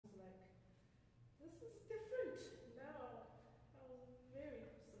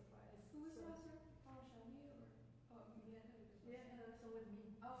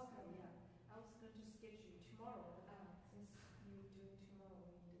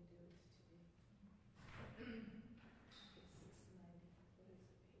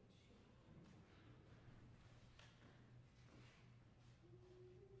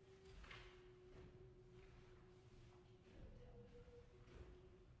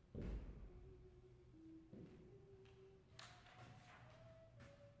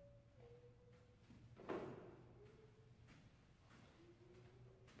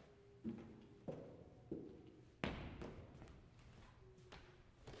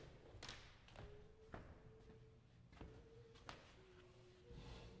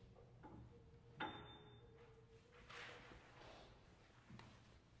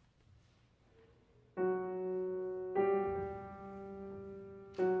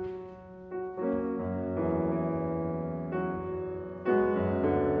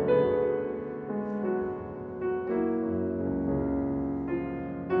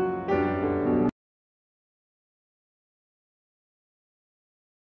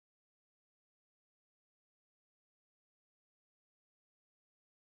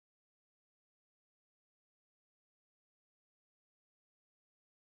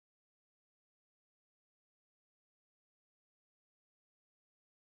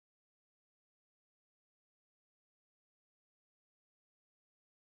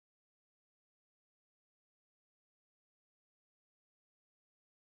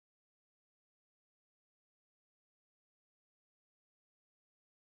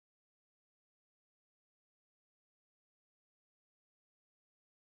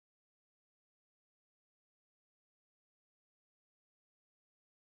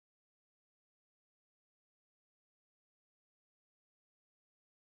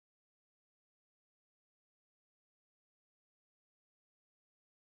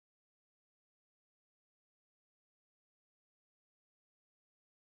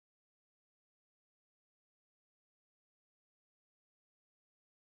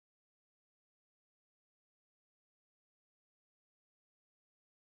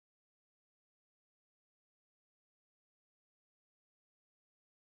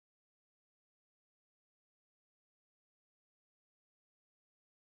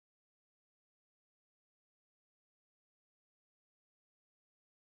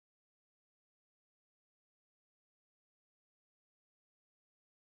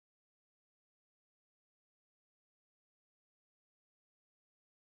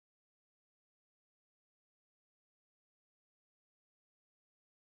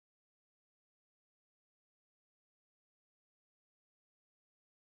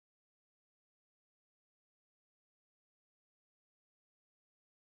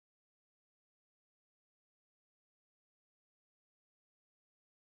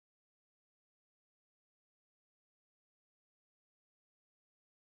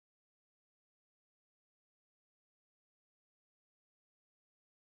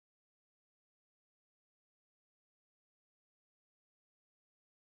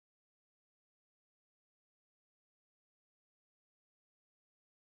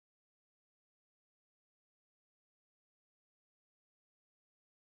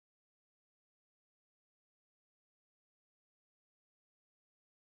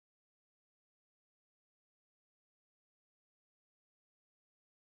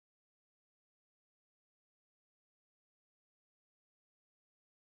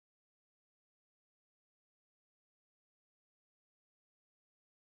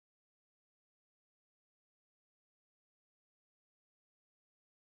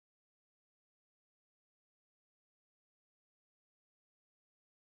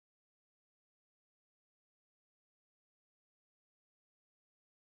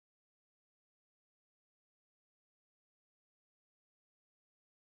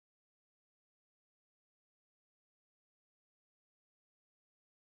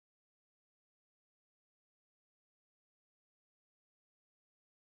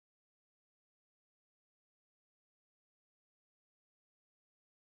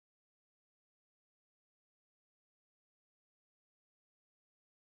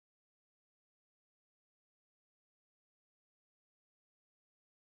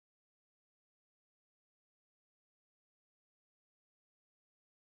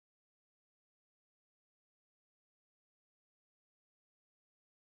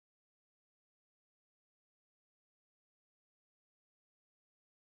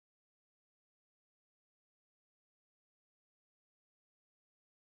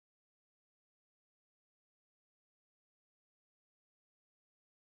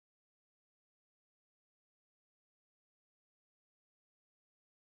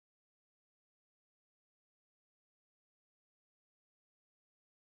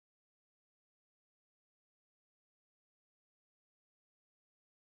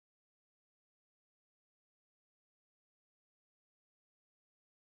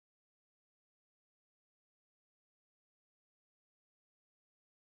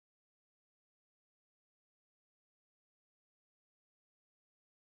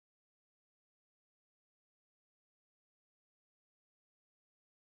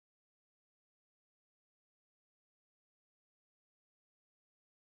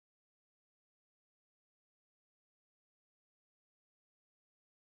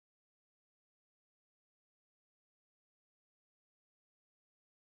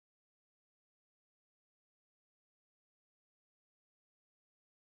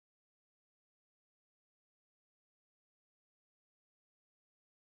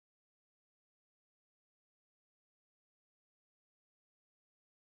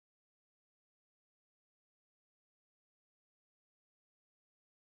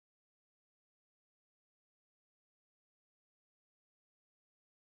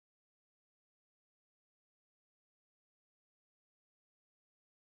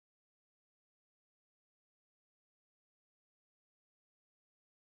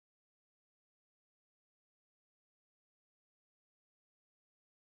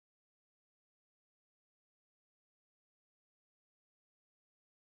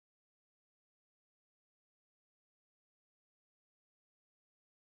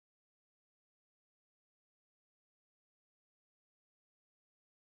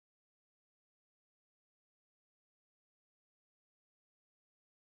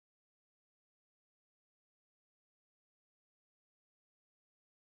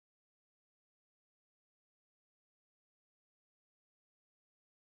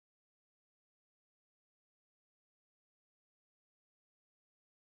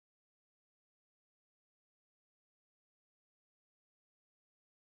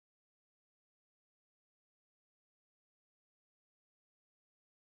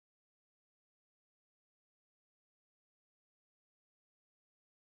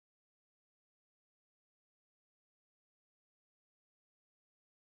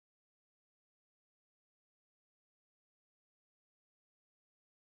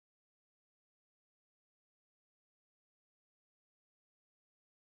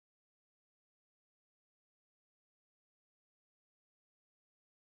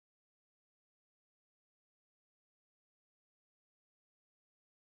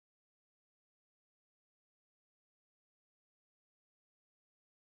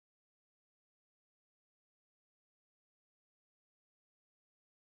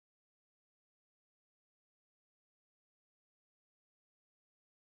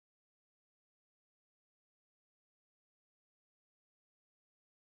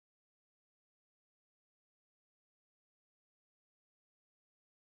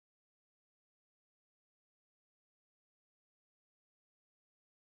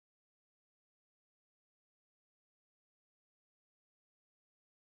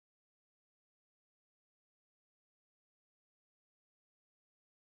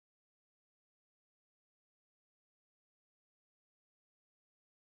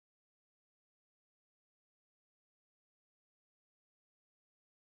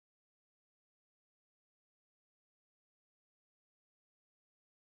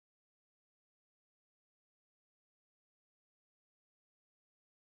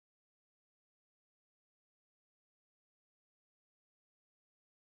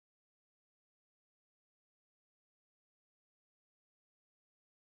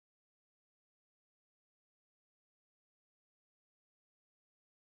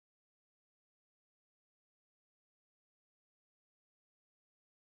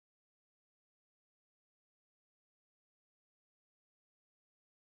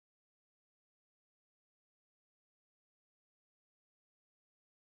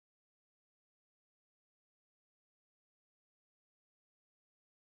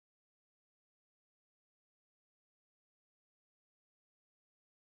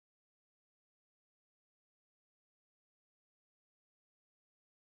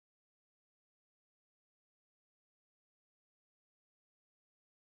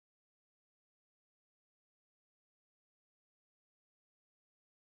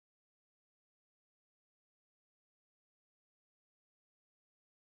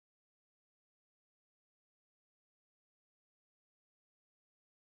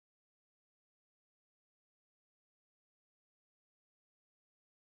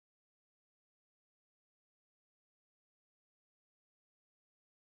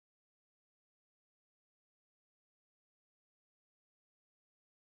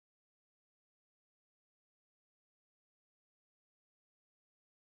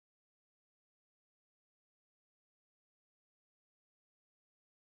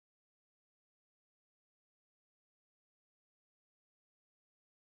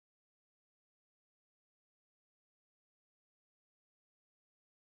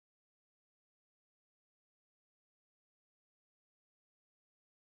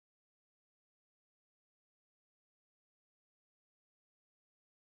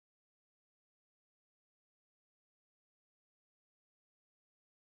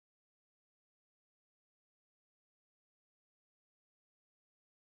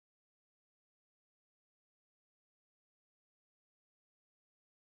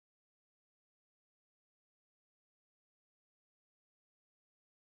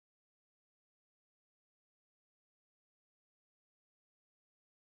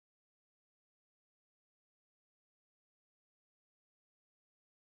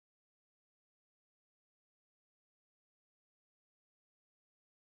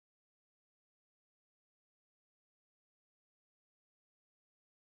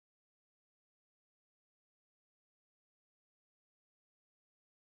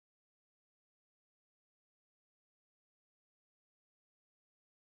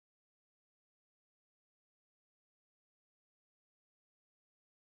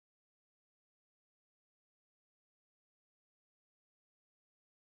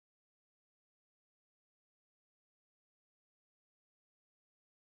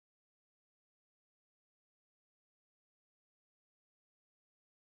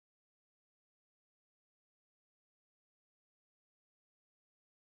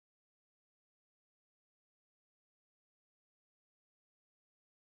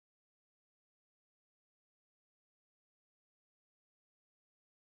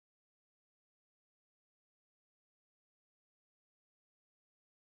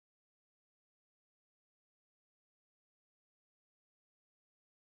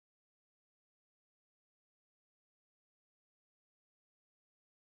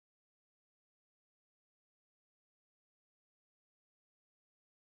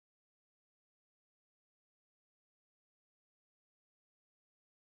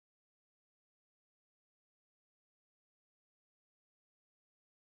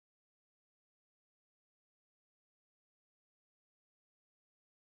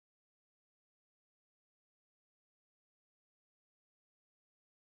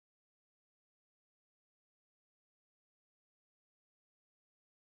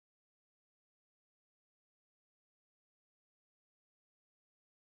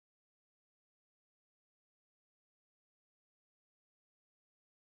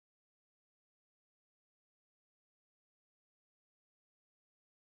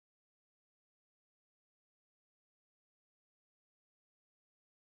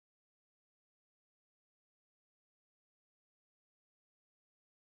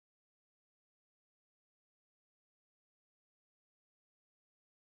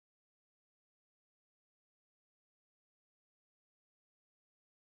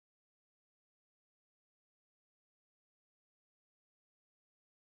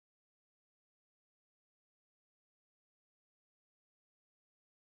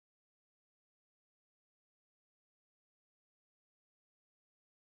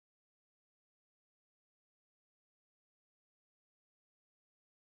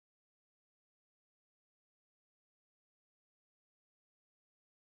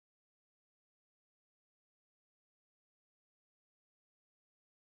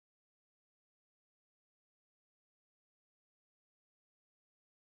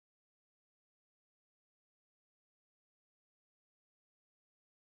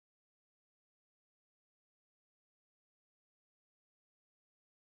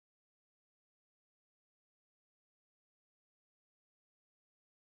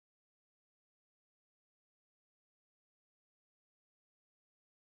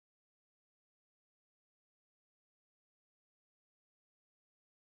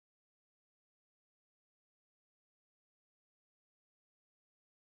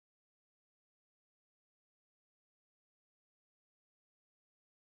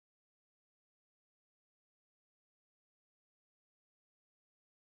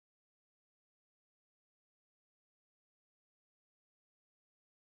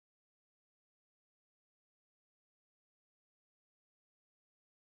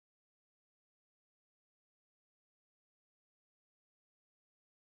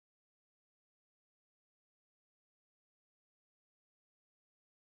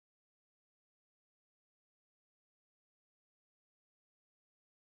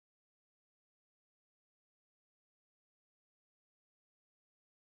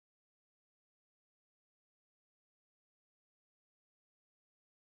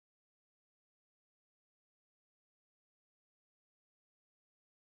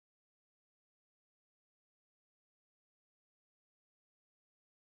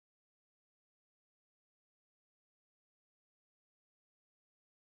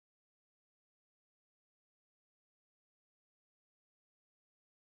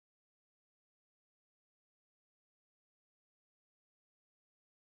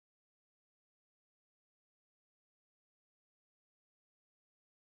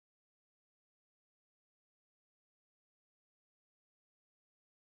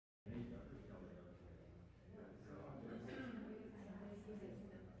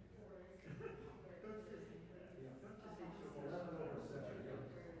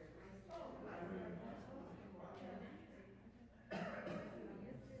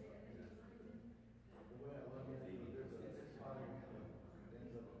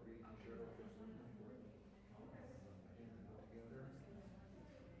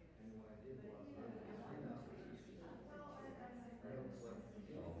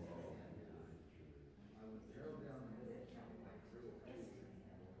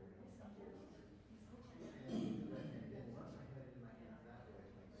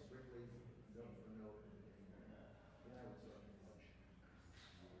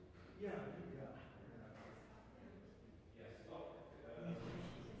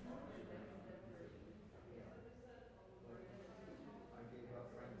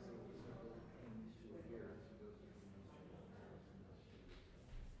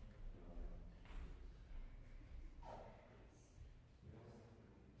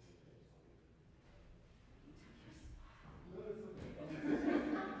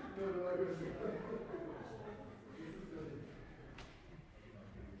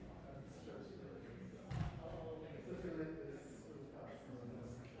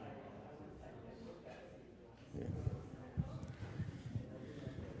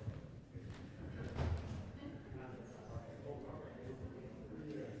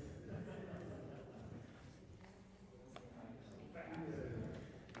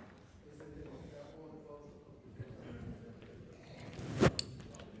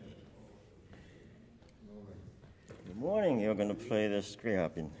Good morning. You're going to play the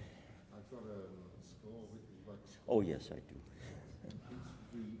Skriabin. I've got a score with you. Like, oh, yes, I do.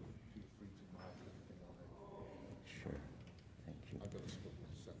 feel free to mark anything on it. Sure. Thank you. I've got a score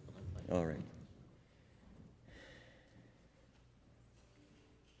set, but I'm playing. All right.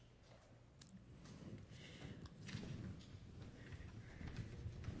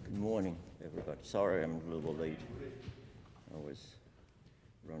 Good morning, everybody. Sorry I'm a little late. I was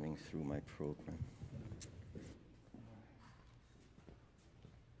running through my program.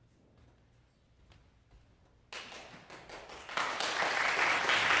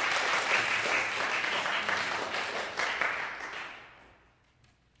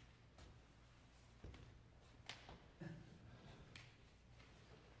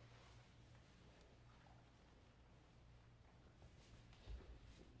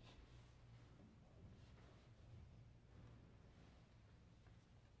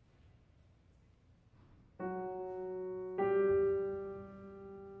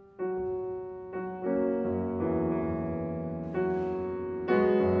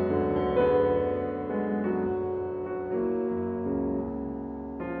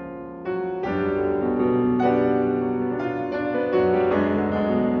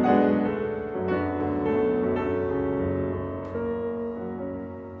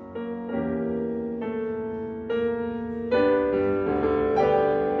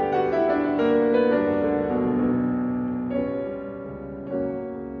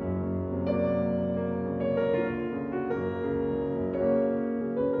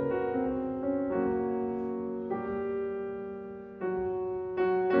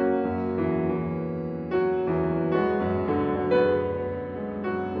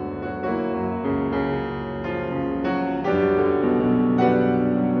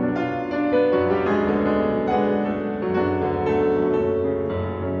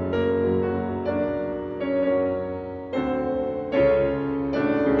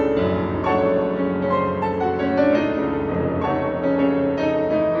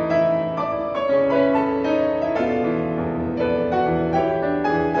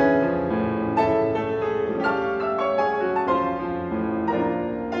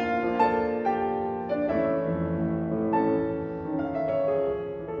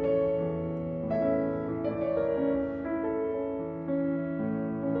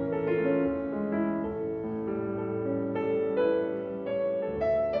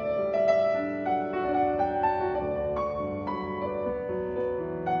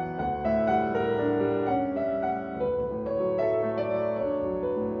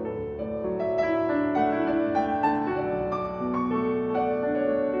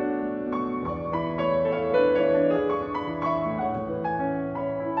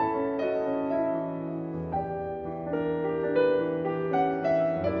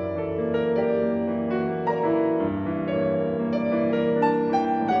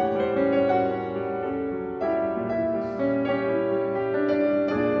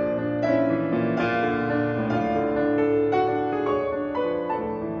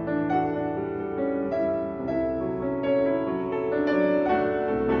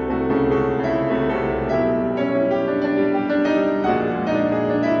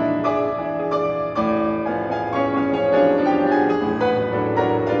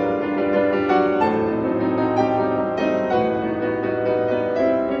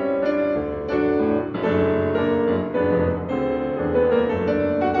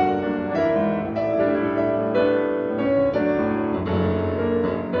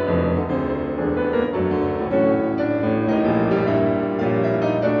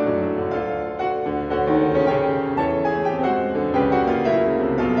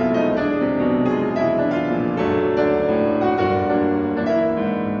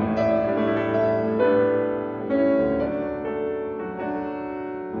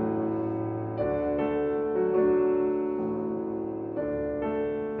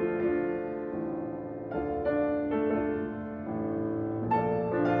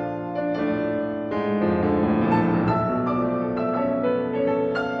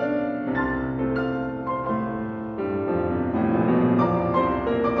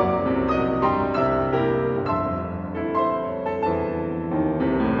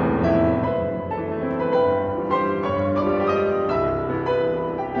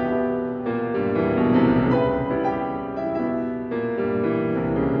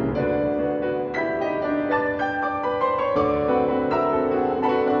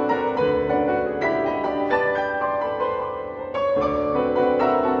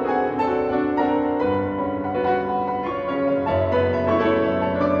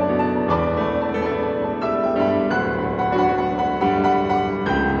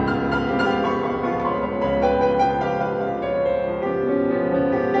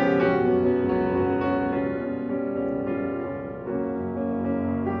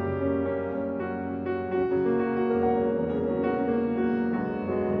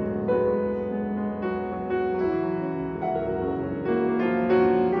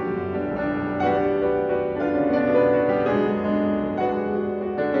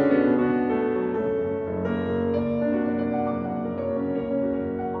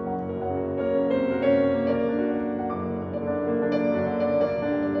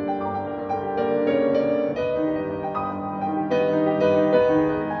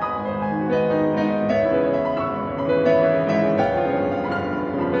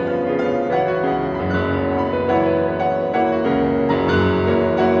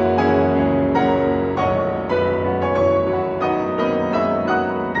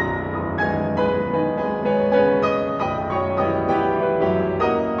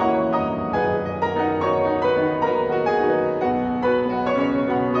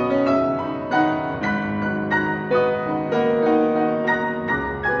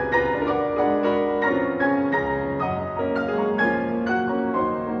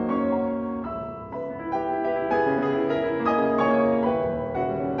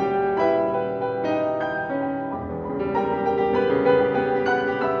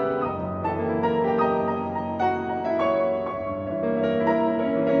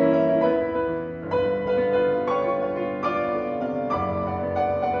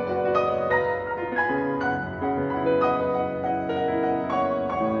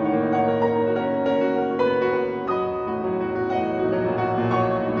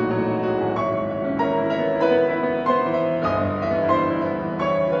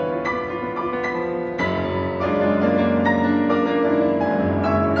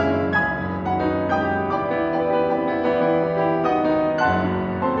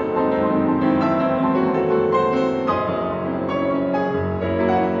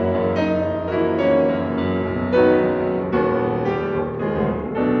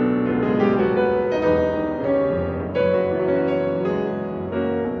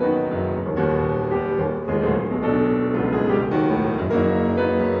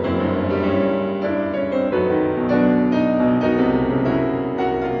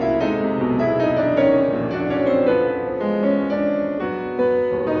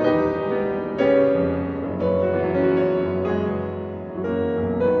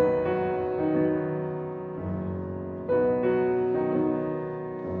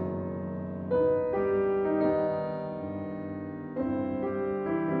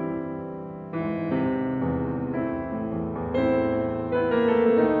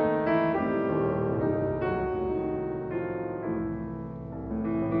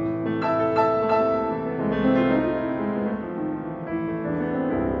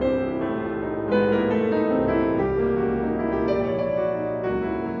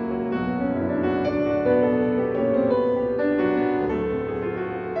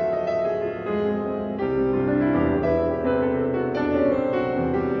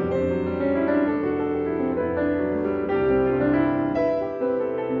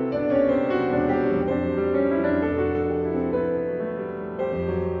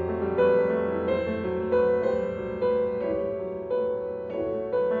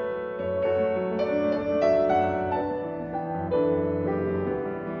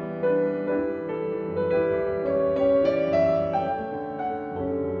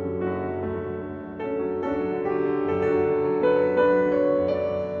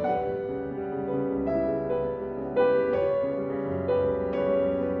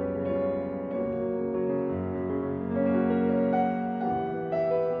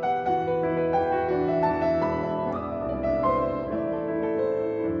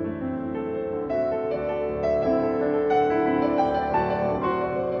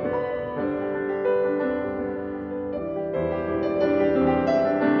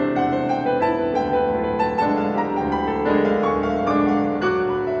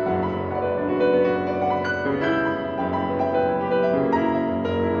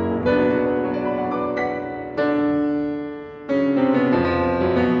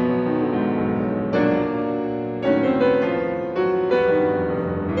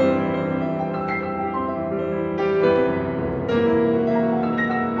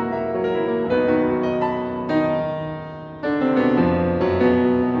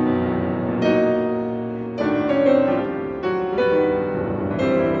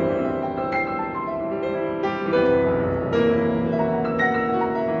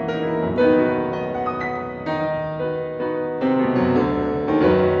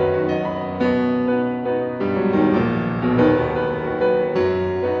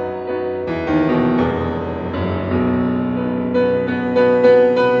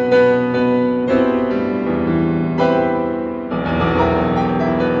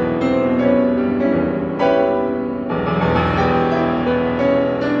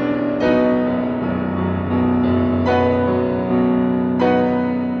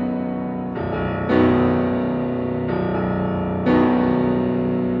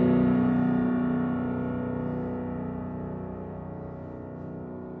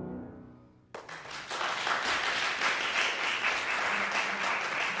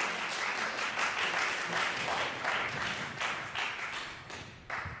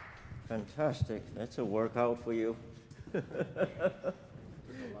 Fantastic. That's a workout for you. Took a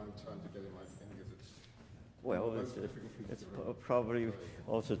long time to get in my fingers. Well, it's probably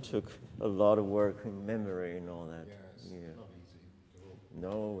also took a lot of work in memory and all that. Yes, Yeah. not easy at all.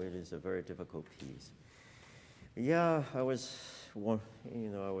 No, it is a very difficult piece. Yeah, I was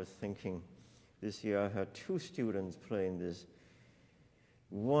thinking this year I had 2 students playing this.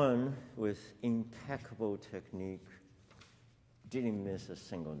 One with impeccable technique, didn't miss a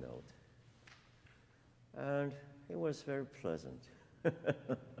single note. And it was very pleasant.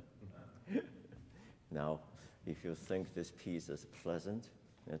 Now, if you think this piece is pleasant,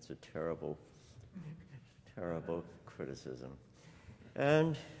 that's a terrible, terrible criticism.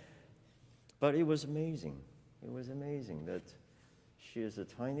 But it was amazing. It was amazing that she is a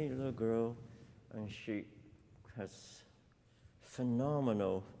tiny little girl and she has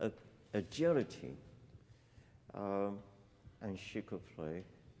phenomenal agility. And she could play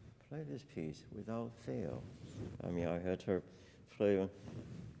this piece without fail. I mean, I had her play on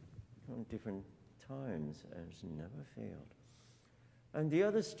different times and she never failed. And the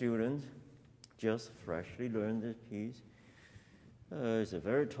other student just freshly learned this piece. Is a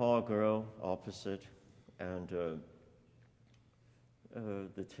very tall girl, opposite, and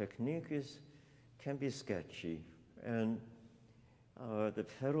the technique can be sketchy, and the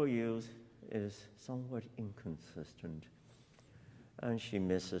pedal use is somewhat inconsistent, and she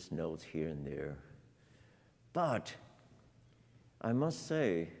misses notes here and there. But I must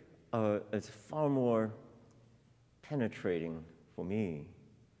say, it's far more penetrating for me.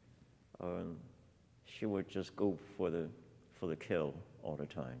 She would just go for the kill all the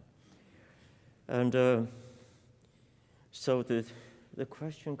time. And so the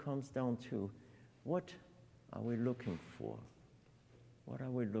question comes down to, what are we looking for? What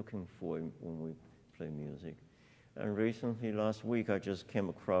are we looking for when we play music? And recently, last week, I just came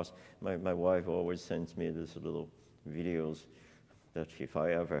across, my wife always sends me these little videos that if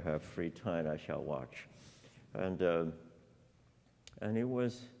I ever have free time, I shall watch. And it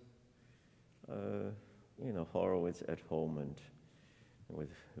was, Horowitz at home and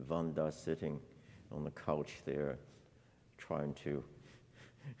with Vanda sitting on the couch there, trying to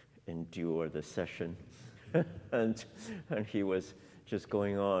endure the session. and he was just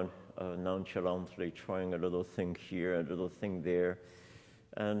going on nonchalantly, trying a little thing here, a little thing there.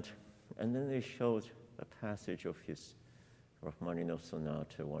 And then they showed a passage of his Rachmaninoff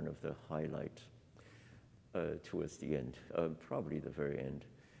sonata, one of the highlights towards the end, probably the very end.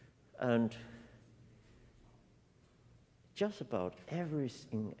 And just about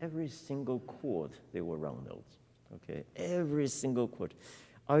in every single chord, there were round notes. Okay, every single chord.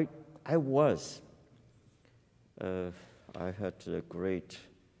 I had the great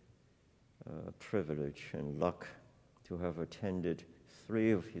privilege and luck to have attended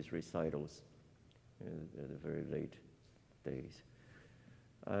 3 of his recitals at the very late days.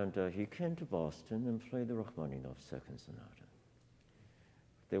 And he came to Boston and played the Rachmaninoff Second Sonata.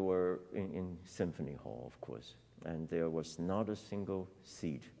 They were in Symphony Hall, of course, and there was not a single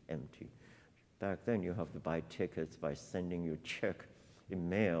seat empty. Back then, you have to buy tickets by sending your check in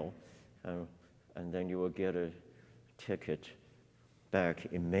mail, and then you will get a ticket back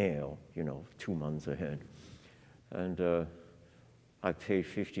in mail, 2 months ahead. And I paid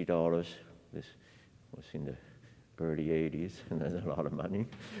 $50. This was in the early 80s, and that's a lot of money.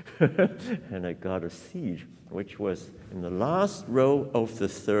 And I got a seat, which was in the last row of the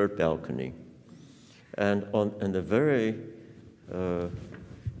 3rd balcony. And in the very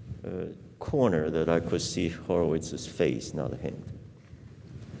corner that I could see Horowitz's face, not a hand.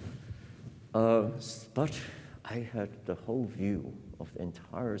 But I had the whole view of the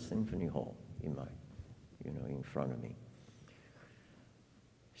entire symphony hall in front of me.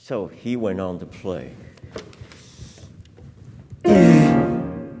 So he went on to play.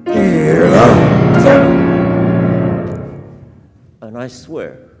 And I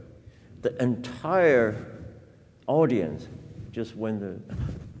swear, the entire audience just went.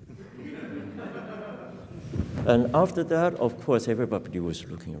 And after that, of course, everybody was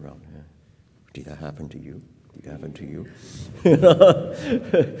looking around. Did that happen to you? Did that happen to you?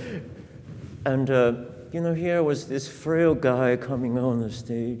 And here was this frail guy coming on the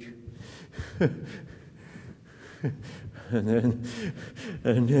stage. and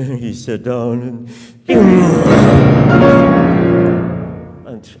then he sat down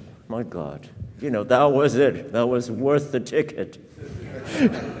and my God, that was it. That was worth the ticket.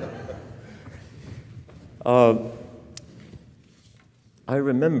 I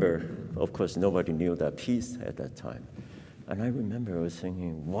remember, of course, nobody knew that piece at that time. And I remember I was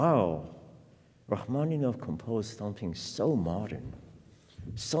thinking, wow, Rachmaninoff composed something so modern.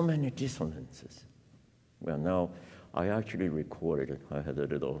 So many dissonances. Well, now I actually recorded it. I had a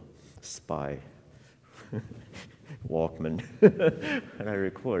little spy Walkman, and I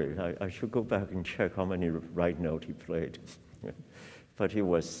recorded it. I should go back and check how many right notes he played. But he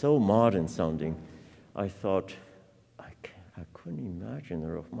was so modern sounding, I thought, I couldn't imagine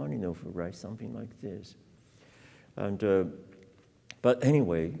Rachmaninoff would write something like this. And but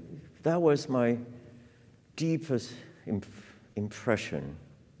anyway, that was my deepest impression,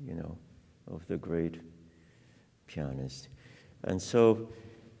 you know, of the great pianist. And so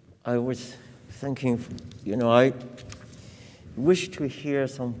I was thinking, you know, I wish to hear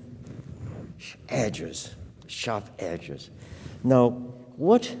some edges, sharp edges. Now,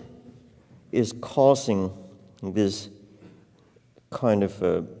 what is causing this kind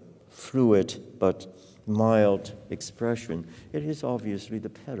of fluid but mild expression? It is obviously the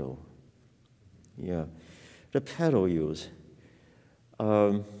pedal. Yeah, the pedal use.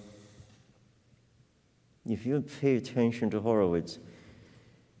 If you pay attention to Horowitz,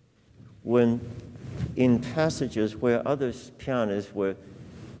 when in passages where other pianists were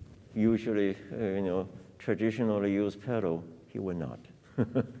usually, you know, traditionally use pedal, he would not.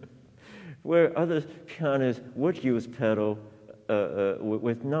 Where other pianists would use pedal,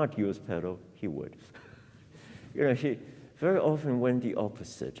 would not use pedal, he would. You know, he very often went the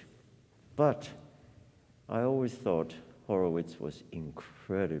opposite. But I always thought Horowitz was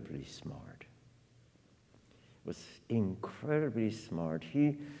incredibly smart. Was incredibly smart.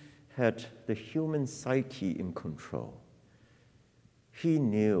 He had the human psyche in control. He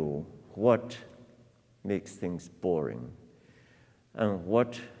knew what makes things boring and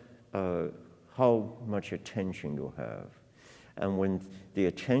what, how much attention you have. And when the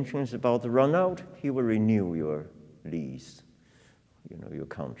attention is about to run out, he will renew your lease, you know, your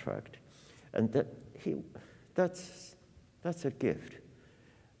contract. And that's a gift.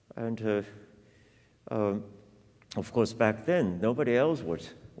 And of course, back then, nobody else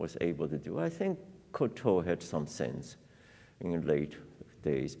was able to do. I think Coteau had some sense in the late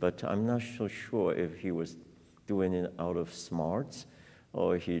days, but I'm not so sure if he was doing it out of smarts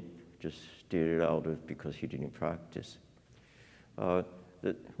or he just did it out of because he didn't practice.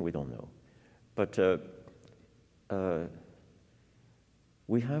 We don't know. But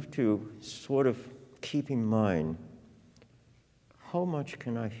we have to sort of keep in mind how much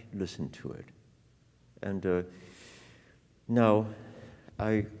can I listen to it. And now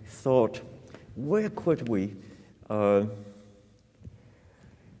I thought, where could we,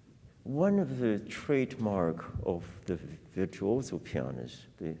 one of the trademark of the virtuoso pianists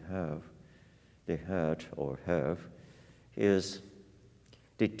they had or have, is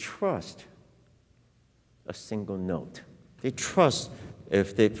they trust a single note. They trust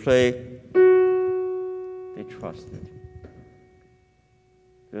if they play, they trust it.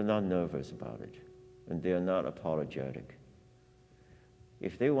 They're not nervous about it, and they're not apologetic.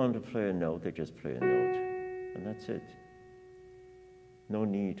 If they want to play a note, they just play a note, and that's it. No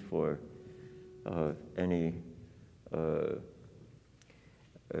need for any, how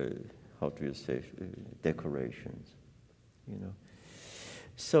do you say, decorations, you know.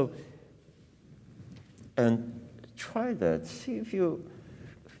 So, and try that. See if you,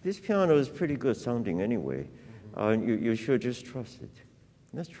 this piano is pretty good sounding anyway. You should just trust it.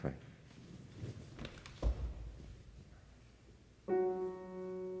 Let's try.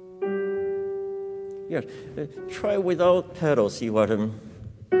 Yes, try without pedal, see what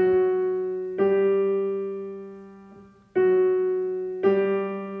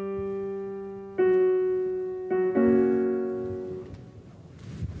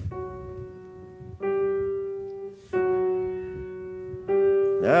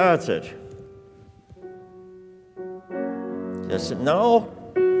That's it. Yes, now,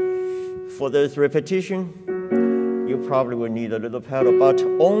 for this repetition, you probably will need a little pedal, but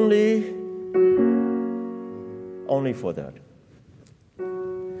only for that.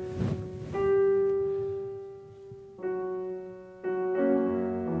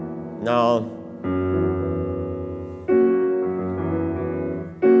 Now,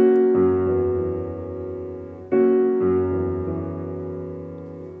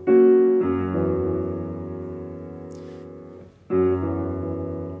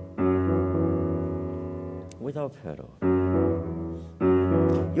 without pedal,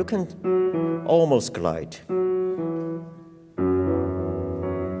 you can almost glide.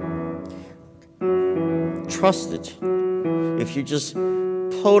 Trust it. If you just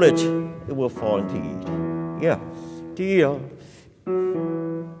pull it, it will fall into E. Yeah, D.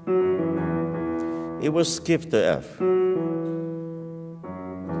 It will skip the F.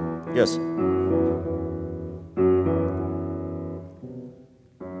 Yes.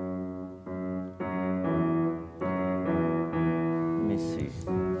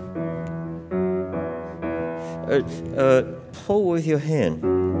 hold with your hand.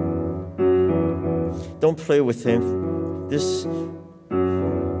 Don't play with him. This.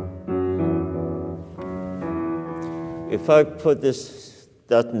 If I put this,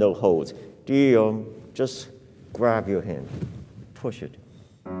 that note holds. Just grab your hand, push it.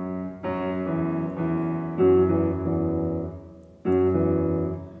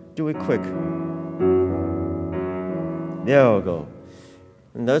 Do it quick. There we go.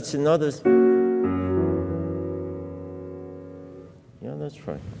 And that's another. Yeah, that's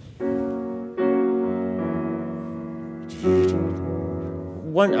right.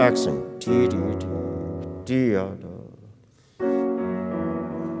 One accent.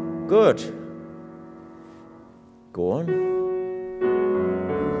 Good. Go on.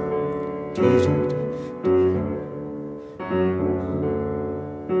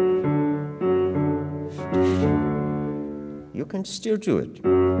 You can still do it.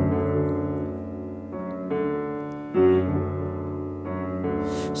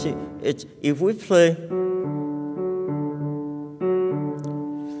 See, if we play,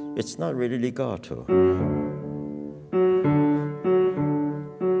 it's not really legato.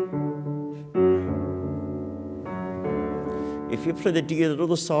 If you play the D a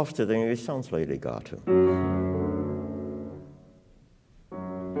little softer, then it sounds like legato.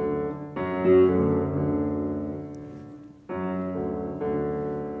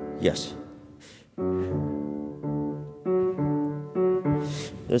 Yes.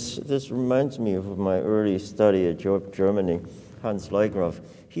 This reminds me of my early study at Germany. Hans Leigraf,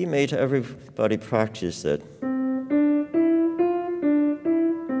 he made everybody practice that.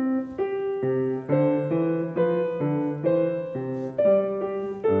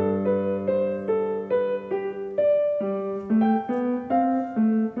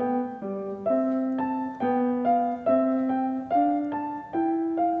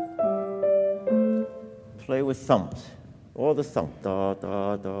 Play with thumbs, all the thumbs, da,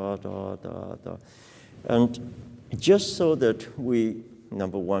 da, da, da, da, da. And just so that we,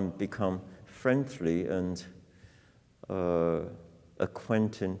 number one, become friendly and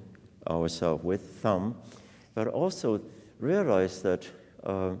acquainted ourselves with thumb, but also realize that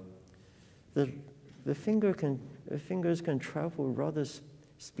the fingers can travel rather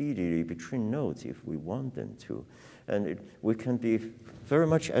speedily between notes if we want them to. And we can be very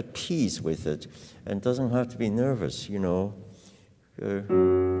much at peace with it and doesn't have to be nervous, you know.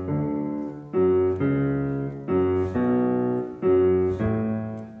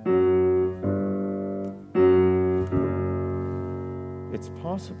 It's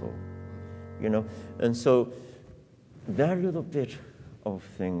possible, you know. And so that little bit of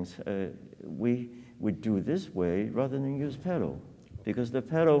things, we do this way rather than use pedal, because the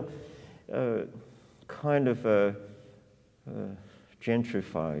pedal kind of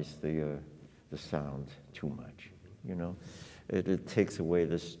gentrifies the sound too much, you know. It takes away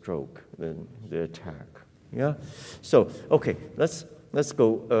the stroke, the attack. Yeah. So okay, let's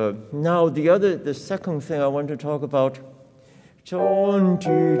go. Now the second thing I want to talk about.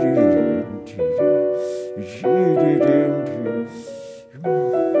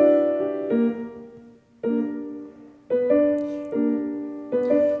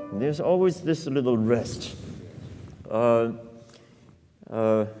 There's always this little rest.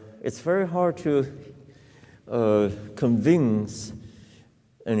 It's very hard to convince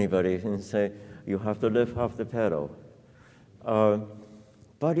anybody and say you have to lift half the pedal.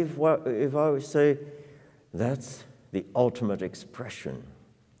 But if I would say that's the ultimate expression,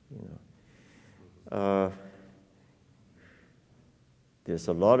 you know, there's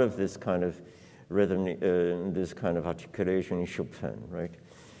a lot of this kind of rhythm, this kind of articulation in Chopin, right?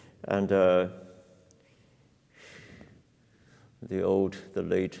 And the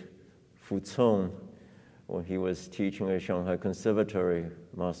late Fu Cong, when he was teaching at Shanghai Conservatory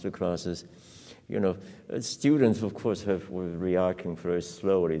master classes, you know, students, of course, were reacting very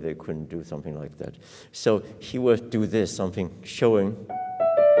slowly. They couldn't do something like that. So he would do this, something showing.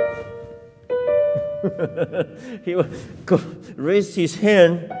 He would raise his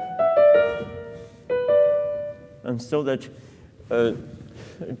hand, and so that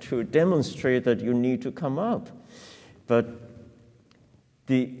to demonstrate that you need to come up. But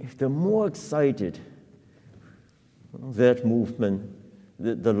the more excited that movement,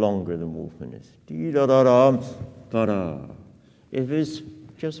 the longer the movement is. If it's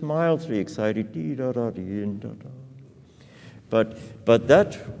just mildly excited, but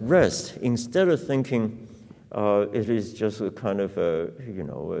that rest, instead of thinking it is just a kind of a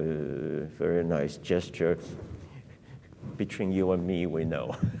very nice gesture between you and me, we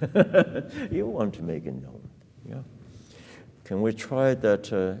know. You want to make it known, yeah. Can we try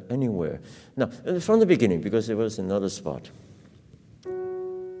that anywhere? Now, from the beginning, because it was another spot.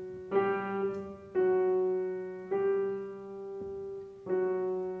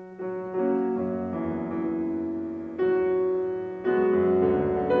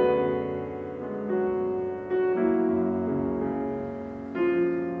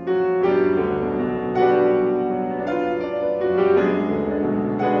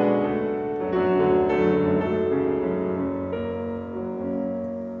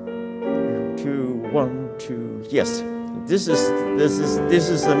 yes, this is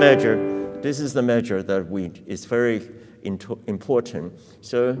the measure. This is the measure that is very important.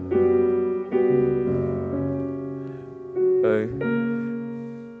 So.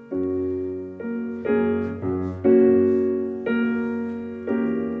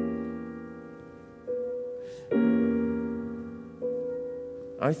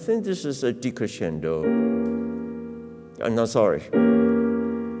 I think this is a decrescendo. No, sorry.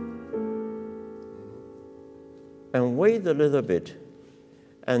 And wait a little bit,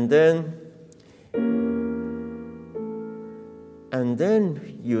 and then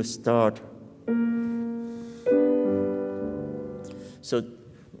you start. So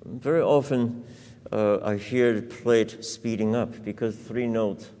very often I hear the played speeding up because 3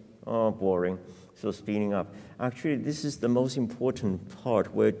 notes are boring, so speeding up. Actually, this is the most important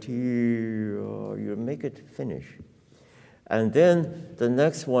part where you make it finish. And then the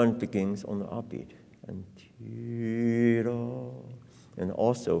next one begins on the upbeat. And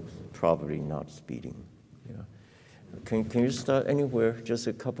also probably not speeding. Yeah. Can you start anywhere, just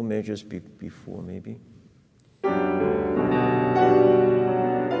a couple measures before maybe?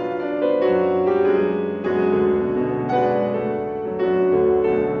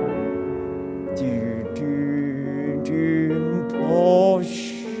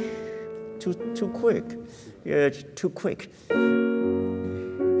 Too quick. Yeah, too quick.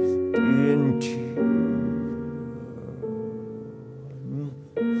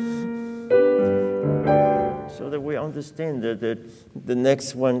 So that we understand that the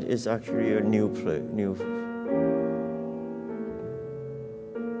next one is actually a new play.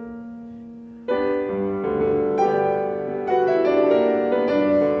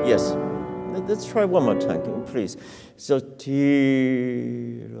 Yes. Let's try one more time, please. So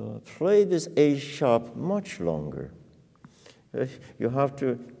play this A sharp much longer. You have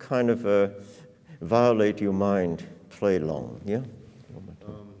to kind of violate your mind, play long, yeah?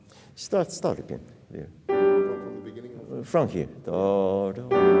 Start again. Yeah. From the beginning? From here.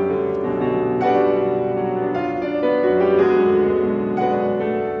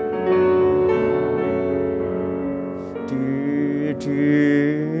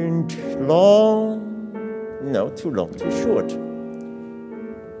 Long, no, too long, too short.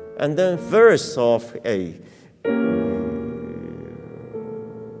 And then very soft A.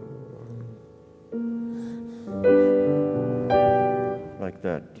 Like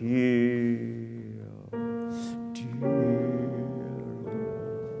that.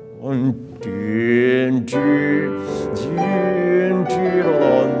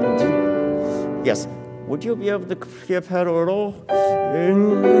 Yes. Would you be able to clear pedal at all?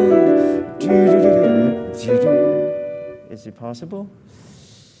 Is it possible?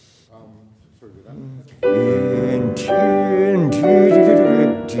 Sorry, with that.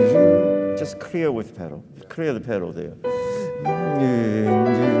 Just clear with pedal. Clear the pedal there.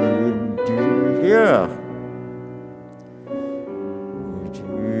 Yeah.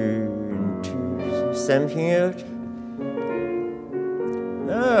 Same here.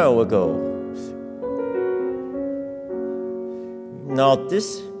 There we go. Now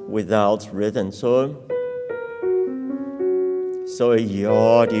this without rhythm, so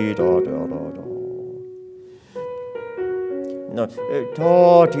ya di da da da da. No,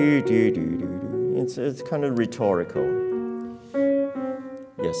 da di di di di. It's kind of rhetorical.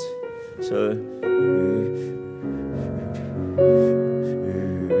 Yes. So.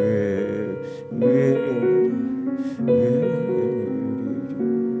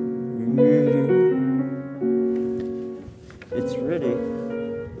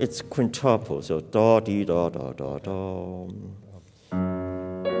 It's quintuple, so da di da da da da.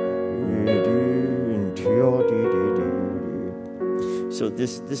 So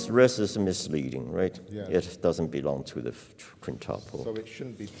this rest is misleading, right? Yeah. It doesn't belong to the quintuple. So it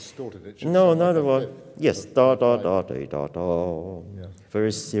shouldn't be distorted. It should No, sound not like at a all. fifth. Yes, da da da da da da. Yeah.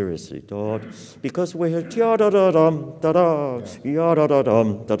 Very seriously, da. Because we have da da da dum da da, ya da da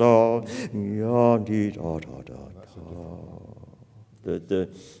dum da da, ya di da da da. The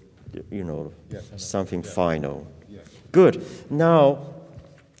you know, something final. Yeah. Good. Now,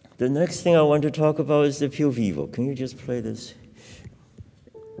 the next thing I want to talk about is the più vivo. Can you just play this?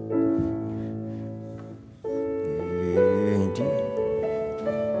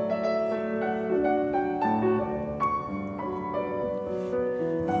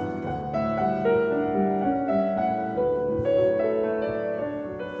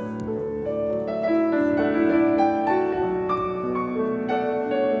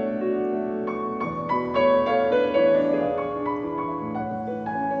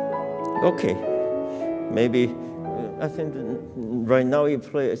 Okay, maybe I think right now you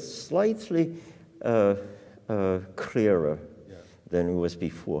play a slightly clearer than it was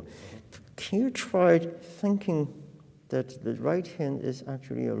before. Can you try thinking that the right hand is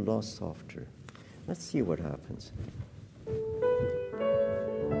actually a lot softer? Let's see what happens.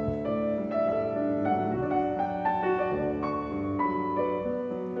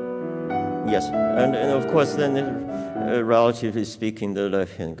 Yes, and of course then, relatively speaking, the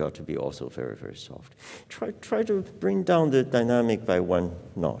left hand got to be also very, very soft. Try to bring down the dynamic by one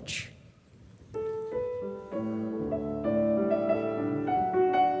notch.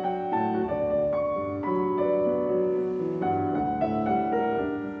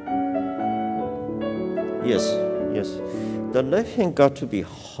 Yes, yes. The left hand got to be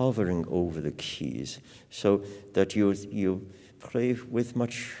hovering over the keys so that you play with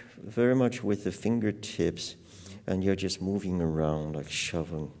very much with the fingertips, and you're just moving around, like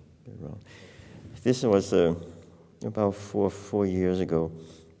shoving around. This was about four years ago,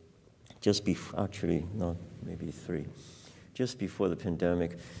 just before, actually, not maybe 3, just before the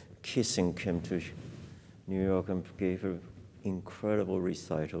pandemic. Kissing came to New York and gave an incredible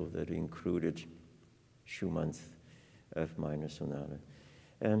recital that included Schumann's F minor sonata.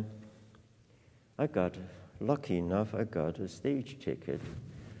 And I got, lucky enough, I got a stage ticket.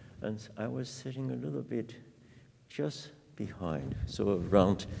 And I was sitting a little bit just behind, so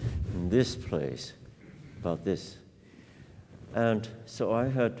around this place, about this. And so I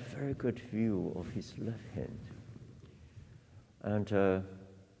had very good view of his left hand. And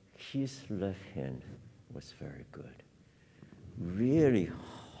his left hand was very good, really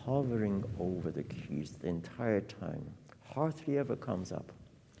hovering over the keys the entire time, hardly ever comes up.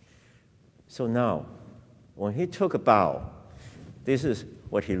 So now, when he took a bow, this is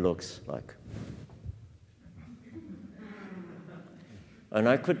what he looks like. And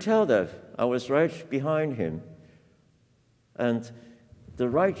I could tell that. I was right behind him. And the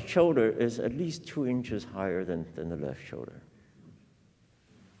right shoulder is at least 2 inches higher than the left shoulder.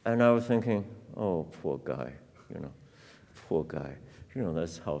 And I was thinking, oh, poor guy, poor guy.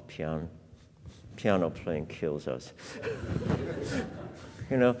 That's how piano playing kills us.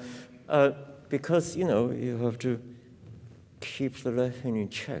 Because, you have to keep the left hand in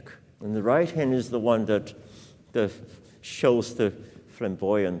check. And the right hand is the one that shows the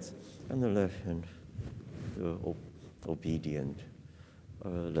flamboyance, and the left hand, the obedient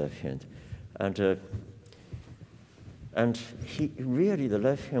left hand. And he really, the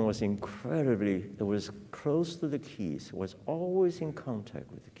left hand was incredibly, it was close to the keys, was always in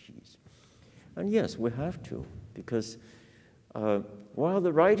contact with the keys. And yes, we have to, because while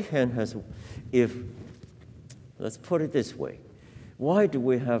the right hand has, let's put it this way, why do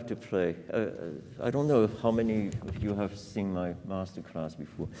we have to play? I don't know how many of you have seen my master class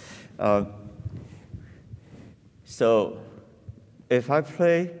before. So if I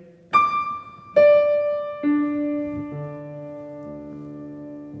play,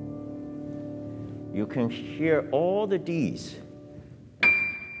 you can hear all the Ds.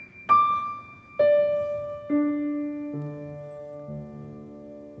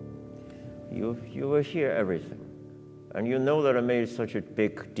 You will hear everything. And you know that I made such a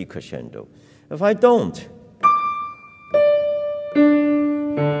big decrescendo. If I don't,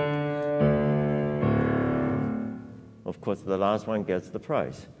 of course, the last one gets the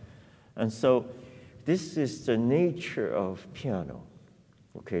prize. And so this is the nature of piano.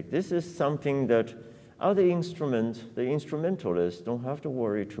 Okay, this is something that other instruments, the instrumentalists, don't have to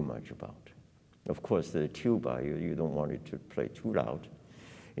worry too much about. Of course, the tuba, you don't want it to play too loud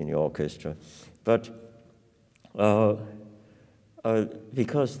in the orchestra. But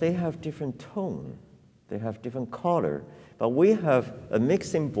because they have different tone, they have different color. But we have a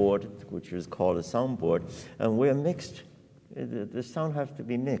mixing board, which is called a soundboard, and we're mixed. The sound has to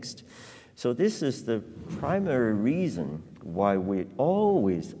be mixed. So this is the primary reason why we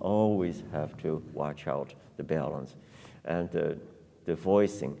always have to watch out the balance and the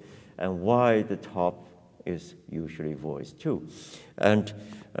voicing, and why the top is usually voiced too. And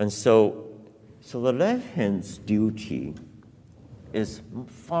so the left hand's duty is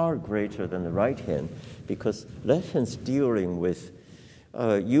far greater than the right hand, because left hand's dealing with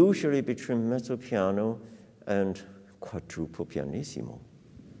usually between mezzo piano and quadruple pianissimo.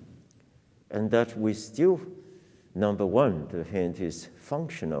 And that we still, number one, the hand is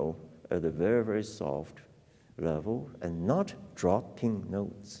functional at a very, very soft level and not dropping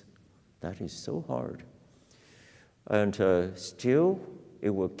notes. That is so hard. And still, it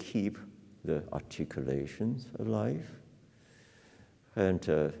will keep the articulations alive,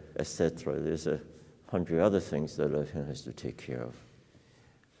 and etc. There's 100 other things that left hand has to take care of,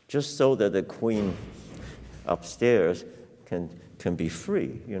 just so that the queen upstairs can be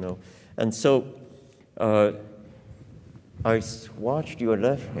free, And so I watched your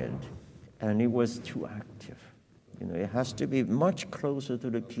left hand, and it was too active. You know, it has to be much closer to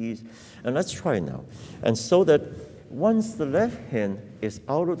the keys. And let's try now. And so that once the left hand is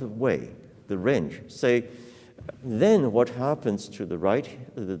out of the way, the range, say, then what happens to the right,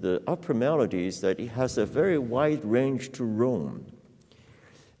 the upper melody is that it has a very wide range to roam.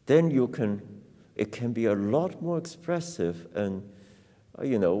 Then it can be a lot more expressive, and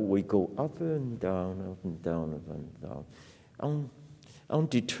you know, we go up and down, up and down, up and down.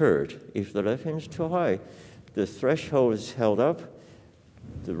 Undeterred. If the left hand is too high, the threshold is held up,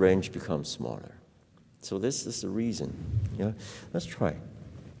 the range becomes smaller. So this is the reason. Yeah, let's try.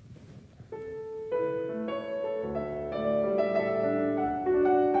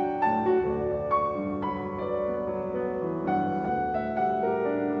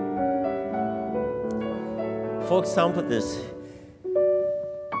 For example, this.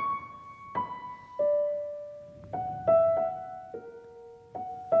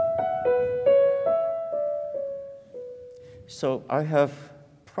 So I have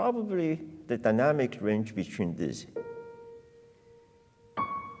probably the dynamic range between these.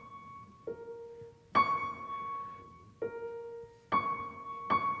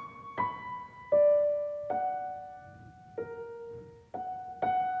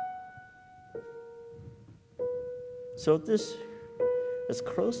 So this is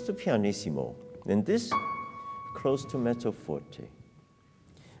close to pianissimo, and this close to mezzo forte.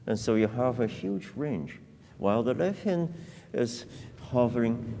 And so you have a huge range, while the left hand is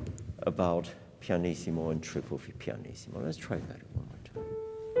hovering about pianissimo and triple pianissimo. Let's try that one more time.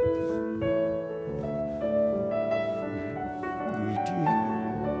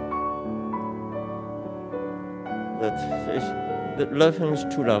 The left hand is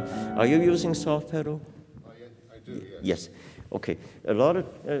too loud. Are you using soft pedal? I do, yes. Yes. Okay. A lot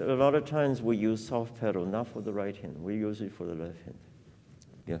of times we use soft pedal, not for the right hand. We use it for the left hand.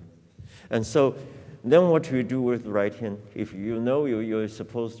 Yeah. And so then what do you do with the right hand? If you know you're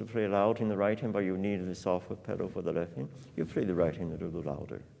supposed to play loud in the right hand, but you need the soft pedal for the left hand, you play the right hand a little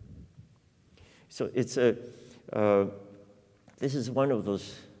louder. So it's this is one of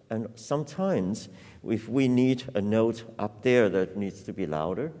those, and sometimes if we need a note up there that needs to be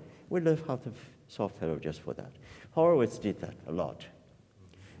louder, we lift up the soft pedal just for that. Horowitz did that a lot.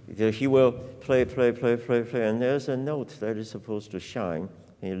 He will play, and there's a note that is supposed to shine,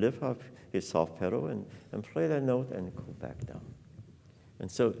 and he lift up his soft pedal and play that note and go back down.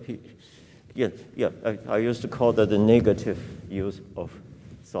 And so I used to call that the negative use of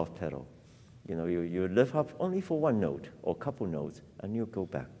soft pedal. You know, you lift up only for one note or a couple notes, and you go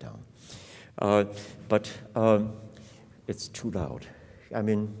back down. But it's too loud. I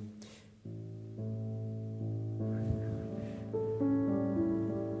mean,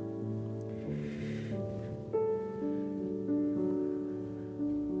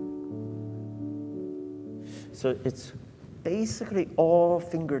 so it's basically all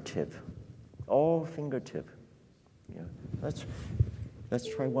fingertip. Yeah. Let's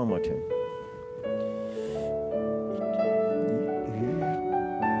try one more time.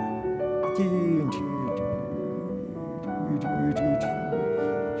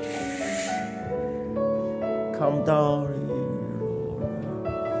 Come down.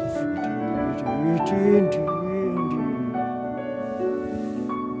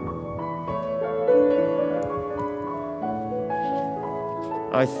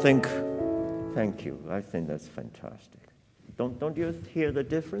 Thank you. I think that's fantastic. Don't you hear the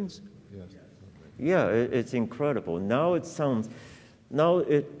difference? Yes. Yeah, it's incredible. Now the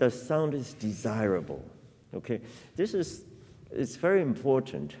sound is desirable. Okay, it's very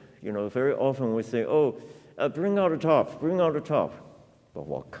important. You know, very often we say, oh, bring out the top. But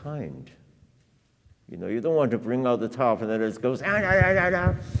what kind? You know, you don't want to bring out the top and then it goes,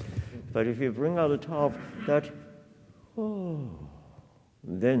 But if you bring out the top,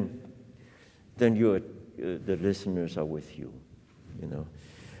 then the listeners are with you, you know.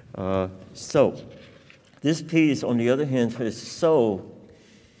 So this piece, on the other hand, is so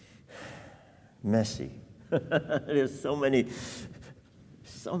messy. There's so many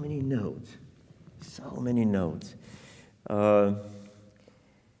notes.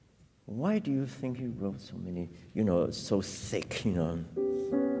 Why do you think he wrote so many, you know, so thick, you know?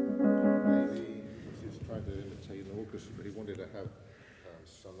 Maybe he was trying to imitate an orchestra, but he wanted to have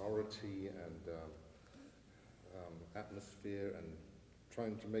sonority and atmosphere, and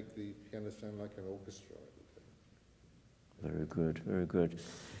trying to make the piano sound like an orchestra. Very good, very good.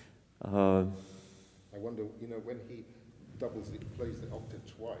 I wonder, you know, when he plays the octave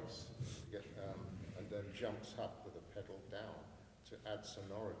twice, and then jumps up with the pedal down to add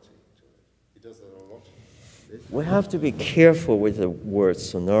sonority to it. does that a lot. We have to be careful with the word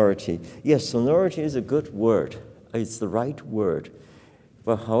sonority. Yes, sonority is a good word. It's the right word.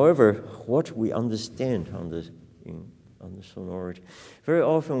 But however, what we understand on the sonority, very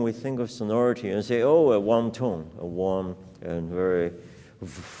often we think of sonority and say, oh, a warm tone, a warm and very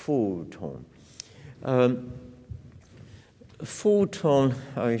full tone. Full tone,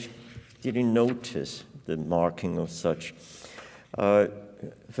 I didn't notice the marking of such.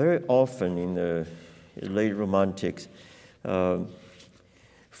 Very often in the late Romantics,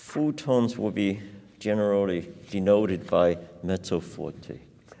 full tones will be generally denoted by mezzo forte.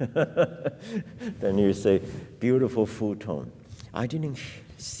 Then you say, beautiful full tone. I didn't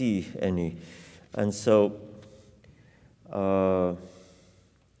see any. And so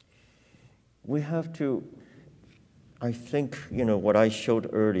we have to, I think, what I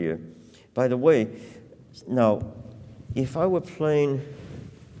showed earlier. By the way, now, if I were playing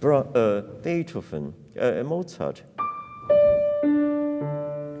Beethoven, Mozart,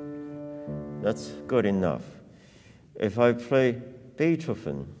 that's good enough. If I play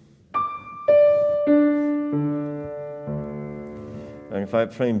Beethoven, and if I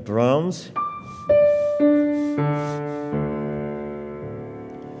play Brahms,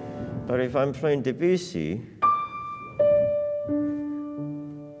 but if I'm playing Debussy,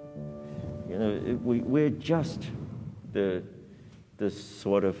 we adjust the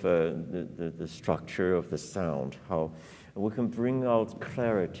sort of the structure of the sound, how we can bring out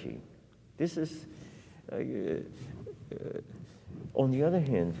clarity. This is, on the other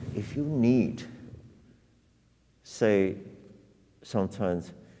hand, if you need, say,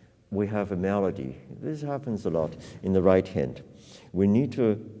 sometimes we have a melody. This happens a lot in the right hand. We need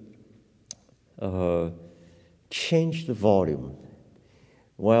to change the volume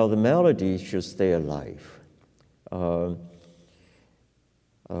while the melody should stay alive.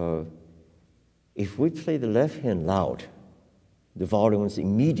 If we play the left hand loud, the volume is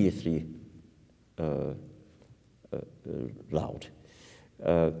immediately loud.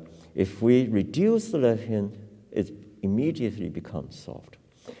 If we reduce the left hand, it immediately becomes soft.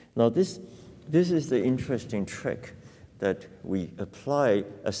 Now this is the interesting trick that we apply,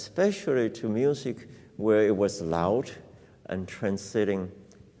 especially to music where it was loud and transitioning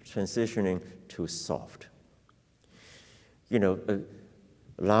to soft.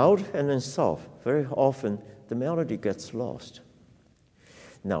 Loud and then soft, very often the melody gets lost.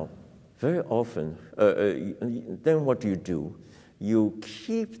 Now, very often, then what do? You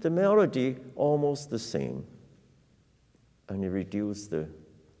keep the melody almost the same, and you reduce the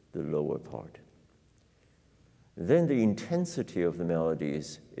lower part. Then the intensity of the melody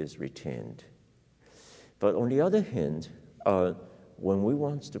is retained. But on the other hand, when we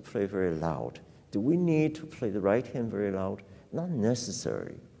want to play very loud, do we need to play the right hand very loud? Not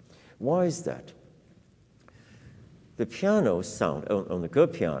necessary. Why is that? The piano sound, on the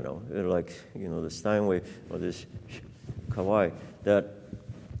good piano, like the Steinway or this Kawai, that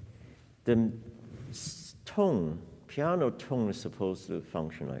the tone, piano tone is supposed to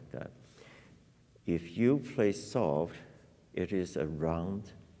function like that. If you play soft, it is a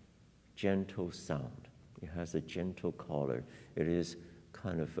round, gentle sound. It has a gentle color. It is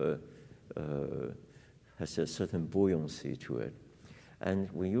kind of has a certain buoyancy to it.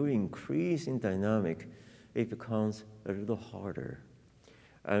 And when you increase in dynamic, it becomes a little harder.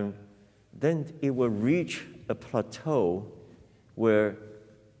 And then it will reach a plateau where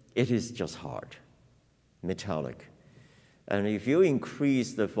it is just hard, metallic. And if you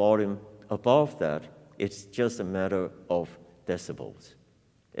increase the volume above that, it's just a matter of decibels.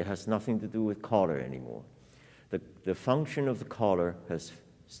 It has nothing to do with color anymore. The function of the color has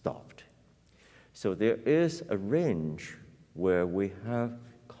stopped. So there is a range where we have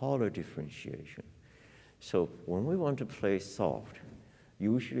color differentiation. So when we want to play soft,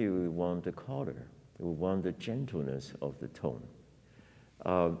 usually we want the color. We want the gentleness of the tone.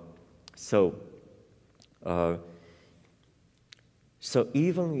 So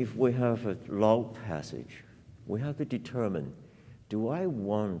even if we have a loud passage, we have to determine, do I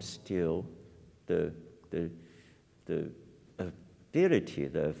want still the ability,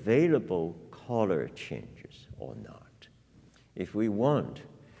 the available color changes or not? If we want,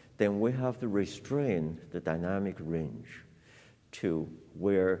 then we have to restrain the dynamic range to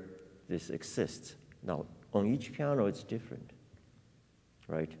where this exists. Now, on each piano, it's different,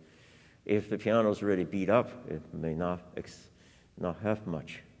 right? If the piano is really beat up, it may not have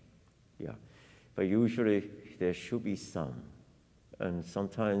much, yeah. But usually, there should be some. And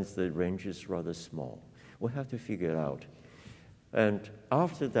sometimes the range is rather small. We have to figure it out. And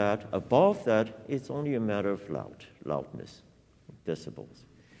after that, above that, it's only a matter of loudness, decibels.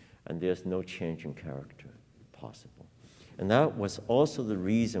 and there's no change in character possible. And that was also the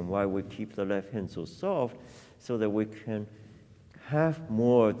reason why we keep the left hand so soft, so that we can have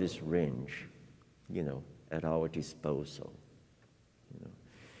more of this range, at our disposal.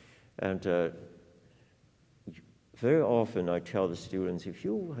 And very often I tell the students, if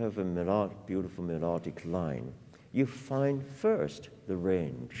you have a beautiful melodic line, you find first the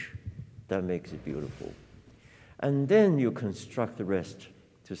range that makes it beautiful. And then you construct the rest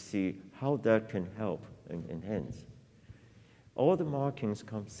to see how that can help and enhance. All the markings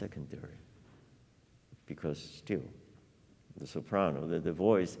come secondary, because still, the soprano, the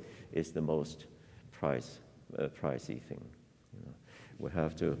voice is the most pricey thing. We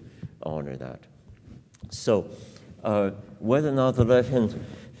have to honor that. So, whether or not the left hand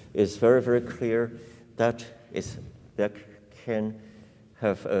is very, very clear, that can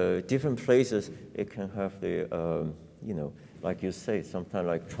have different places. It can have the, like you say, sometimes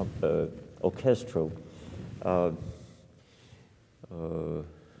like orchestral. Are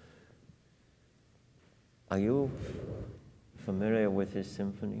you familiar with his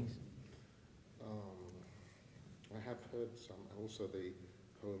symphonies? I have heard some, also the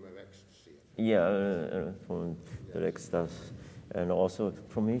Poem of Ecstasy. Yeah, from the Ecstasy, and also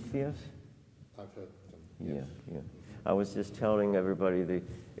Prometheus. I've heard them. Yes. Yeah. I was just telling everybody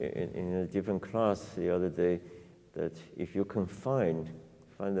in a different class the other day that if you can find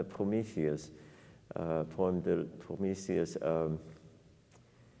the Prometheus poem, the Prometheus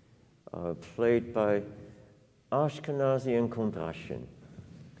played by Ashkenazi and Kondrashin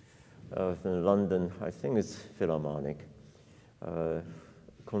in London, I think it's Philharmonic.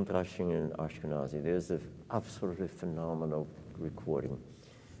 Kondrashin and Ashkenazi. There's an absolutely phenomenal recording.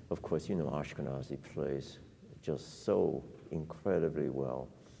 Of course, Ashkenazi plays just so incredibly well.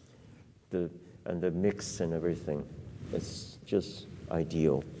 And the mix and everything, it's just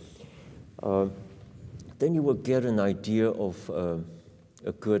ideal. Then you will get an idea of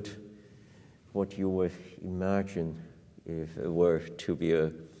a good, what you would imagine if it were to be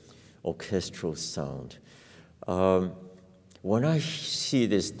an orchestral sound. When I see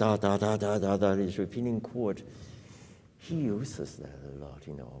this da da da da da da, this repeating chord, he uses that a lot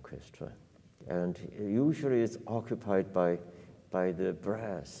in the orchestra, and usually it's occupied by the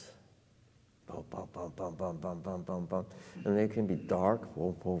brass. Bum, bum, bum, bum, bum, bum, bum, bum, bum. And they can be dark,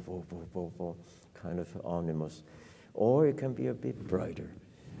 boom, boom, boom, boom, boom, boom, kind of ominous, or it can be a bit brighter.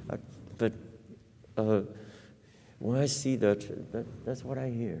 But when I see that's what I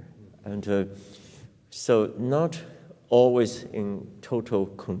hear. And so not always in total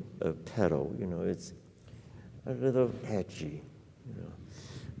pedal, it's a little edgy,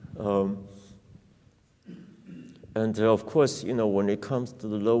 And of course, when it comes to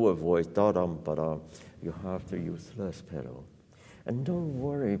the lower voice, da-dum, ba-dum, you have to use less pedal. And don't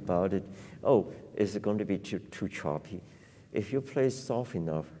worry about it. Oh, is it going to be too choppy? If you play soft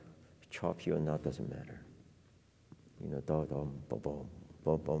enough, choppy or not doesn't matter. Da-dum, ba-bum,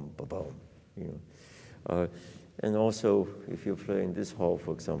 ba-bum, ba-bum, and also, if you play in this hall,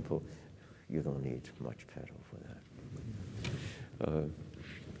 for example, you don't need much pedal for that.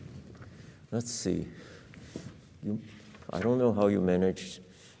 Let's see. I don't know how you manage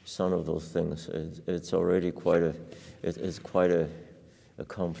some of those things. It's already quite a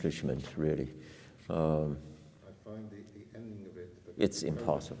accomplishment, really. I find the ending of it. It's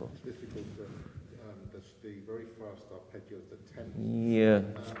impossible. It's difficult. The very fast arpeggio, the 10th. Yeah.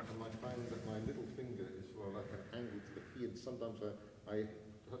 And I find that my little finger is like an angle to the key, and sometimes I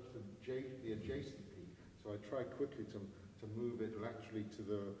touch the adjacent key. So I try quickly to move it laterally to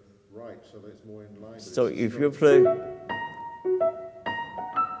the right so that it's more in line. So if you play,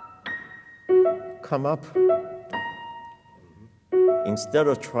 come up, instead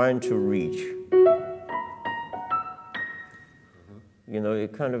of trying to reach,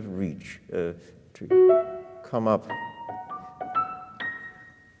 it kind of reach, to come up,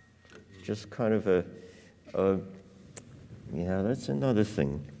 just kind of yeah, that's another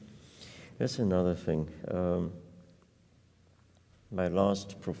thing. My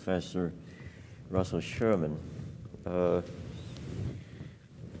last professor, Russell Sherman, I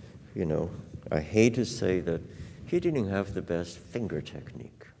hate to say that he didn't have the best finger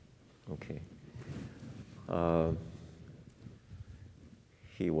technique, okay?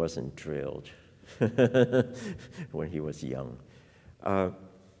 He wasn't drilled when he was young.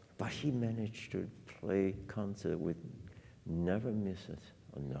 But he managed to play concert with never misses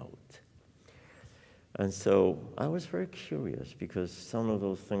a note. And so I was very curious because some of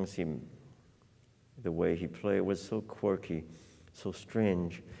those things, the way he played was so quirky, so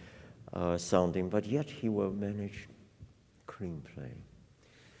strange sounding, but yet he will manage clean playing.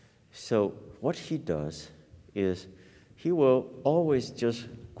 So what he does is he will always just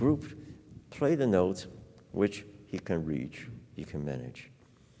play the notes which he can reach, he can manage.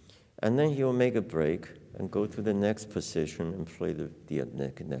 And then he will make a break and go to the next position and play the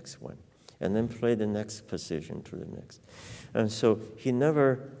next one. And then play the next position to the next. And so he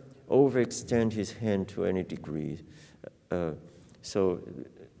never overextend his hand to any degree. And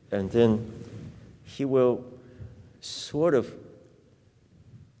then he will sort of,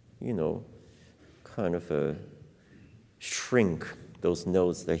 kind of shrink those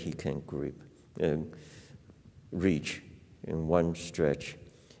notes that he can grip and reach in one stretch,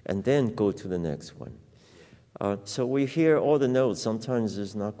 and then go to the next one. So we hear all the notes. Sometimes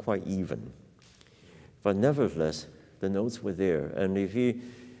it's not quite even, but nevertheless, the notes were there. And if he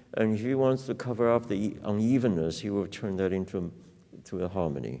wants to cover up the unevenness, he will turn that into a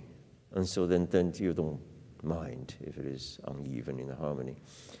harmony, and so then you don't mind if it is uneven in the harmony.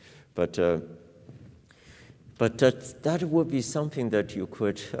 But that would be something that you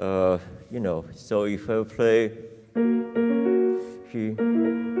could, So if I play he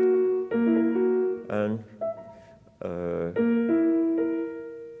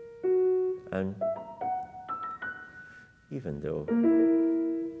and even though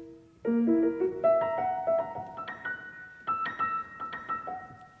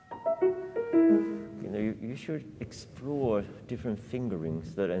you should explore different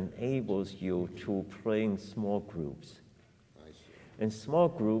fingerings that enables you to play in small groups. In small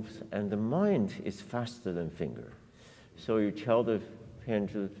groups, and the mind is faster than finger. So you tell the hand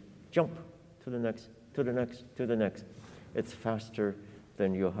to jump to the next, to the next, to the next. It's faster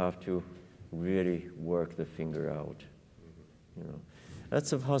than you have to really work the finger out.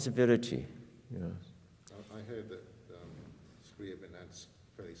 That's a possibility. I heard that Scriabin had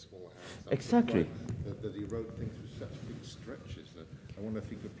very small hands. Exactly. That he wrote things with such big stretches that I wonder if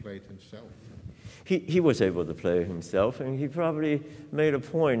he could play it himself. He was able to play himself, and he probably made a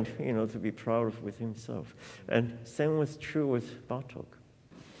point, to be proud of with himself. And same was true with Bartók.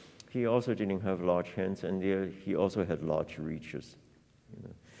 He also didn't have large hands, and he also had large reaches.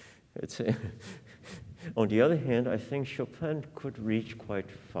 On the other hand, I think Chopin could reach quite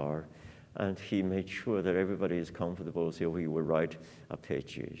far, and he made sure that everybody is comfortable, so he would write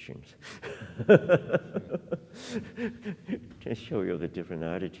arpeggiations. Just show you the different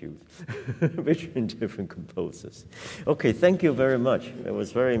attitudes between different composers. Okay, thank you very much. It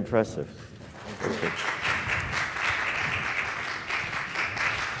was very impressive. Okay.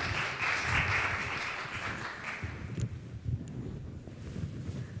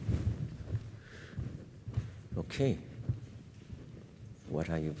 Okay. What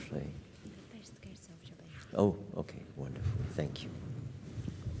are you playing? The first scherzo of Chopin. Oh, okay, wonderful. Thank you.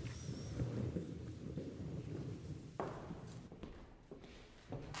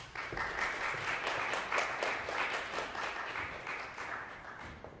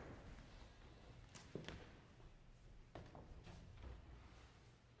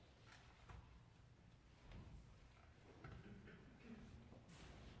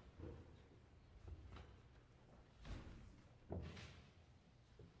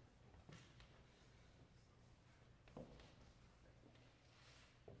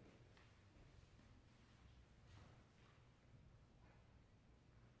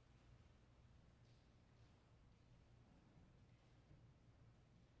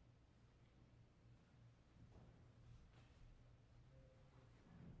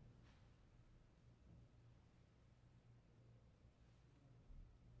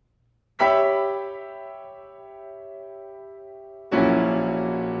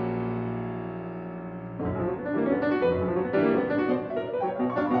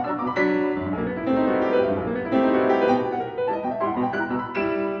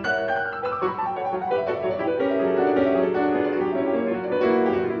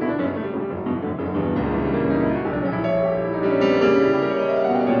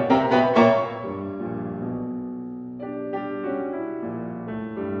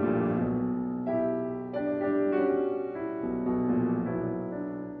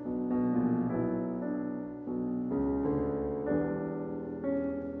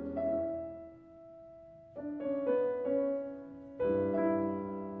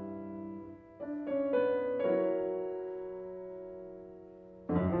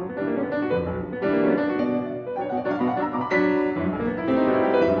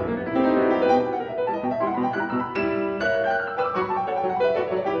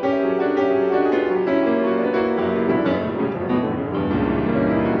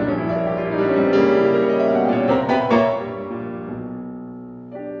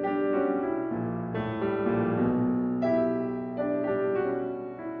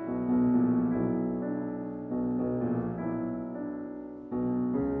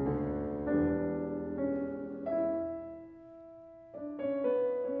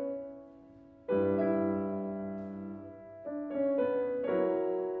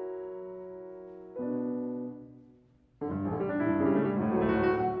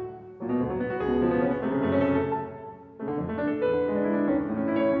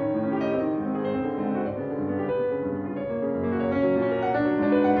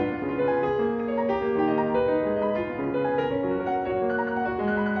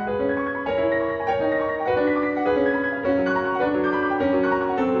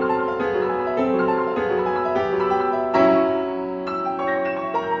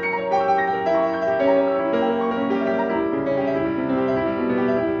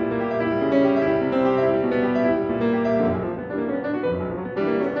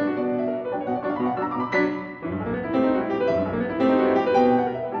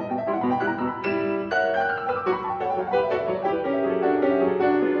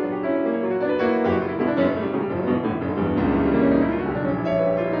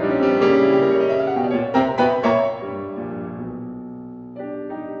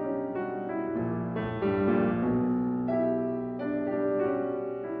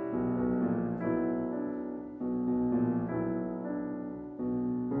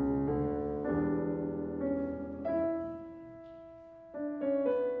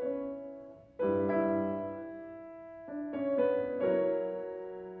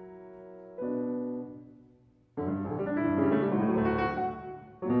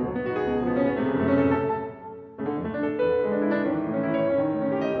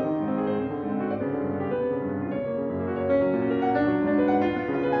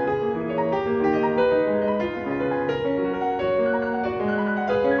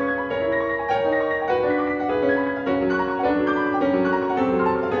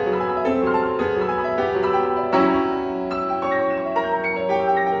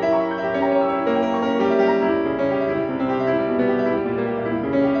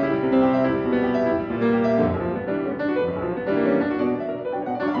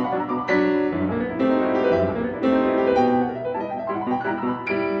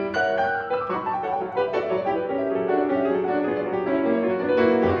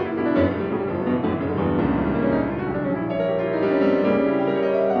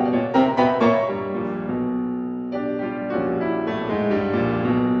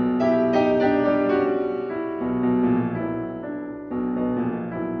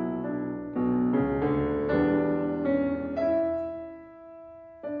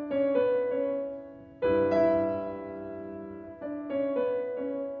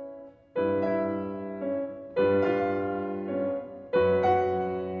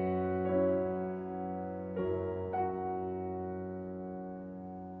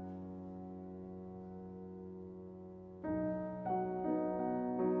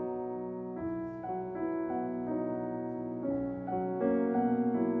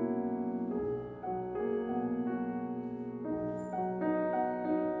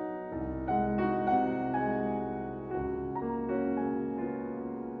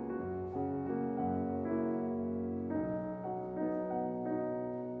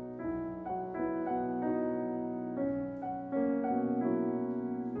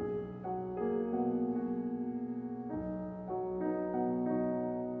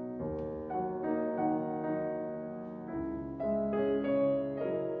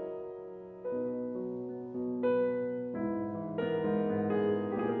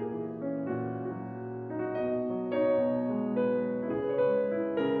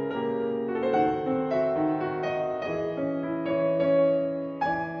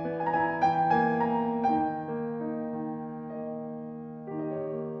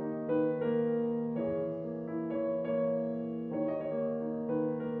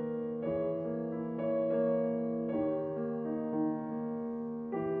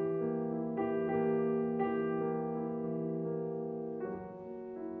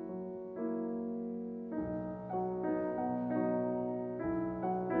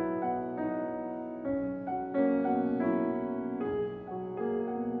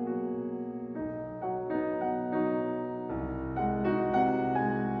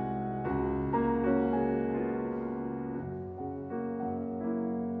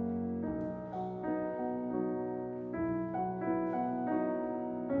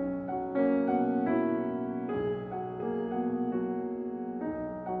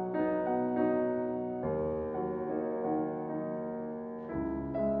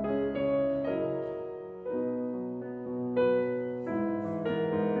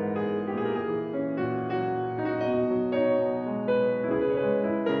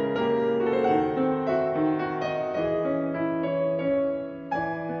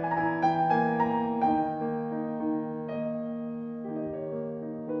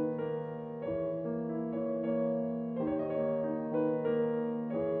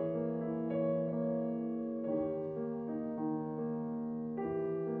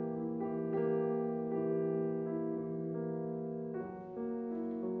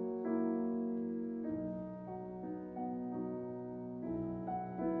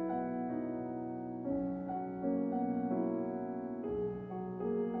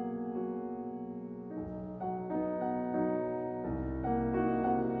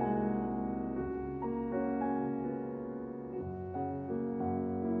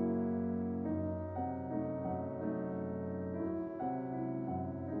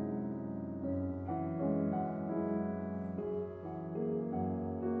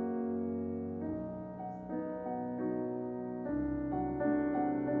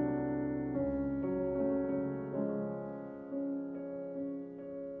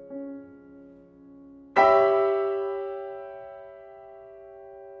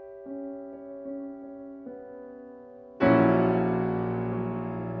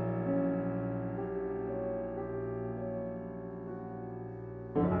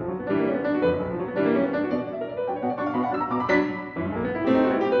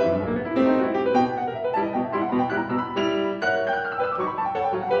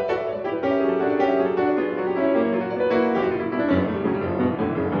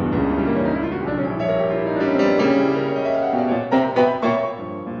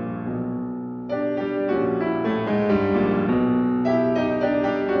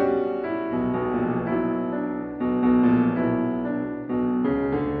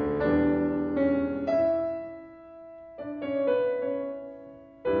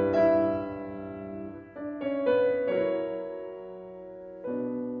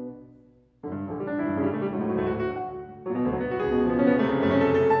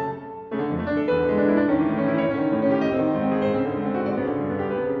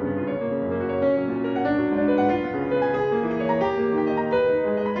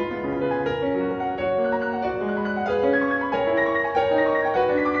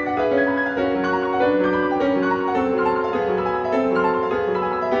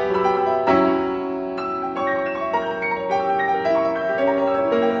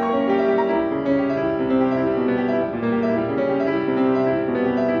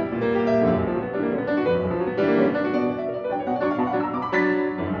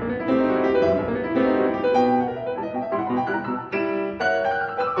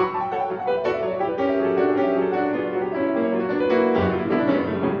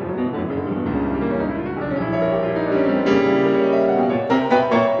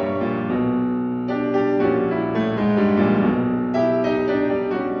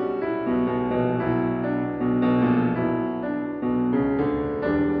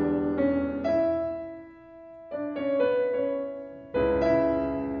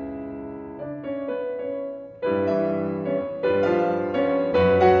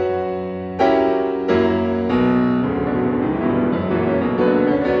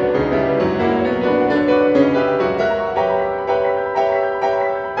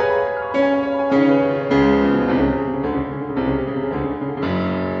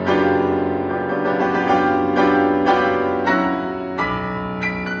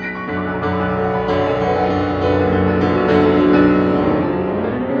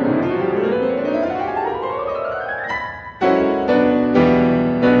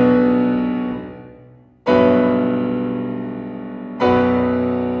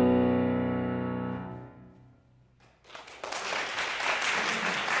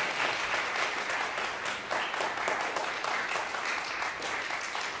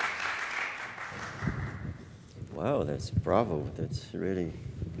 Wow, that's bravo. That's really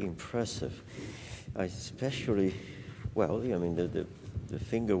impressive. I especially, well, I mean, the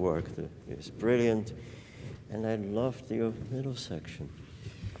finger work is brilliant, and I loved your middle section.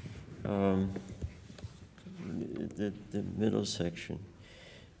 The middle section,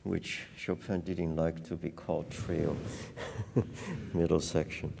 which Chopin didn't like to be called trio, middle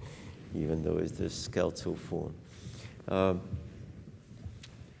section, even though it's the scherzo form.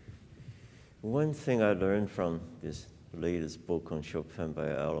 One thing I learned from this latest book on Chopin by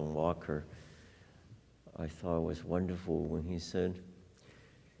Alan Walker, I thought was wonderful when he said,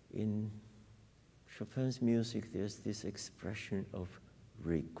 in Chopin's music, there's this expression of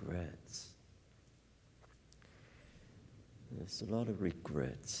regrets. There's a lot of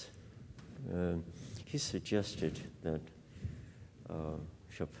regrets. He suggested that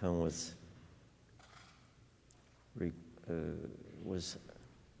Chopin was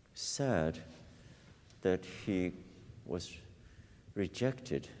sad that he was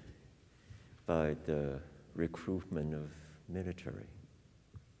rejected by the recruitment of military.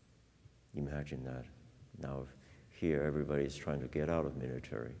 Imagine that. Now here everybody's trying to get out of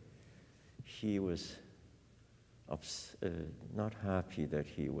military. He was not happy that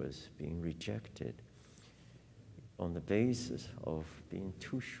he was being rejected on the basis of being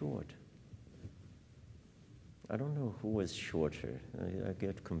too short. I don't know who was shorter. I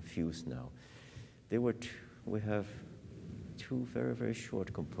get confused now. We have two very, very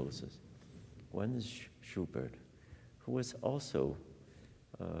short composers. One is Schubert, who was also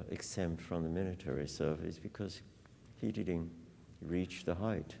exempt from the military service because he didn't reach the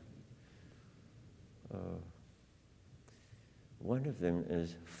height. One of them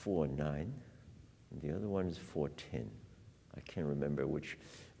is 4'9", and the other one is 4'10". I can't remember which.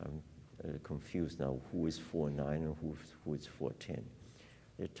 I'm confused now who is 4'9" and who is 4'10".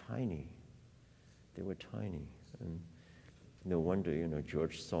 They're tiny. They were tiny. And no wonder,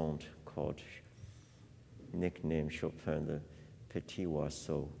 George Sand nicknamed Chopin the petit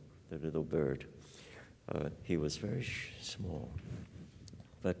oiseau, the little bird. He was very small.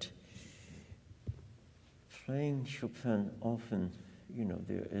 But playing Chopin often,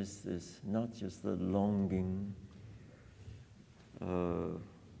 there is this, not just the longing, but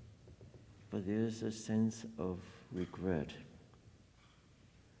there's a sense of regret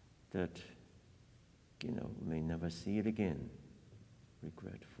that, may never see it again,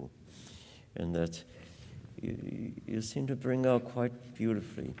 regretful. And that you seem to bring out quite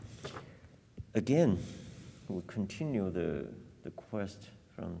beautifully. Again, we'll continue the quest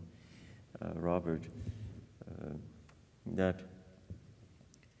from Robert, that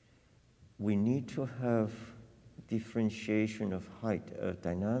we need to have differentiation of height,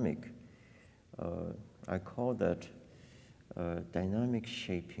 dynamic. I call that dynamic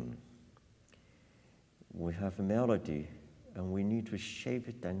shaping. We have a melody, and we need to shape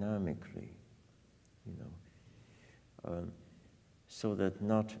it dynamically, so that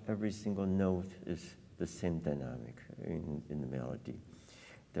not every single note is the same dynamic in the melody,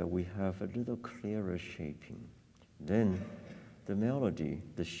 that we have a little clearer shaping. Then the melody,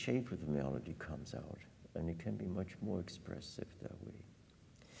 the shape of the melody comes out, and it can be much more expressive that way.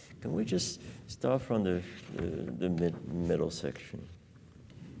 Can we just start from the middle section?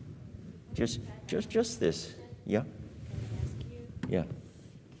 Just this, yeah? Can I ask you? Yeah.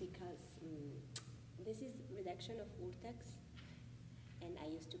 Because this is reduction of Urtex, and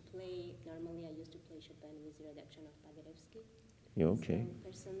normally I used to play Chopin with the reduction of Paderewski. Yeah, okay. So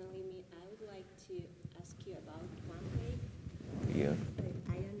personally, I would like to ask you about one way. Yeah. So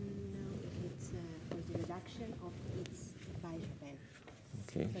I don't know if it's for the reduction of it's by Chopin.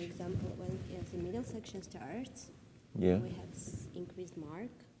 Okay. For example, when the middle section starts, Yeah. we have increased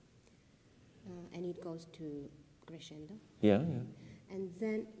mark, and it goes to crescendo. Yeah, yeah. And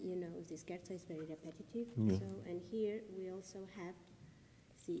then, the scherzo is very repetitive. Yeah. So, and here we also have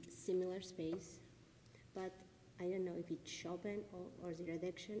the similar space, but I don't know if it's Chopin or the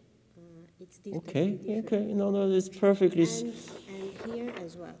reduction. It's different. Okay, okay. No, it's perfectly. And here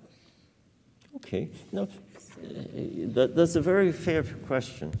as well. Okay. No, that's a very fair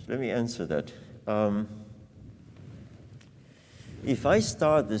question. Let me answer that. If I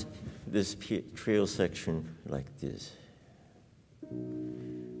start this trio section like this,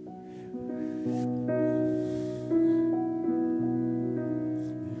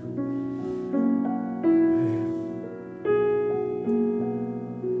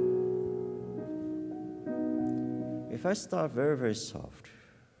 if I start very, very soft,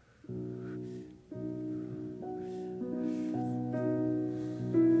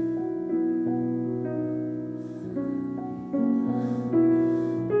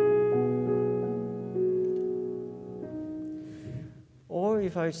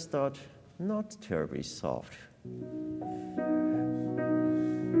 I start not terribly soft?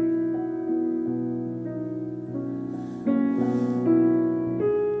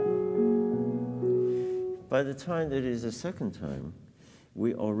 By the time that it is the second time,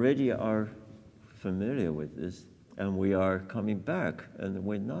 we already are familiar with this, and we are coming back, and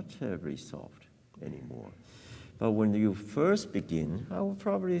we're not terribly soft anymore. But when you first begin, I would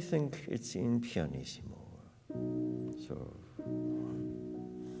probably think it's in pianissimo. So.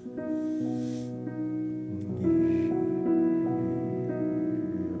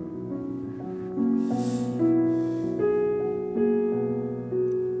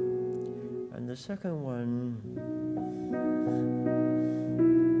 And the second one,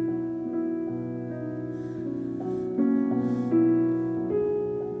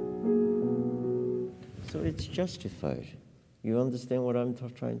 so it's justified. You understand what I'm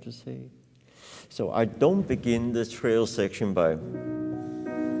trying to say? So I don't begin the trail section by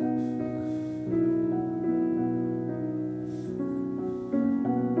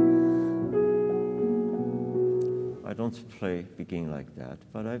I don't begin like that,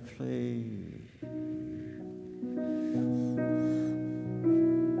 but I play.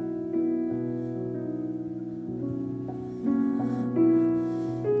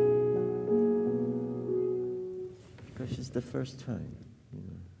 Because it's the first time.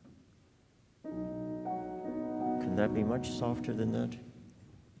 Can that be much softer than that?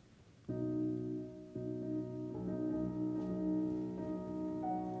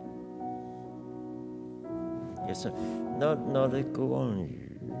 Yes, sir. No, they go on.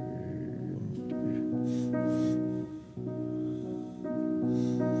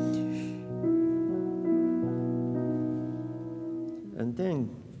 And then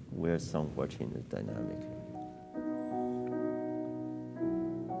we're somewhat in the dynamic.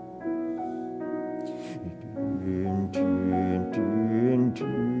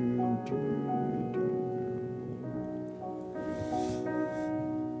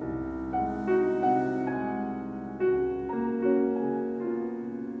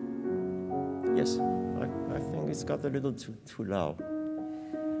 Yes, I think it's got a little too loud.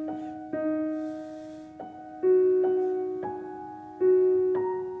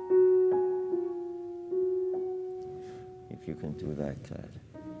 If you can do that, Claire.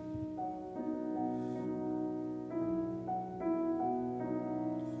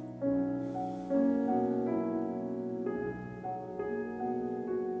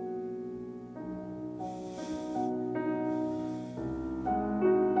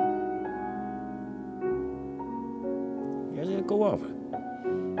 Go up.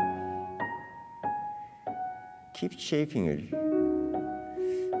 Keep shaping it.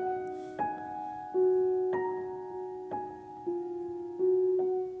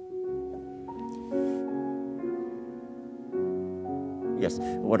 Yes,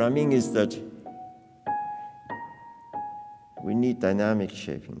 what I mean is that we need dynamic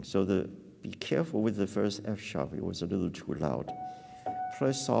shaping. So be careful with the first F sharp. It was a little too loud.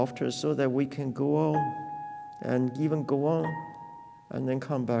 Play softer so that we can go on. And even go on, and then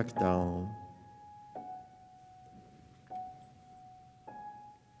come back down.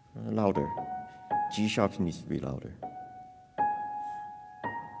 Louder. G sharp needs to be louder.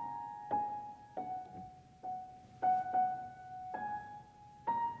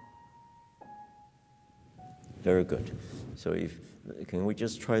 Very good. So can we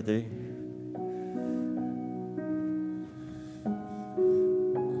just try the...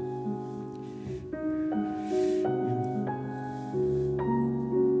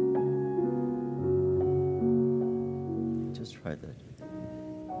 Try that.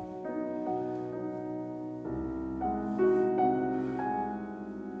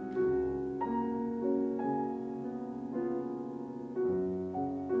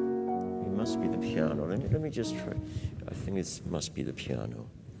 It must be the piano. Let me just try. I think it must be the piano.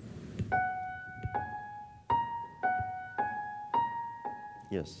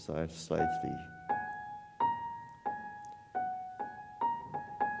 Yes, slightly.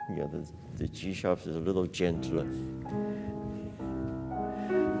 Yeah, the G sharp is a little gentler.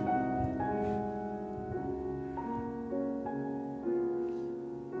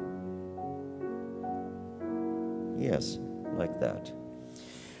 Yes, like that.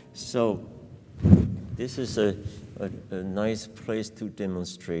 So this is a nice place to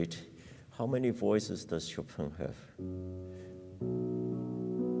demonstrate how many voices does Chopin have.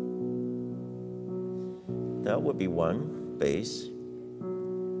 That would be 1, bass,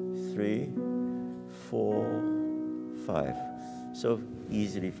 3, 4, 5. So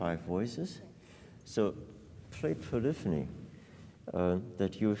easily 5 voices. So play polyphony,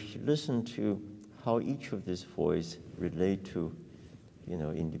 that you listen to how each of these voices relate to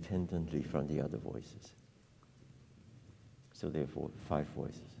independently from the other voices. So therefore, 5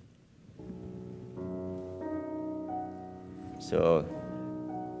 voices. So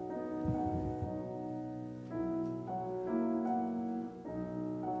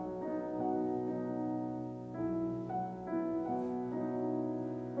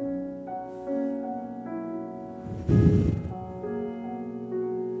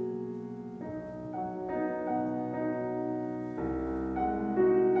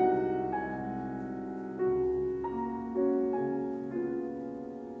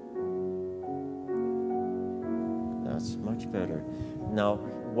that's much better. Now,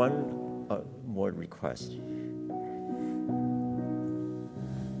 one more request.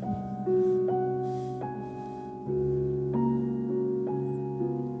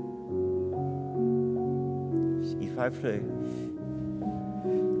 If I play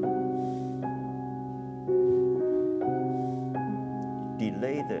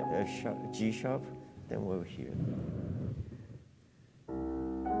delay the G sharp, then we'll hear.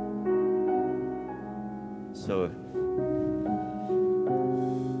 So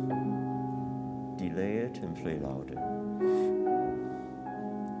delay it and play louder.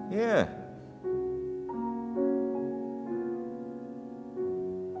 Yeah.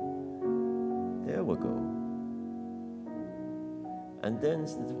 There we go. And then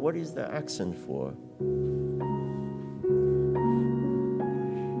what is the accent for?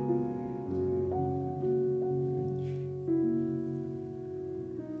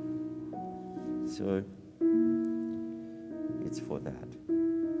 So it's for that.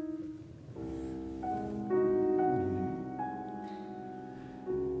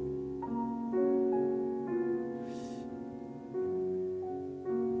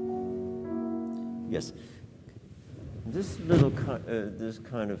 Yes, this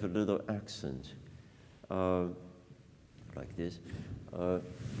kind of a little accent, like this.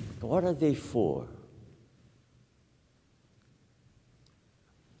 What are they for?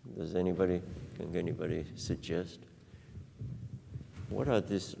 Can anybody suggest? What are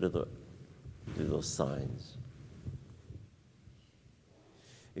these little signs?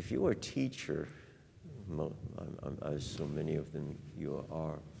 If you were a teacher, I assume many of them you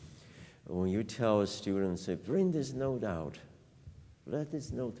are. When you tell a student, say, bring this note out, let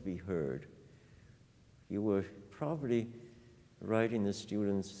this note be heard, you were probably writing the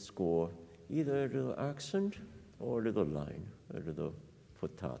student's score either a little accent or a little line, a little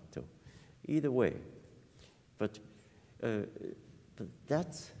potato, either way. But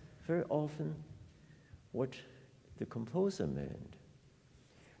that's very often what the composer meant.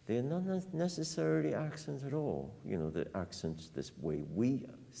 They are not necessarily accents at all. The accents this way we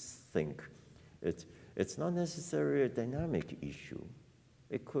think. It's not necessarily a dynamic issue.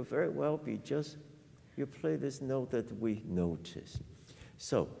 It could very well be just you play this note that we notice.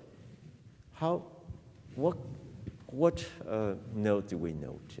 So, what note do we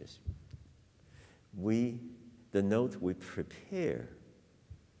notice? The note we prepare,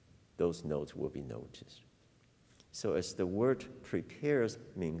 those notes will be noticed. So as the word prepares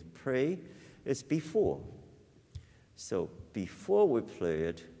means pray, it's before. So before we play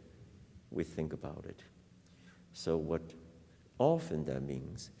it, we think about it. So what often that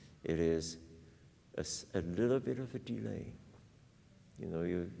means, it is a little bit of a delay.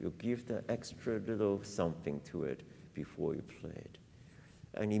 You give the extra little something to it before you play it.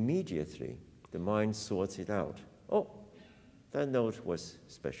 And immediately, the mind sorts it out. Oh, that note was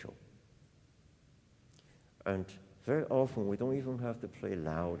special. And very often, we don't even have to play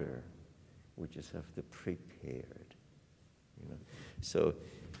louder. We just have to prepare it. So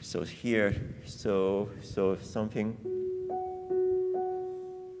here, so something,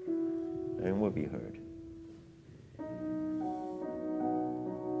 and will be heard.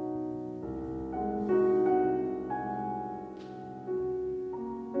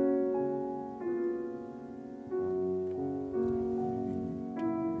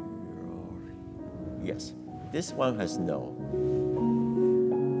 Yes, this one has no.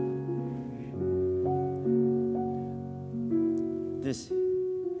 This,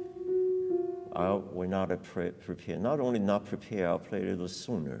 we're not prepared. Not only not prepared, I'll play a little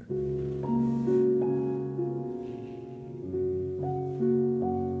sooner.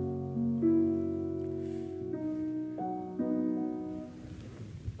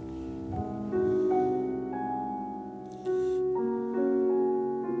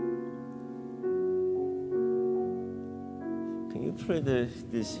 Can you play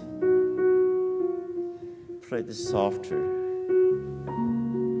play this softer?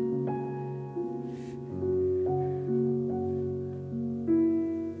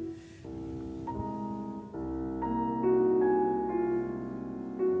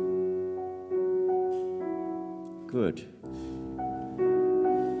 Good.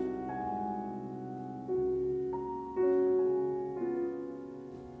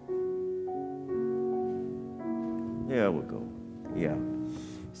 There we go. Yeah.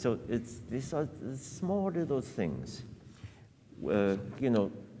 So these are the small little things. You know,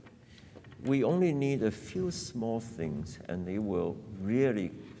 we only need a few small things, and they will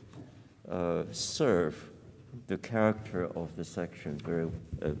really serve the character of the section very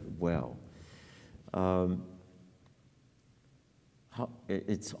well.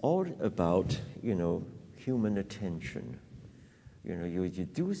 It's all about, you know, human attention. You know, you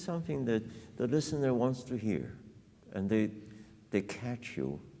do something that the listener wants to hear, and they catch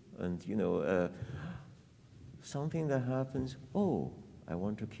you, and, you know, something that happens, oh, I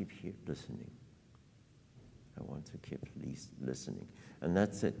want to keep listening. I want to keep listening. And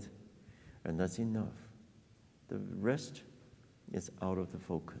that's it. And that's enough. The rest is out of the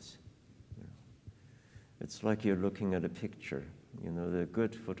focus. You know. It's like you're looking at a picture. You know, the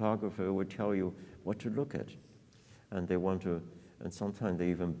good photographer would tell you what to look at. And they want to, and sometimes they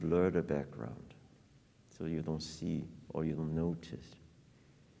even blur the background so you don't see or you don't notice.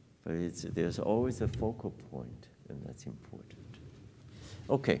 But there's always a focal point, and that's important.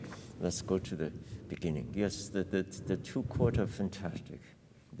 Okay, let's go to the beginning. Yes, the two chords are fantastic.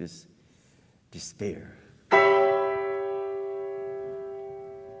 This despair.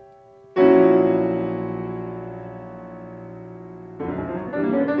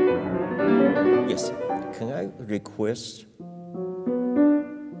 Yes, can I request?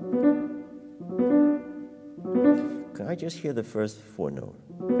 Can I just hear the first four notes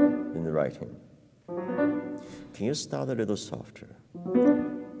in the right hand? Can you start a little softer?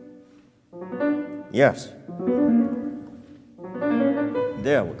 Yes.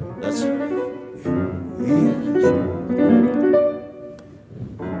 There we go. That's.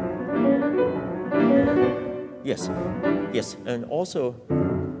 Yes, yes, and also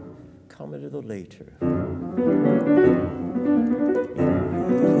come a little later.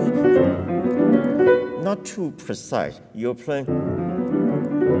 Not too precise. You play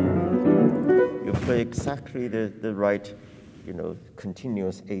exactly the right, you know,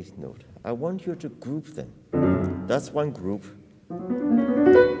 continuous eighth note. I want you to group them. That's one group.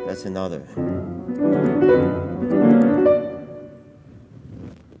 That's another.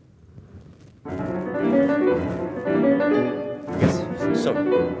 Yes. So,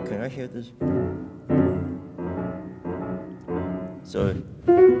 can I hear this? So,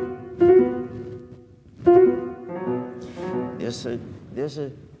 there's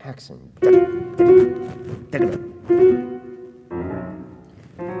a accent.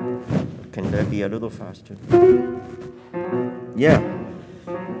 Can that be a little faster? Yeah.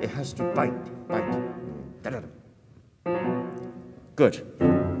 It has to bite. Good.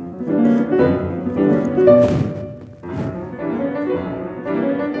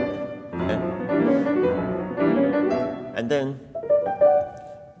 And then,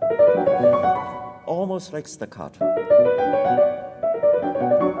 almost like staccato.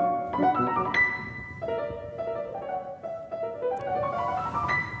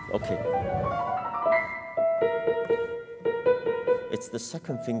 Okay. It's the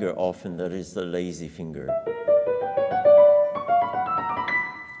second finger often that is the lazy finger.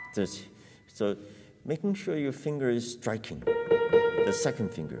 So making sure your finger is striking, the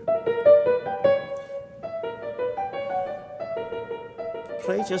second finger.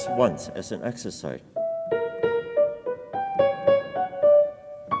 Play just once as an exercise.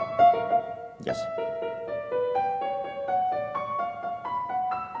 Yes.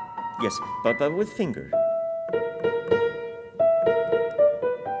 Yes, but with finger.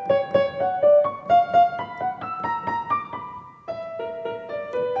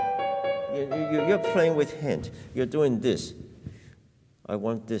 You're playing with hand. You're doing this. I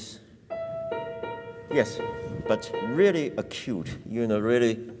want this. Yes, but really acute. You know,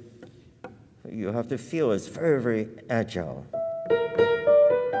 really, you have to feel it's very, very agile.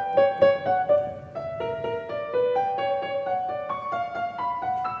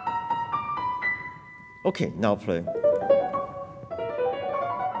 Okay, now play.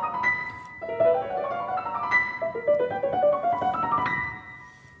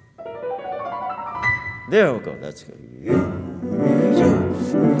 There we go, that's good.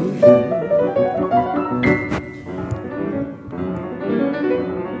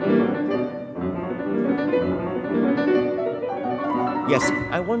 Yes,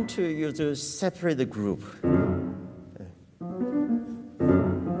 I want you to separate the group.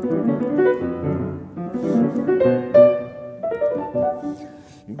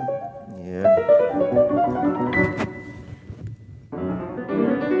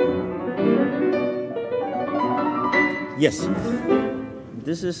 Yes,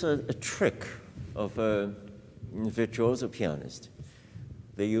 this is a trick of a virtuoso pianist.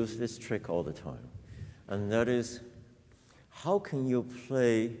 They use this trick all the time. And that is, how can you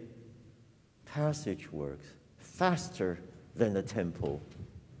play passage works faster than the tempo?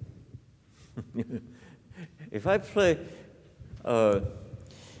 If I play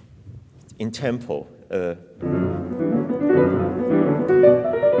in tempo,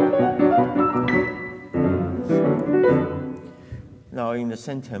 now in the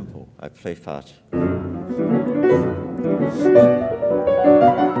same tempo, I play fast.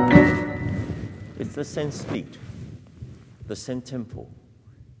 It's the same speed, the same tempo,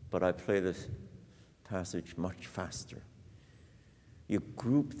 but I play this passage much faster. You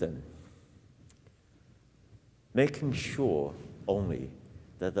group them, making sure only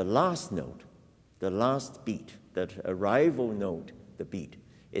that the last note, the last beat, that arrival note, the beat,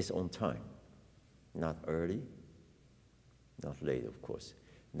 is on time. Not early, not late, of course,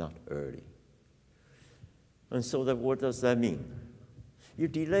 not early. And so what does that mean? You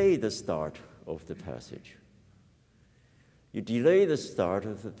delay the start of the passage. You delay the start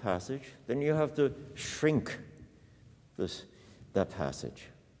of the passage, then you have to shrink that passage,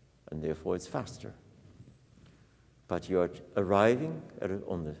 and therefore it's faster. But you are arriving at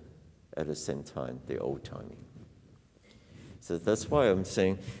the same time, the old timing. So that's why I'm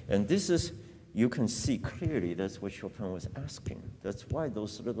saying, and this is, you can see clearly that's what Chopin was asking. That's why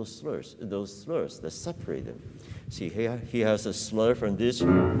those little slurs, that separate them. See, here he has a slur from this,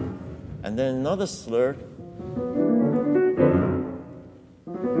 and then another slur.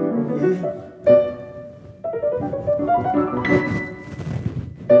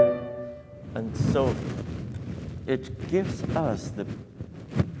 And so it gives us the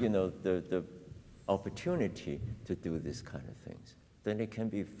opportunity to do this kind of things. Then it can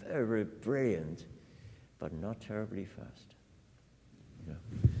be very, very brilliant, but not terribly fast. Yeah.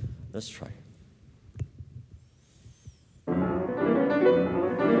 Let's try.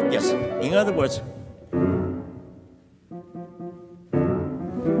 Yes, in other words,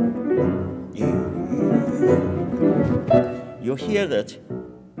 you hear that.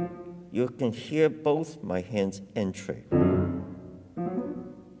 You can hear both my hands entry.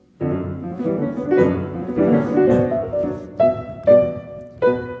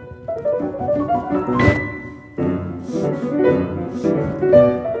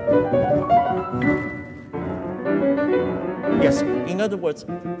 Yes, in other words,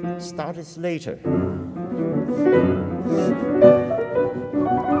 start is later.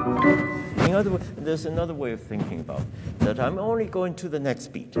 In other words, there's another way of thinking about that. I'm only going to the next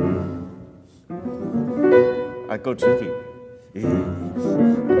beat. I go to the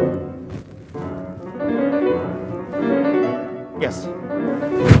yes.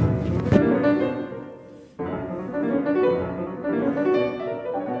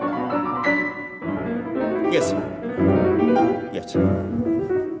 Yes. Yes.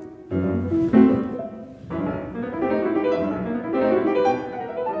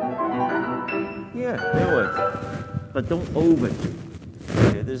 Yeah, that works. But don't overdo.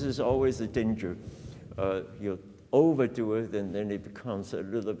 Okay, this is always a danger. You overdo it, and then it becomes a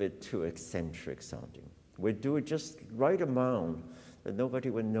little bit too eccentric sounding. We do it just right amount that nobody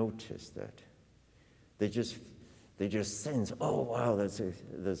would notice that. They just sense, oh wow,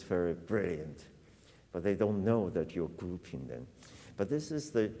 that's very brilliant, but they don't know that you're grouping them. But this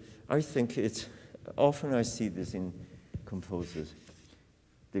is I think it's often I see this in composers.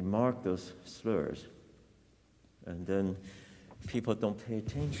 They mark those slurs, and then people don't pay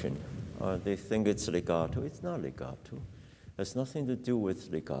attention. They think it's legato. It's not legato. It has nothing to do with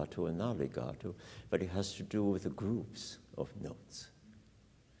legato and not legato, but it has to do with the groups of notes.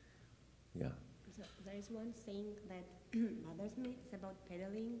 Yeah. So there is one thing that bothers me. It's about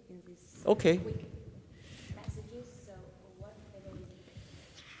pedaling in these Okay. quick passages. So what pedaling?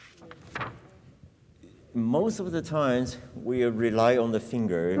 Most of the times, we rely on the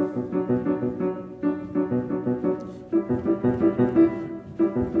finger.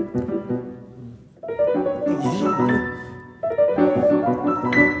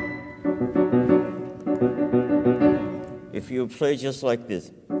 If you play just like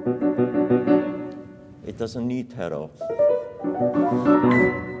this, it doesn't need pedal.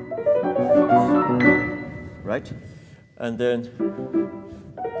 Right? And then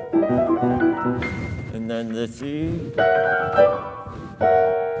the C.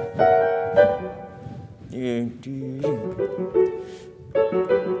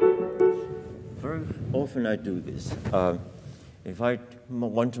 Very often I do this. If I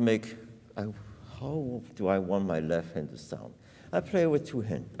want to make, how do I want my left hand to sound? I play with two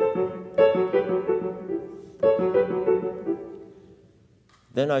hands.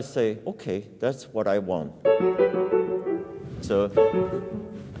 Then I say, okay, that's what I want. So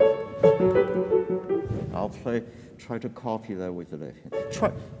I'll try to copy that with the left hand.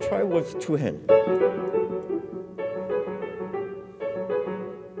 Try with two hands.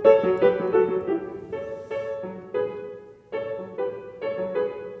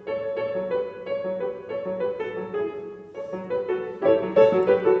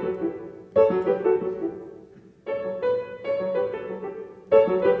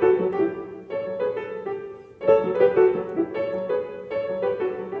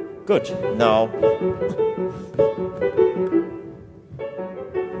 Good. Now,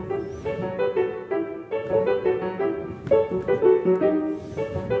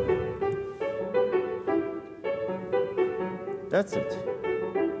 that's it.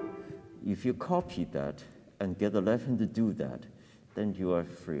 If you copy that and get the left hand to do that, then you are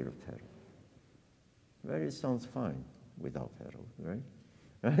free of pedal. Right? It sounds fine without pedal, right?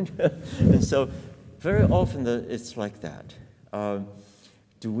 Right? And so very often it's like that.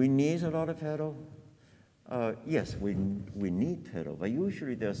 Do we need a lot of pedal? Yes, we need pedal, but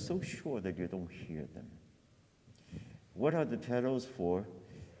usually they're so short that you don't hear them. What are the pedals for?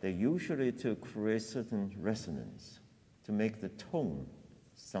 They're usually to create certain resonance, to make the tone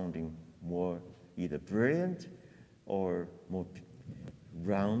sounding more either brilliant or more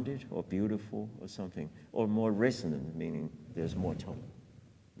rounded or beautiful or something, or more resonant, meaning there's more tone.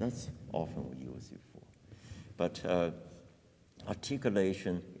 That's often what we use it for. But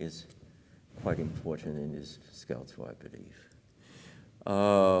articulation is quite important in this scale too, I believe.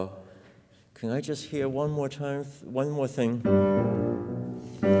 Can I just hear one more time, one more thing?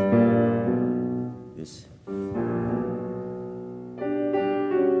 This.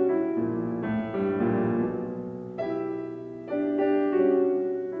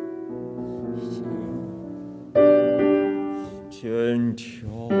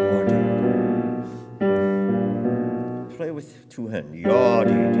 Play with two hands.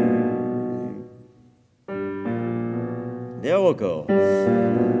 There we go.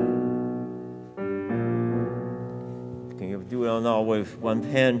 Can you do it now with one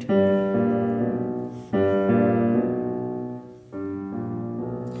hand?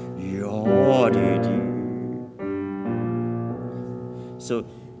 So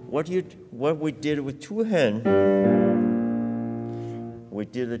what we did with two hands, we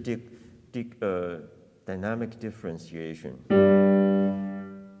did a dynamic differentiation.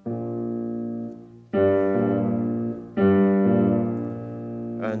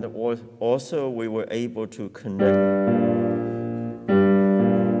 And also we were able to connect.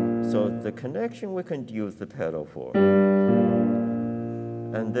 So the connection we can use the pedal for.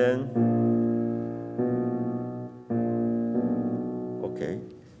 And then, okay.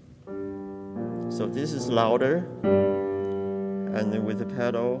 So this is louder. And then with the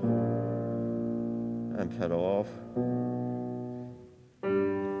pedal, and pedal off.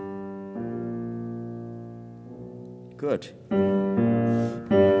 Good.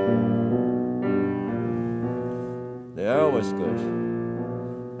 That was good.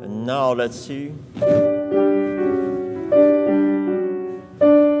 And now let's see.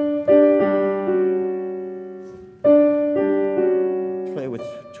 Play with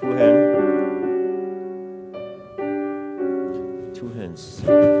two hands. Two hands.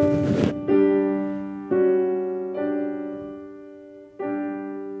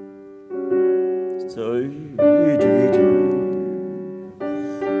 So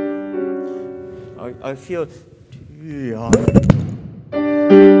I feel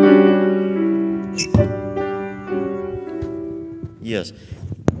yes.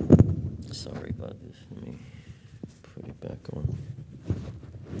 Sorry about this. Let me put it back on.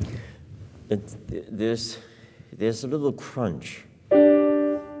 There's a little crunch.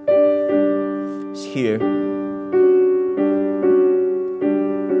 It's here.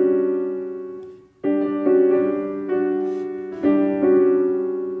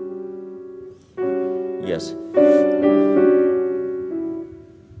 Yes.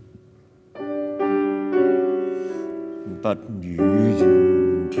 But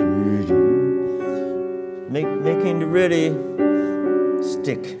making it really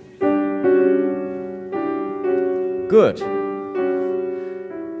stick. Good.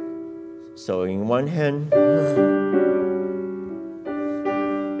 So in one hand,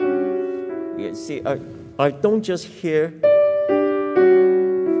 you see, I don't just hear,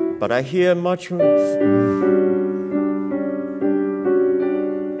 but I hear much more.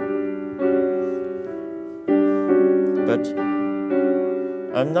 But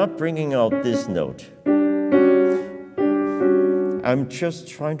I'm not bringing out this note. I'm just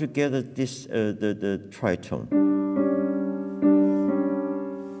trying to get the tritone.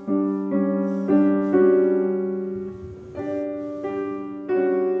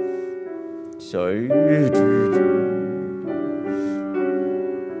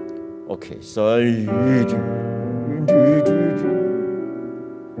 Okay, so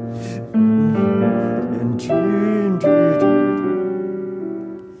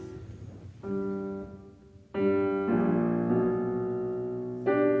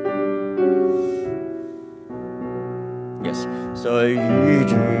yes, so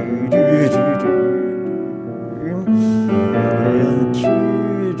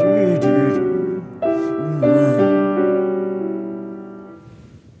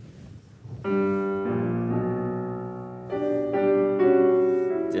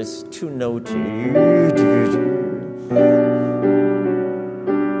this two note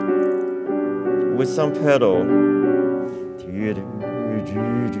with some pedal.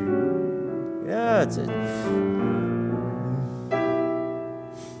 Yeah, that's it.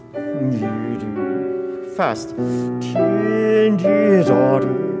 Fast.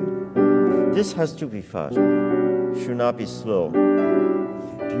 This has to be fast. Should not be slow.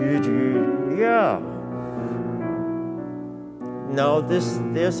 Yeah. Now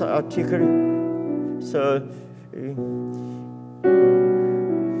there's articulate. So.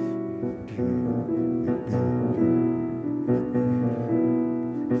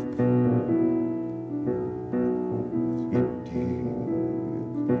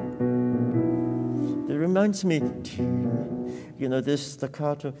 It reminds me, you know, this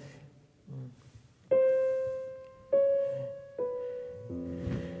staccato.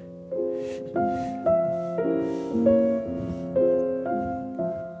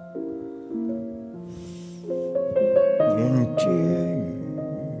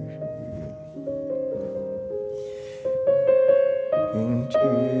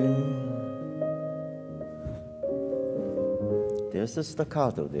 There's a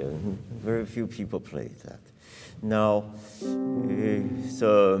staccato there. Very few people play that. Now,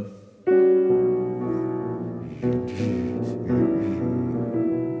 so.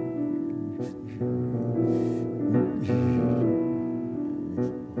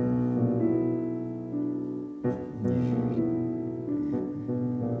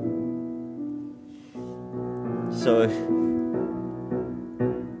 So,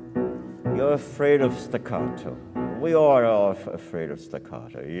 you're afraid of staccato. We are all afraid of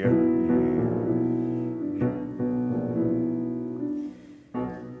staccato. Yeah?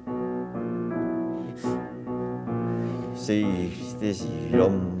 See, this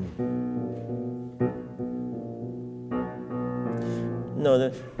yum.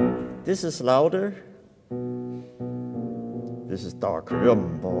 No, this is louder. This is darker.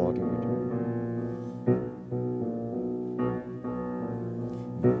 Yum.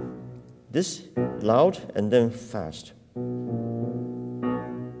 This loud and then fast.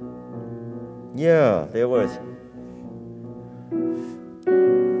 Yeah, there was.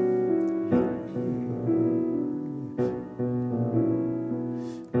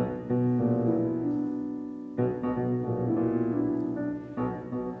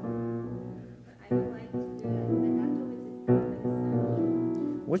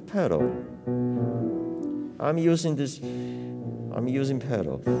 What pedal? I'm using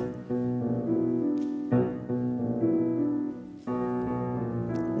pedal.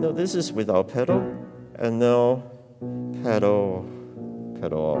 No, this is without pedal, and now pedal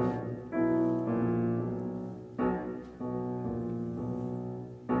off.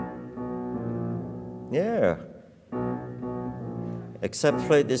 Yeah. Except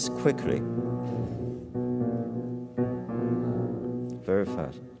play this quickly. Very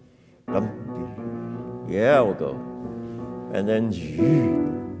fast. Yeah, we'll go. And then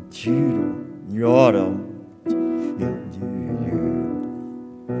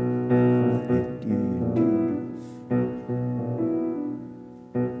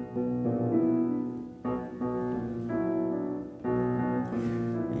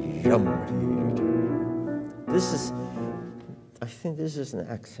this is, I think this is an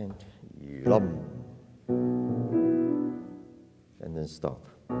accent. Yum. And then stop.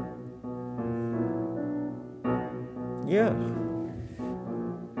 Yeah.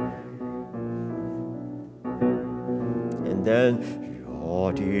 And then,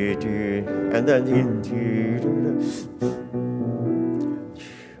 and then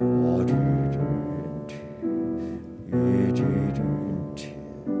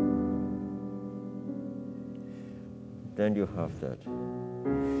then you have that.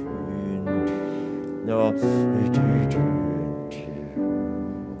 No.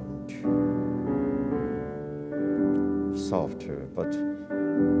 Softer, but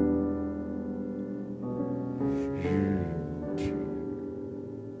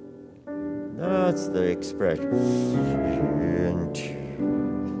that's the expression.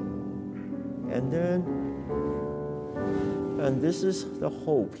 And And this is the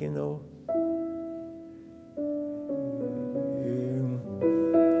hope, you know.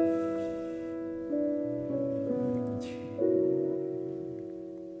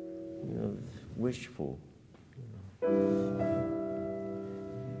 You know, wishful.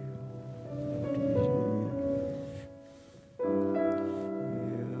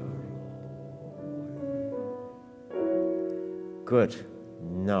 Good.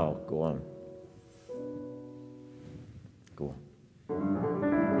 Now, go on. Go on.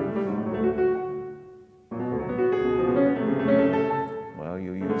 Well,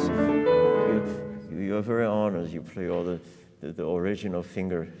 you're very honored. You play all the original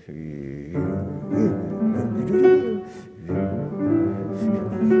finger.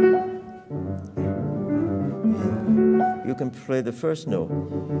 You can play the first note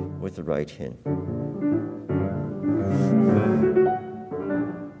with the right hand.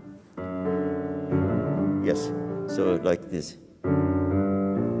 Yes, so like this.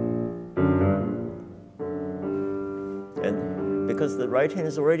 And because the right hand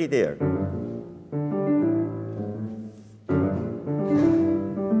is already there.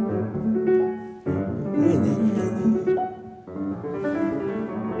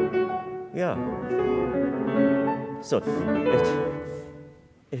 Yeah. So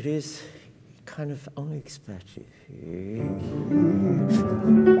it is kind of unexpected.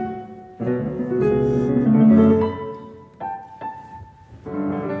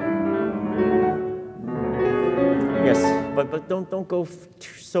 Yes, but don't go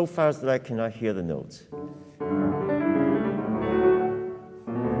so fast that I cannot hear the notes.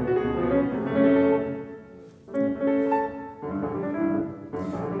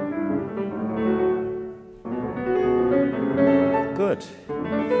 Good.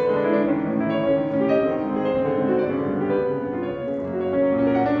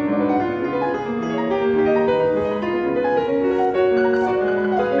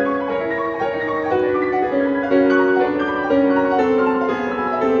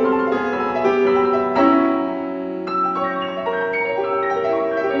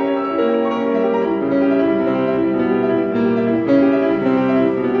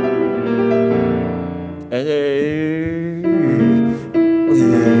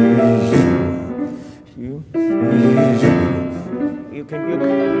 You can.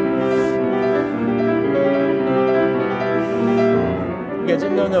 Yes,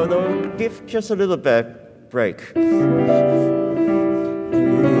 no. Give just a little break.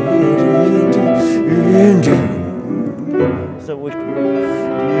 So we.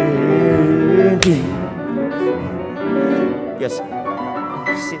 Yes.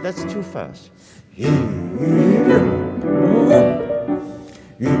 See, that's too fast.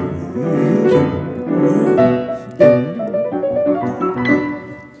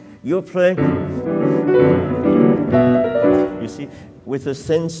 You're playing, you see, with the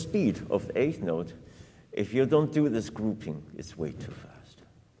same speed of the eighth note. If you don't do this grouping, it's way too fast.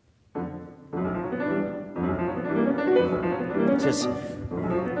 Just,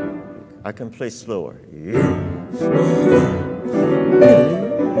 I can play slower.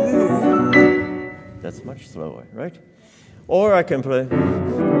 That's much slower, right? Or I can play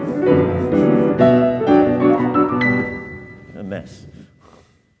a mess.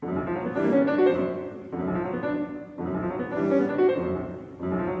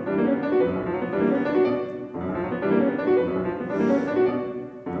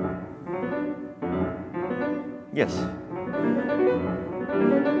 Yes.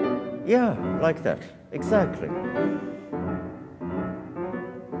 Yeah, like that. Exactly.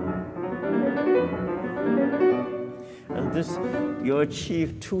 And this, you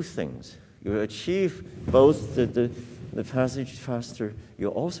achieve two things. You achieve both the passage faster. You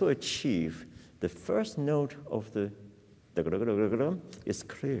also achieve the first note of the is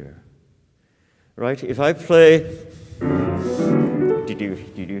clear. Right? If I play, did you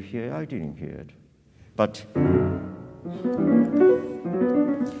hear? I didn't hear it. But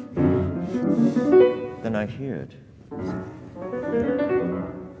then I hear it.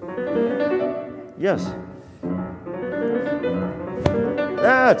 Yes.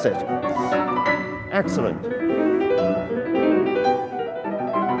 That's it. Excellent.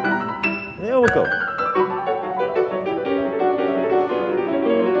 There we go.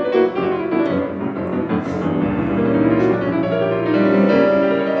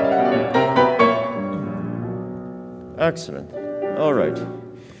 Excellent. All right.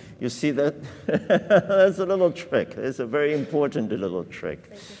 You see that? That's a little trick. It's a very important little trick.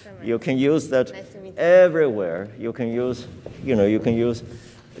 Thank you so much. You can use that Nice to meet you. everywhere. You can use, you can use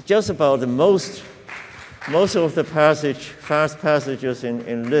just about the most of the fast passages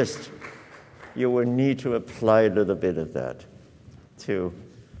in Liszt. You will need to apply a little bit of that. to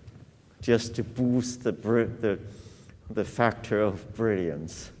just to boost the factor of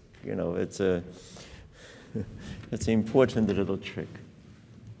brilliance. You know, it's an important little trick.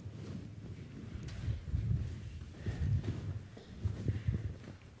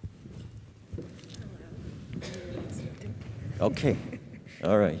 Okay,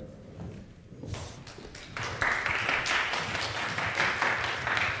 all right.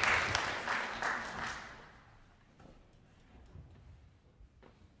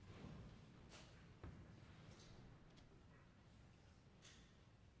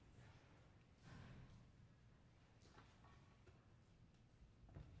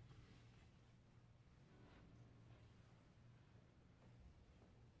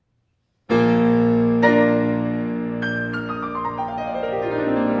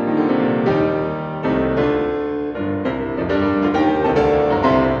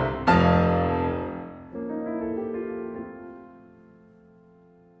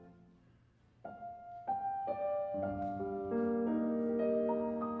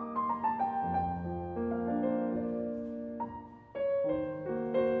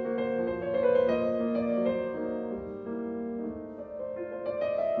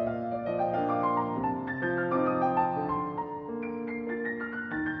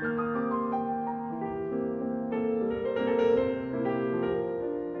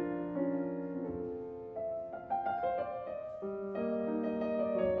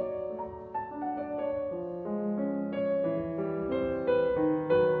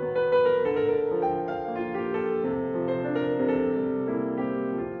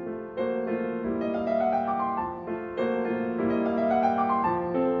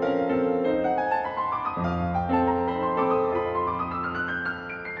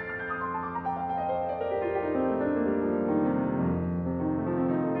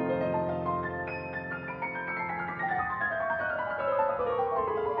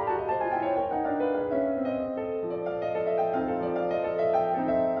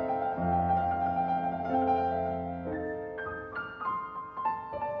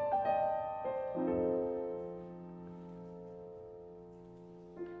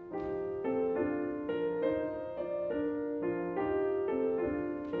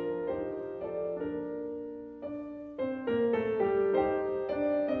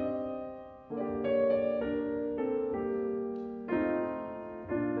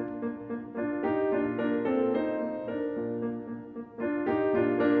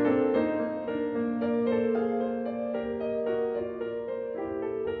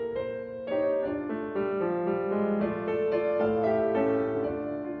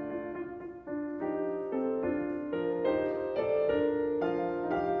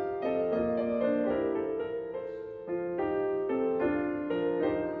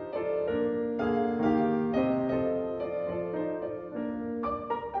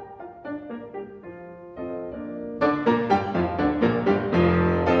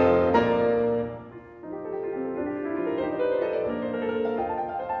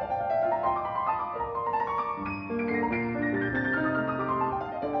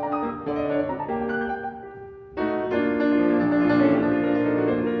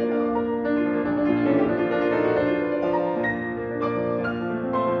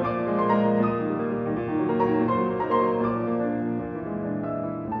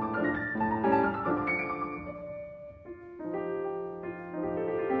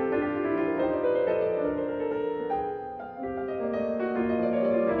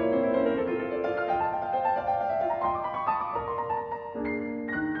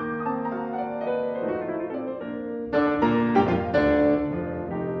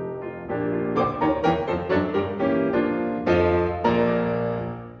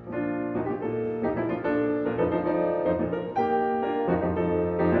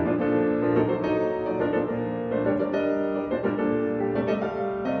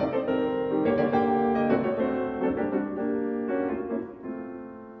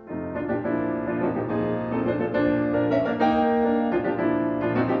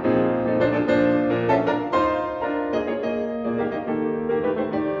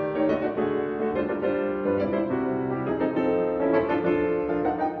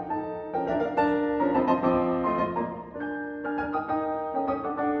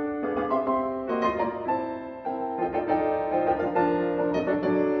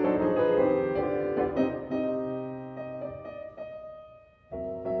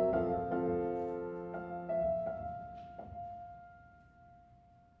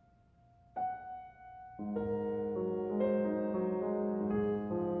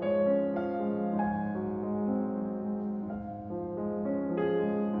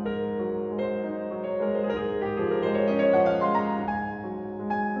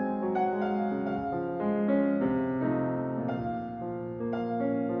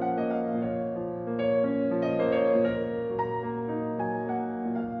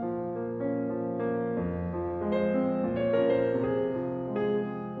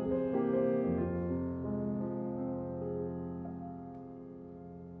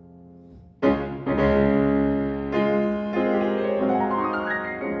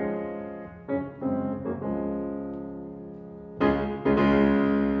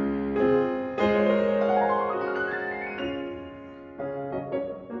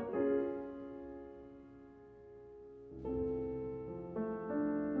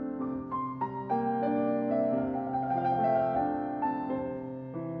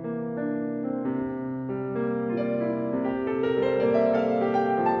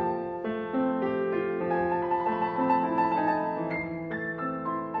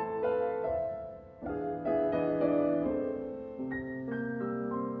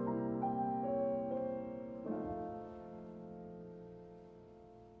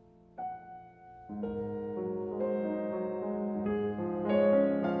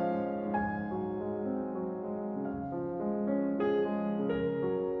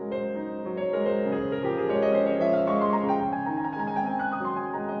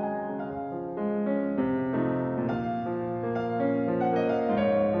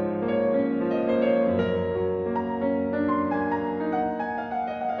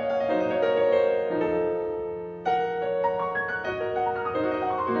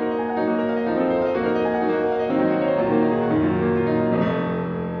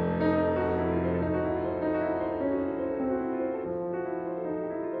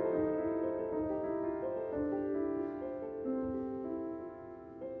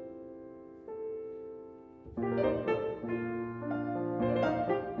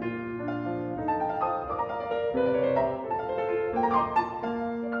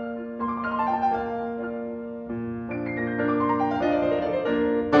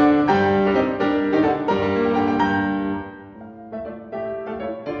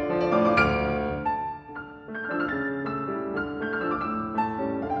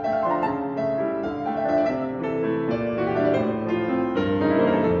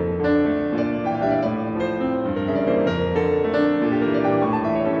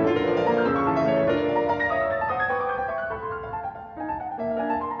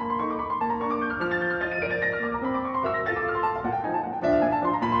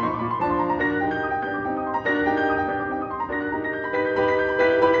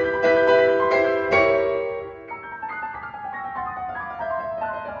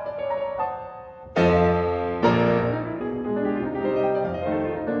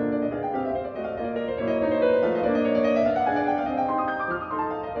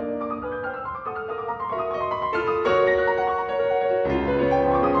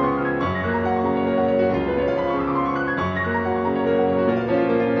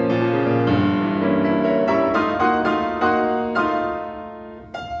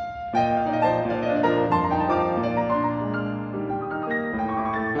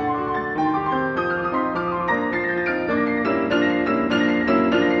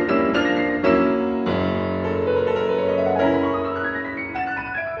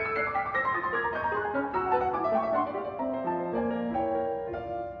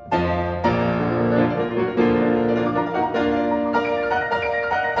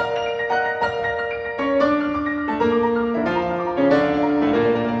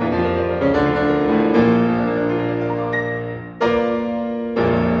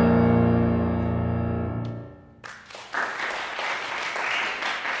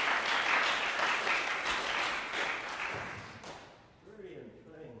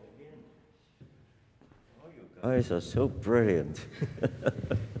 guys are so brilliant.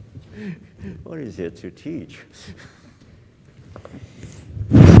 What is it to teach?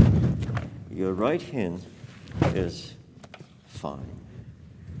 Your right hand is fine.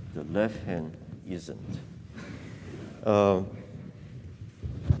 The left hand isn't.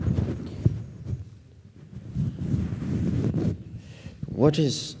 What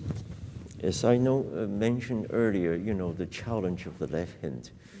is, as I know, mentioned earlier, you know, the challenge of the left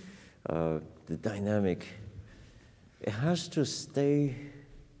hand, the dynamic, it has to stay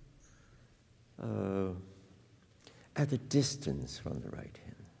at a distance from the right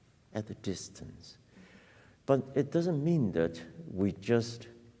hand, at a distance. But it doesn't mean that we just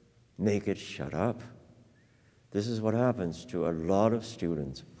make it shut up. This is what happens to a lot of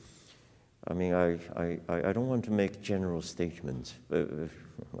students. I mean, I don't want to make general statements.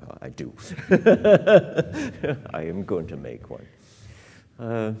 Well, I do. I am going to make one.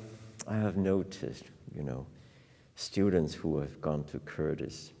 I have noticed, you know, students who have gone to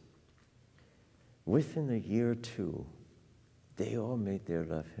Curtis, within a year or two, they all made their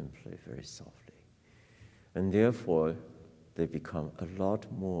left hand play very softly. And therefore, they become a lot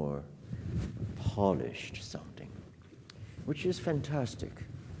more polished sounding, which is fantastic.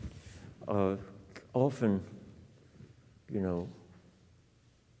 Often, you know,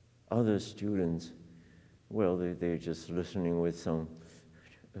 other students, well, they're just listening with some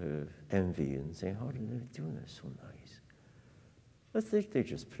envy and saying, how do they do that so nice? But they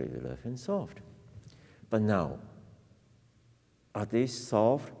just play the left hand soft. But now, are they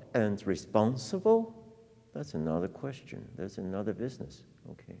soft and responsible? That's another question. That's another business,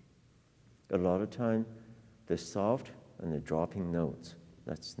 okay? A lot of time, they're soft and they're dropping notes.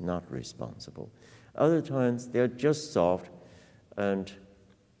 That's not responsible. Other times, they're just soft, and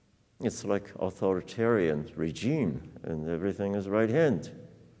it's like authoritarian regime, and everything is right hand,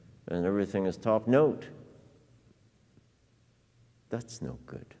 and everything is top note. That's no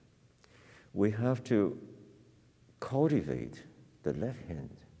good. We have to cultivate the left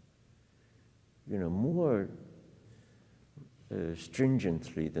hand, you know, more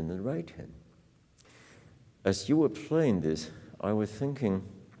stringently than the right hand. As you were playing this, I was thinking,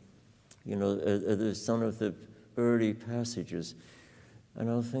 you know, some of the early passages, and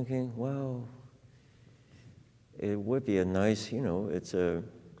I was thinking, wow, it would be a nice, you know, it's a,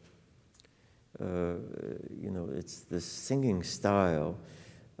 you know, it's the singing style,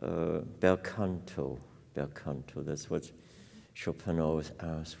 bel canto, that's what Chopin always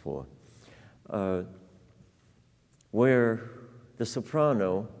asked for, where the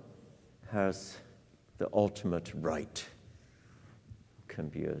soprano has the ultimate right. Can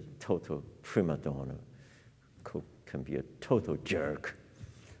be a total prima donna, can be a total jerk,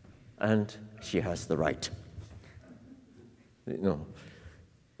 and she has the right. You know,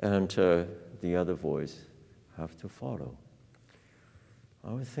 and the other voice have to follow.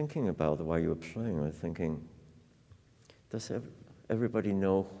 I was thinking about it while you were playing. I was thinking, does everybody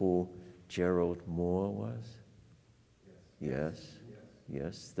know who Gerald Moore was? Yes,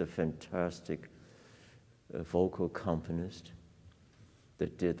 yes, the fantastic vocal accompanist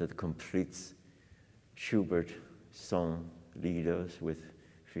that did the complete Schubert song leaders with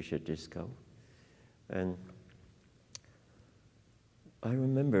Fischer Disco. And I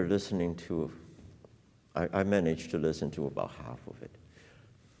remember listening to, I managed to listen to about half of it,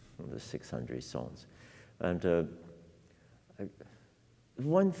 from the 600 songs. And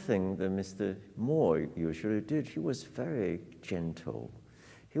one thing that Mr. Moore usually did, he was very gentle.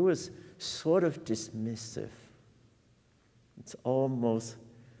 He was sort of dismissive. It's almost,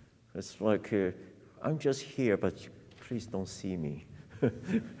 it's like, I'm just here, but please don't see me.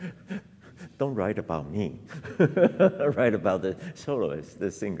 Don't write about me. Write about the soloist,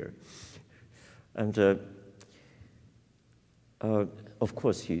 the singer. And of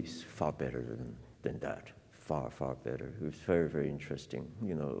course, he's far better than that. Far, far better. He was very, very interesting.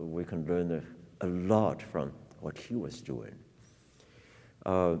 You know, we can learn a lot from what he was doing.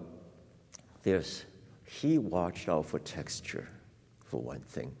 He watched out for texture, for one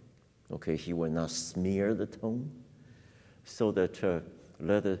thing. Okay, he would not smear the tone, so that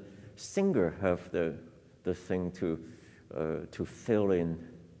let the singer have the thing to fill in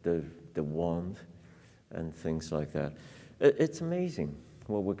the warmth and things like that. It's amazing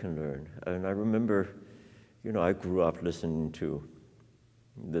what we can learn. And I remember, you know, I grew up listening to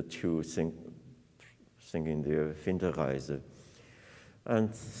the two singing the Winterreise, and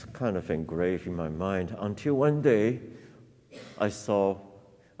it's kind of engraved in my mind until one day I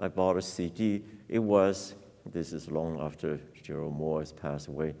bought a CD. This is long after Gerald Moore has passed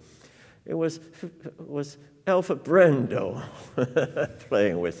away. It was Alfred Brendel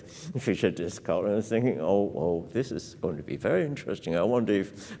playing with Fischer Discount, and I was thinking, oh, this is going to be very interesting. I wonder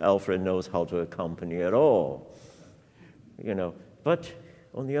if Alfred knows how to accompany at all, you know. But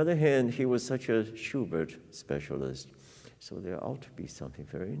on the other hand, he was such a Schubert specialist, so there ought to be something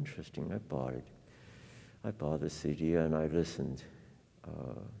very interesting. I bought it. I bought the CD and I listened.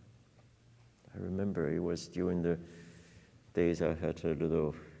 I remember it was during the days I had a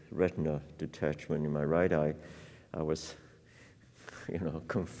little retina detachment in my right eye. I was, you know,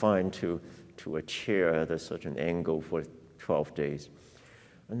 confined to a chair at a certain angle for 12 days.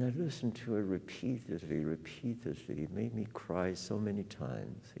 And I listened to it repeatedly. It made me cry so many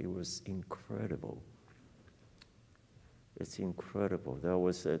times. It was incredible. It's incredible. That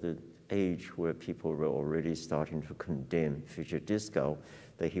was at an age where people were already starting to condemn Fischer-Dieskau,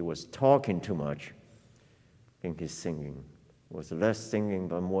 that he was talking too much in his singing. It was less singing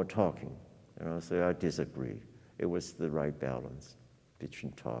but more talking. And I say I disagree. It was the right balance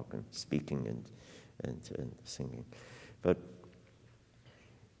between talking, speaking, and singing. But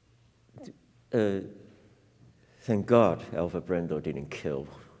thank God Alfred Brendel didn't kill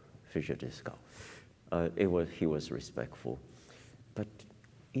Fischer-Dieskau. He was respectful. But,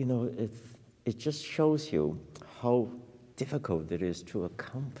 you know, it just shows you how difficult it is to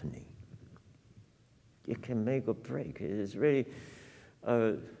accompany. It can make or break. It is really,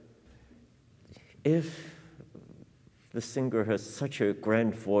 if the singer has such a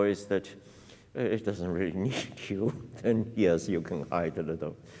grand voice that it doesn't really need you, then yes, you can hide a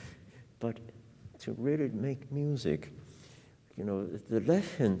little. But to really make music, you know, the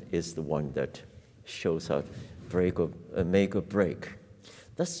left hand is the one that shows how make or break.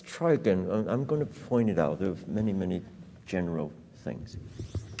 Let's try again. I'm going to point it out. There are many, many general things.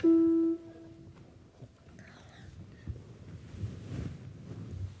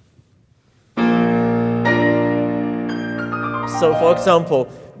 So, for example,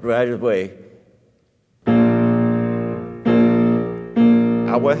 right away,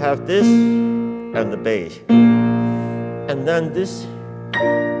 I will have this and the bass, and then this.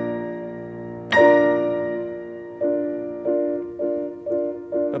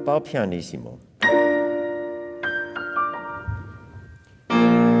 About pianissimo.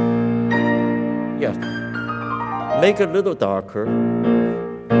 Yes, make it a little darker.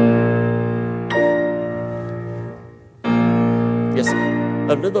 Yes,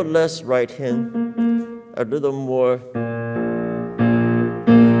 a little less right hand, a little more.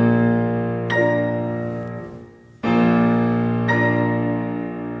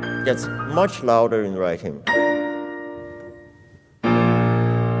 Yes, much louder in right hand.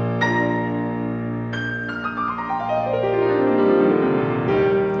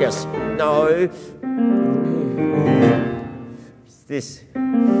 Yes, now this.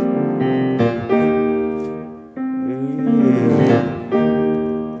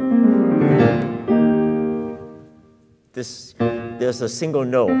 There's a single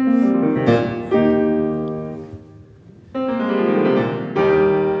note.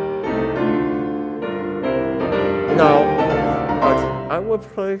 Now, I will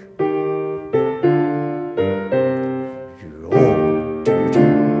play.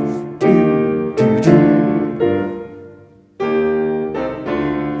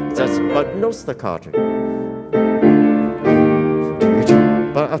 But no staccato,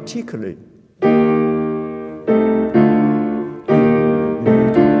 but articulate.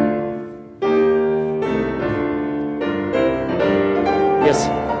 Yes,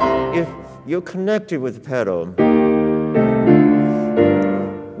 if you're connected with the pedal,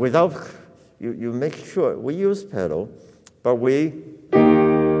 without, you make sure we use pedal, but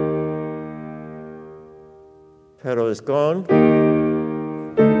pedal is gone.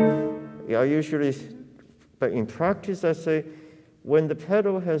 I usually, but in practice, I say, when the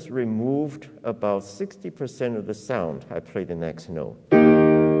pedal has removed about 60% of the sound, I play the next note.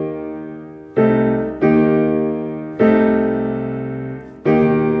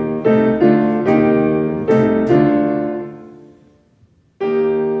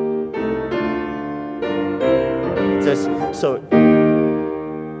 So,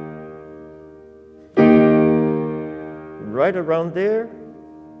 right around there,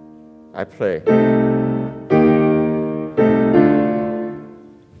 I play.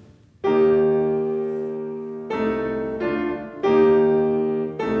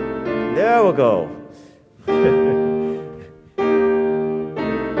 There we go.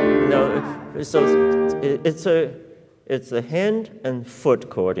 No, so it's a hand and foot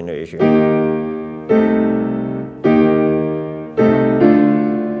coordination.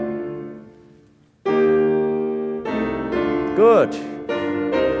 Good.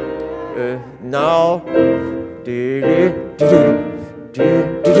 now,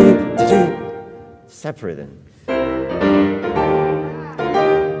 separate them.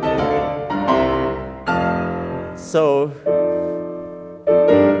 So,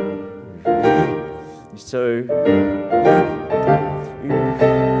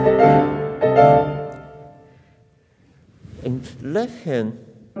 in left hand,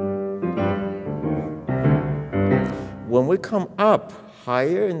 when we come up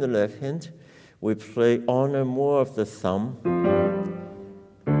higher in the left hand, we play honor more of the thumb.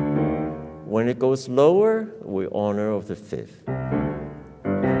 When it goes lower, we honor of the fifth.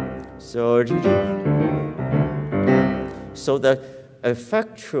 So that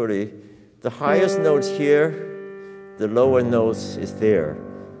effectually, the highest notes here, the lower notes is there.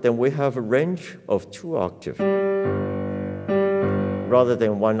 Then we have a range of 2 octaves rather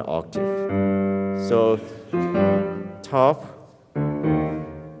than 1 octave. So top,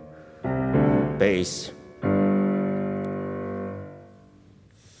 bass.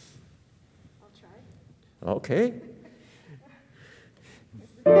 I'll try. Okay.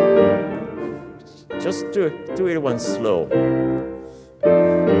 Just do it one slow.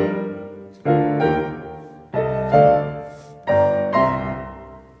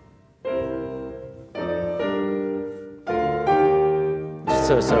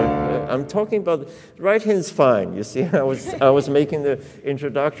 So I'm talking about right hand's fine. You see, I was making the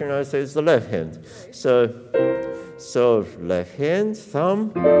introduction. I say it's the left hand. So left hand,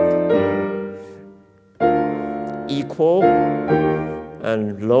 thumb, equal,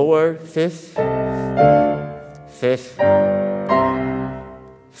 and lower fifth, fifth,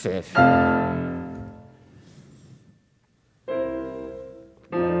 fifth.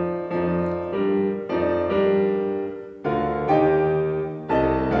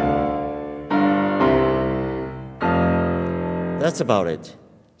 That's about it.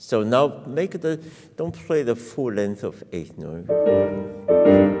 So now don't play the full length of 8th note.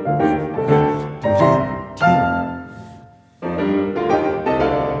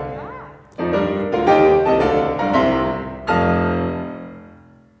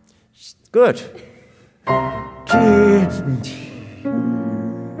 Good.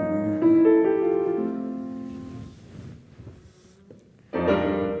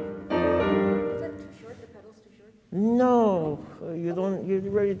 No, you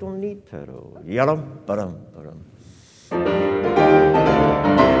really don't need pedal. Yalam, badam, badam.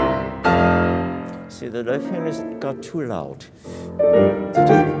 See, the left hand has got too loud.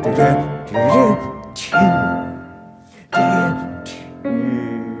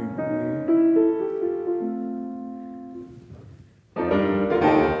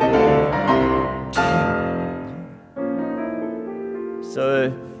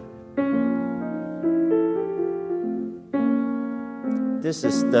 So this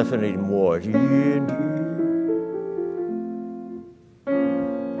is definitely more.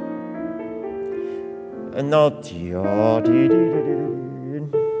 And now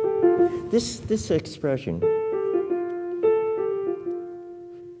this expression,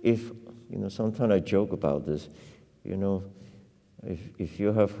 if sometimes I joke about this, if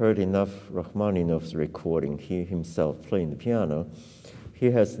you have heard enough Rachmaninoff's recording, he himself playing the piano,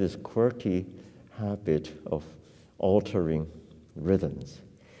 he has this quirky habit of altering rhythms.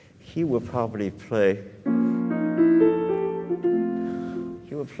 He will probably play.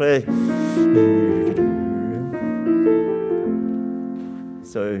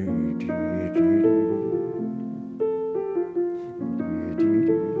 So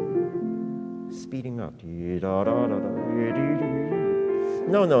speeding up.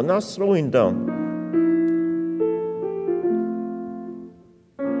 No, not slowing down.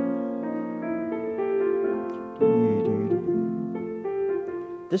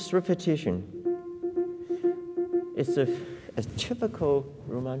 This repetition is a typical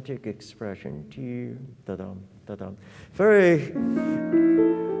romantic expression. Very,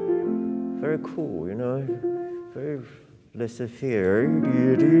 very cool, very laissez-faire.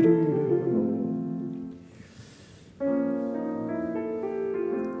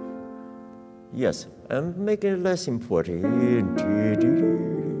 Yes, I'm making it less important.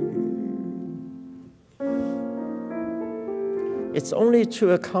 It's only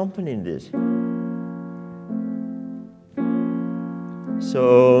to accompany this.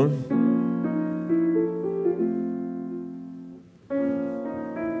 So,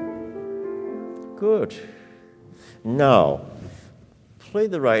 good. Now, play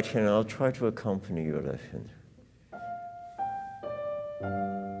the right hand, and I'll try to accompany your left hand.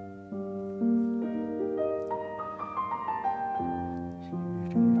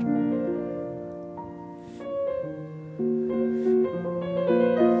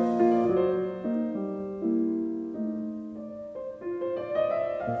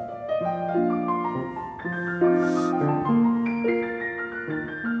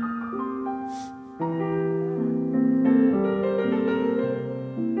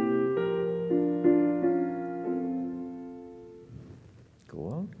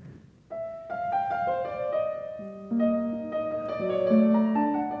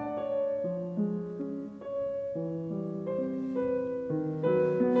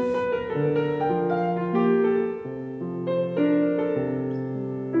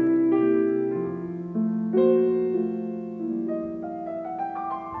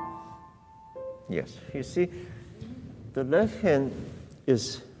 Yes, you see, the left hand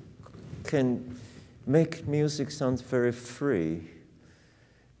can make music sound very free.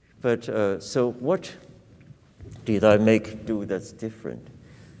 But so what did I do that's different?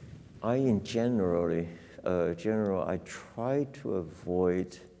 In general, I try to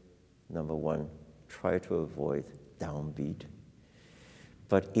avoid, number one, try to avoid downbeat.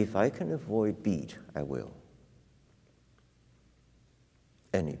 But if I can avoid beat, I will.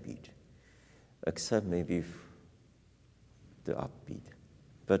 Any beat, except maybe the upbeat.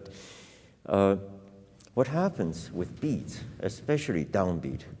 But what happens with beats, especially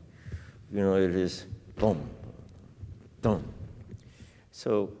downbeat, it is boom, boom.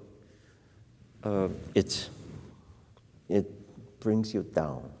 So it brings you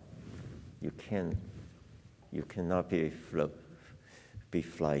down. You cannot be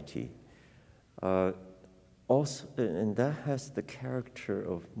flighty. Also, and that has the character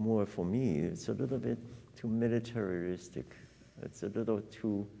of more, for me, it's a little bit too militaristic. It's a little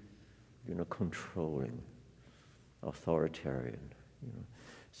too, controlling, authoritarian.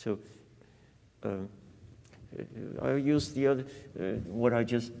 So I use the other, what I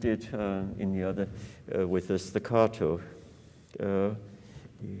just did in the other, with the staccato.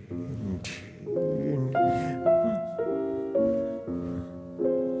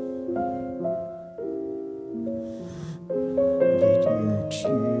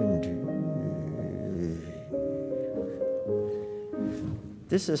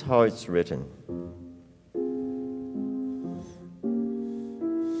 This is how it's written.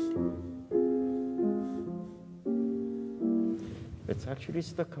 It's actually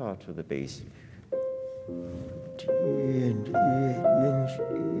staccato, the basic.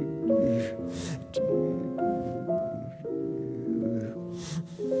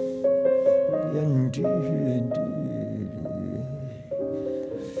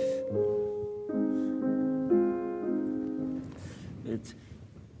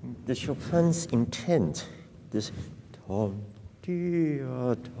 The Chopin's intent, this tom,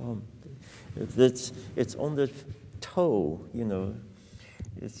 dia, tom, it's on the toe,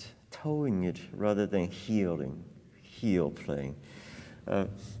 it's towing it rather than heel playing,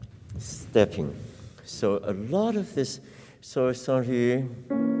 stepping. So a lot of this, so it's on here.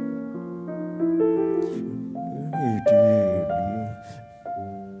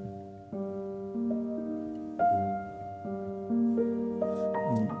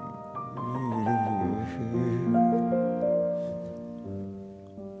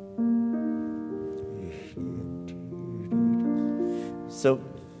 So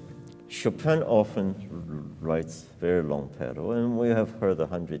Chopin often writes very long pedal, and we have heard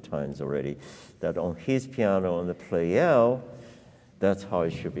 100 times already that on his piano, on the Pleyel, that's how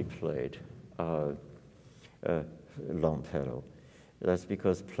it should be played, long pedal. That's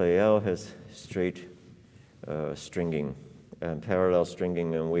because Pleyel has straight stringing and parallel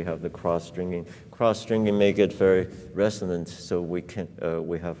stringing, and we have the cross stringing. Cross stringing make it very resonant, so we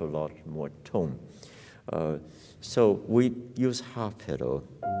have a lot more tone. So we use half pedal.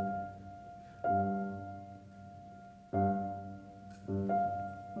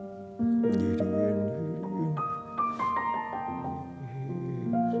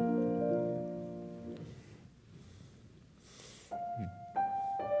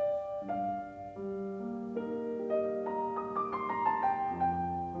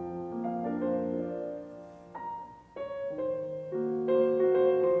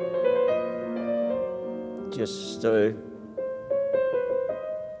 Just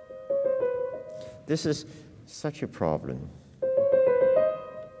this is such a problem.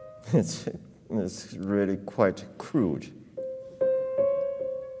 It's really quite crude.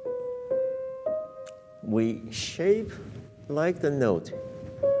 We shape like the note.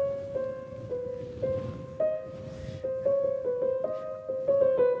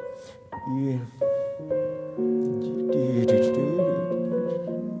 Yeah.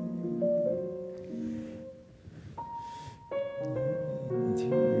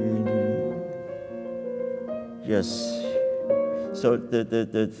 Yes. So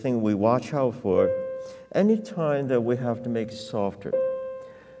the thing we watch out for, anytime that we have to make it softer.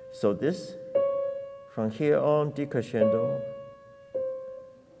 So this, from here on, decrescendo,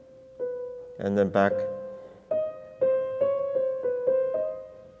 and then back.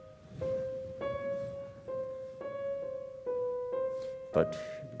 But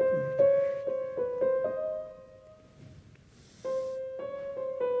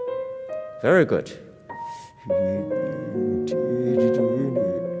very good.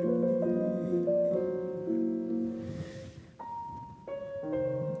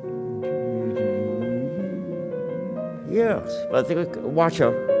 Yes, but watch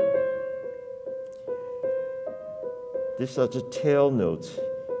out. These are the tail notes.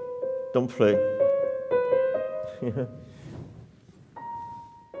 Don't play.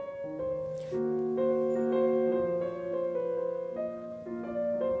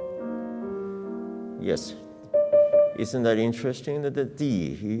 Yes. Isn't that interesting? That the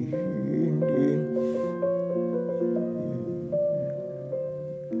D.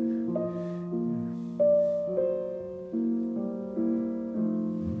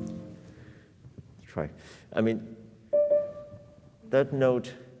 Try. I mean, that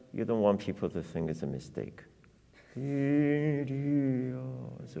note, you don't want people to think it's a mistake. So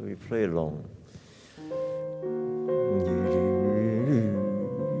we play along.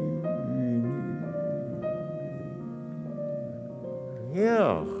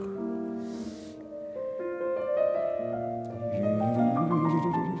 Yeah.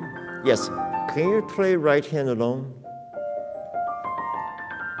 Yes. Can you play right hand alone?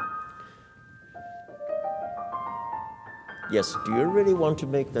 Yes. Do you really want to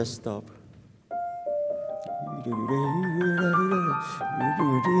make that stop?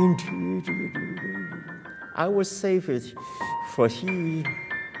 I will save it for he.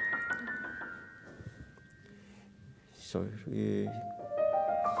 Sorry.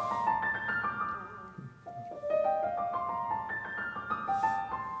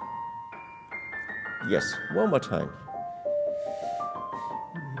 Yes, one more time.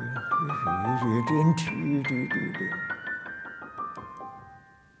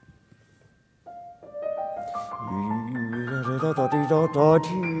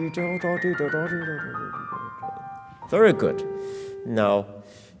 Very good. Now,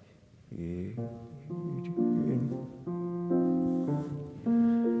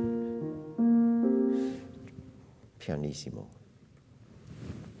 pianissimo.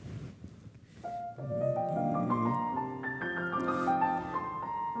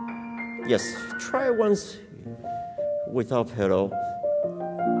 Yes, try once without pedal.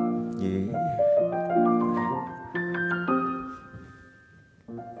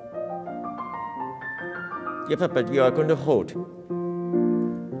 Yeah, but you are going to hold.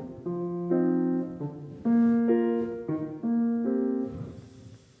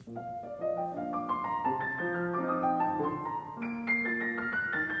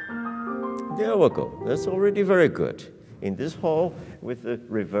 There we go. That's already very good. In this hall, with the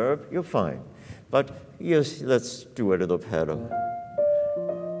reverb, you're fine. But yes, let's do a little pedal.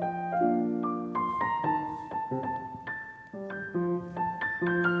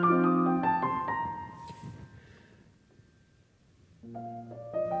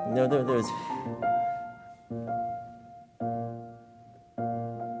 No, there's...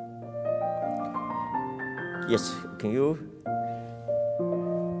 Yes, can you?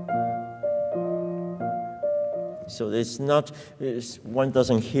 So it's not, one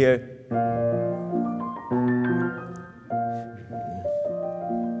doesn't hear.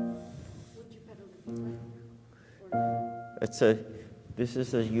 This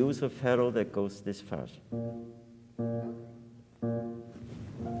is a use of pedal that goes this fast.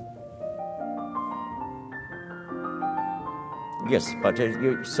 Yes, but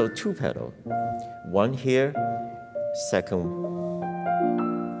so two pedal. One here, second.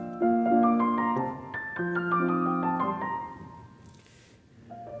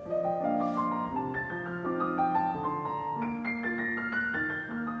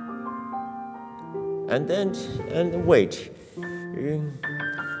 And then, and wait.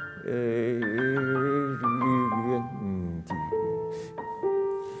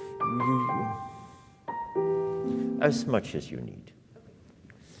 As much as you need.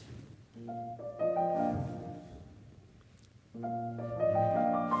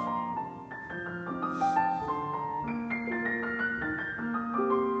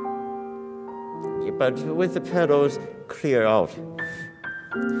 Yeah, but with the pedals, clear out.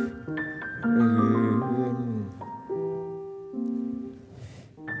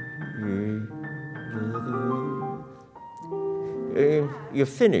 You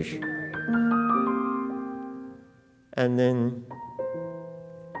finish. And then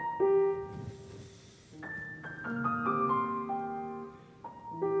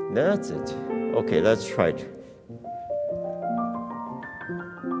that's it. Okay, let's try it.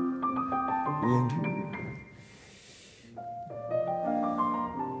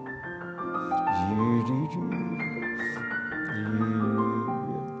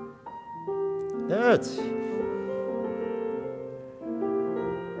 That's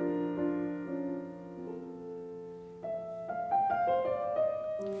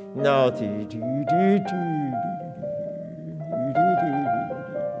now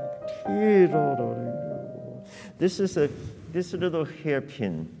this is a little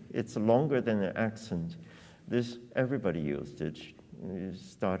hairpin. It's longer than an accent, This, everybody used it,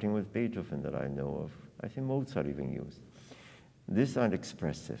 starting with Beethoven that I know of. I think Mozart even used. This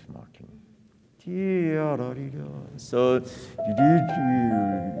unexpressive marking. So,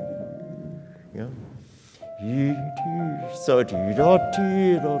 yeah. So,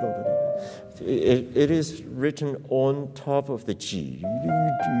 it is written on top of the G.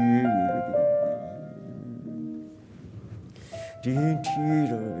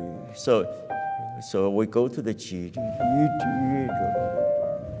 So we go to the G.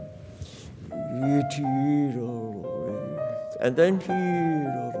 And then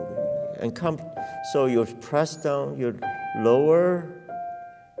and come, so you press down, you lower,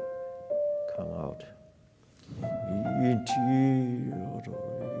 come out.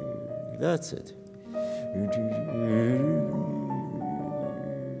 That's it.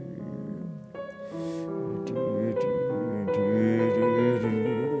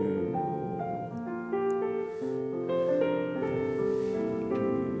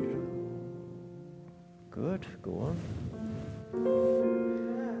 Good, go on.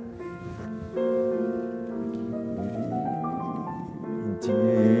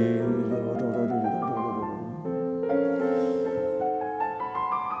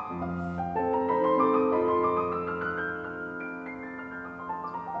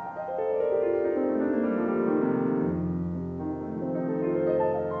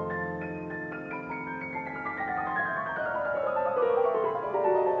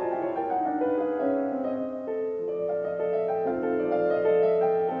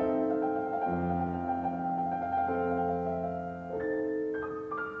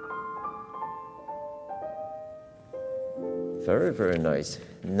 Very, very nice.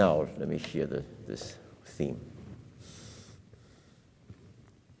 Now, let me hear this theme.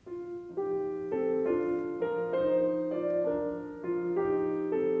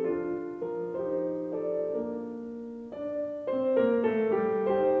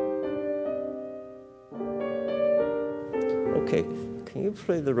 Okay, can you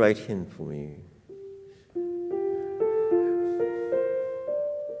play the right hand for me?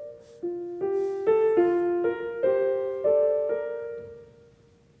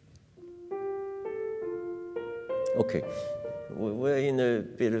 Okay, we're in a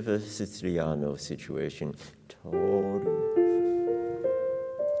bit of a Siciliano situation.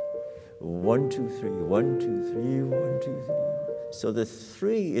 1, 2, 3, 1, 2, 3, 1, 2, 3. So the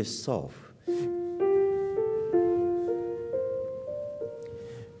 3 is soft.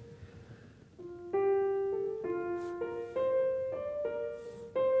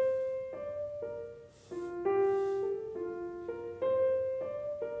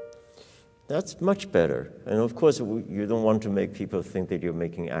 That's much better. And of course, you don't want to make people think that you're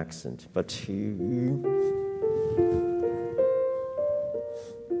making accent, but so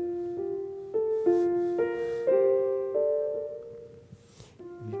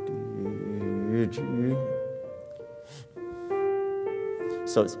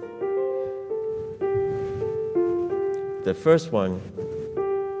the first one,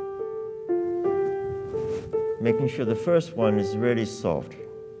 making sure the first one is really soft.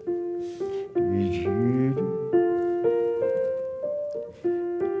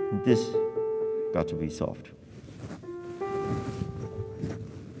 This got to be soft.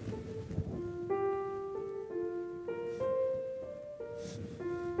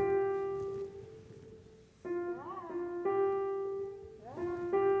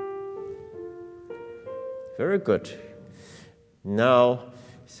 Very good. Now,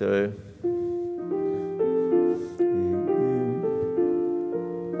 so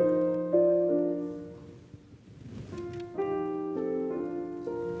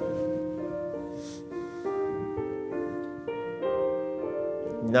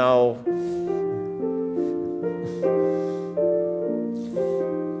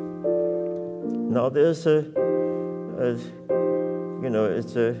now there's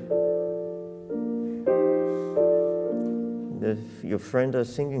your friend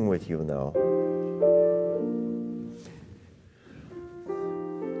is singing with you now.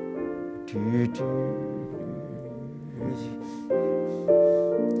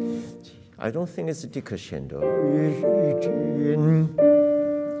 I don't think it's a decrescendo.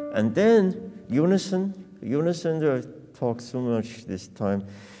 And then unison, I talked so much this time.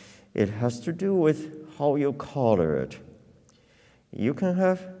 It has to do with how you color it. You can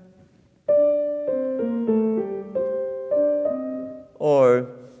have, or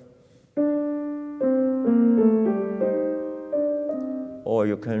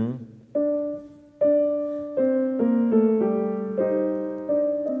you can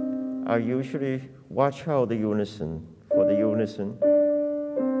I usually watch out the unison, for the unison.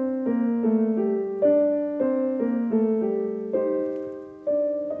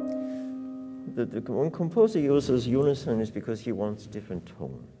 when composer uses unison, it's because he wants different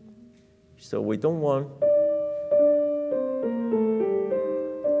tone. So we don't want,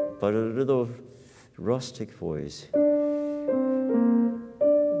 but a little rustic voice.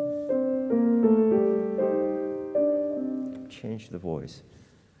 Change the voice.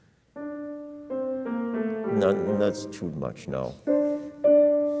 That's too much now.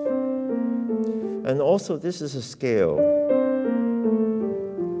 And also, this is a scale.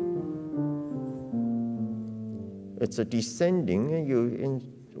 It's a descending, and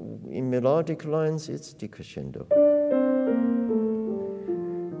in melodic lines, it's decrescendo.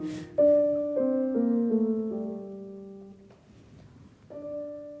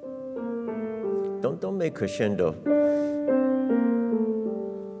 Don't make crescendo.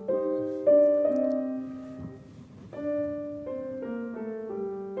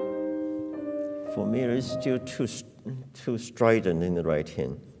 For me, it's still too strident in the right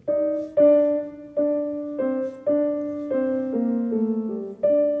hand.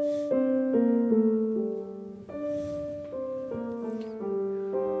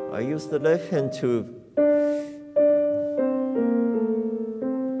 I use the left hand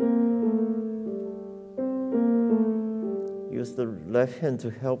to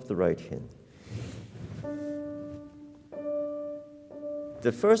help the right hand.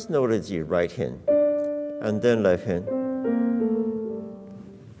 The first note is your right hand, and then left hand.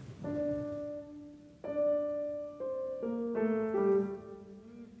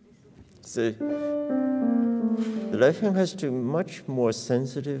 So the left hand has to be much more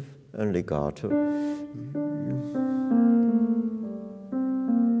sensitive and legato.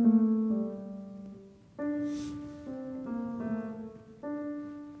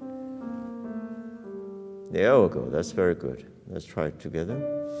 There we go, that's very good. Let's try it together.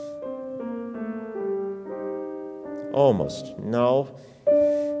 Almost. Now,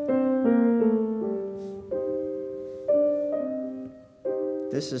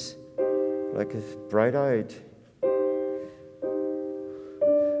 this is like a bright-eyed.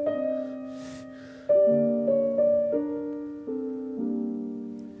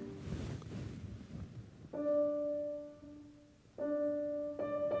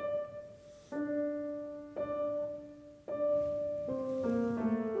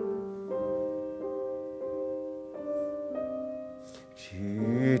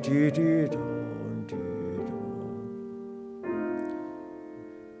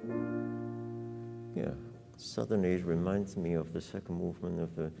 Yeah, suddenly it reminds me of the second movement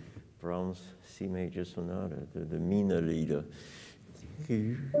of the Brahms C major sonata, the minor leader.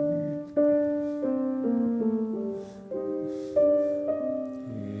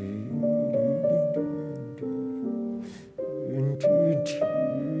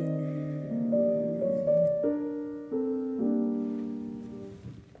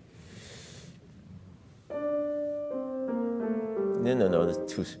 No,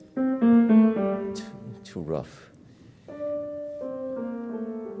 that's too rough.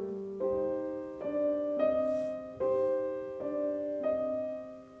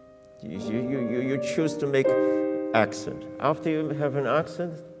 You choose to make accent. After you have an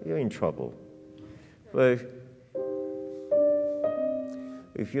accent, you're in trouble. But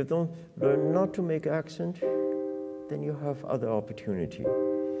if you don't learn not to make accent, then you have other opportunity.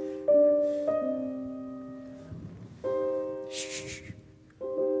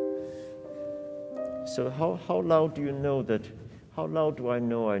 So how loud do you know that? How loud do I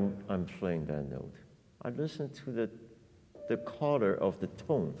know I'm playing that note? I listen to the color of the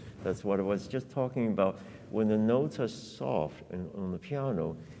tone. That's what I was just talking about. When the notes are soft and on the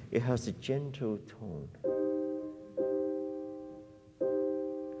piano, it has a gentle tone.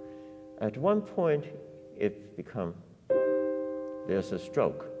 At one point, it becomes, there's a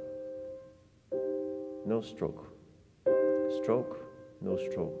stroke. No stroke. Stroke, no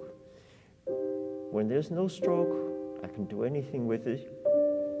stroke. When there's no stroke, I can do anything with it.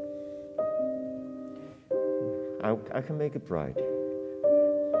 I can make it bright.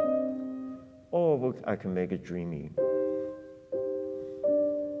 Or I can make it dreamy.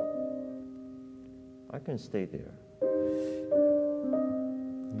 I can stay there.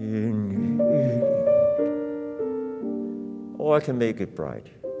 Or I can make it bright.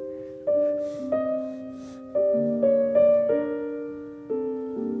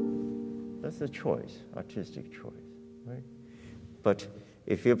 That's a choice, artistic choice, right? But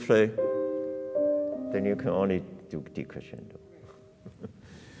if you play, then you can only do decrescendo.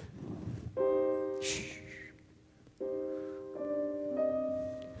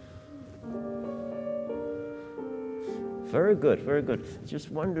 Very good, very good.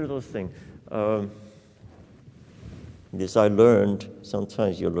 Just one little thing. This I learned,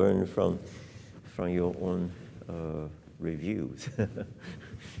 sometimes you learn from from your own reviews.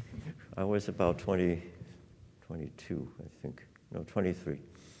 I was about 22, I think, no, 23.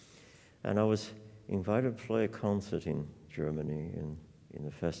 And I was invited to play a concert in Germany in a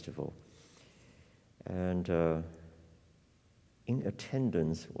festival. And in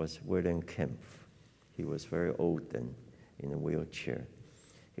attendance was William Kempf. He was very old then, in a wheelchair.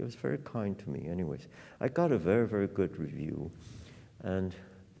 He was very kind to me anyways. I got a very, very good review. And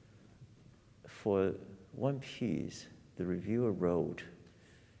for one piece, the reviewer wrote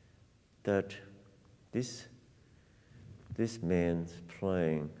that this man's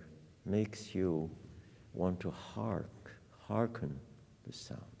playing makes you want to hearken the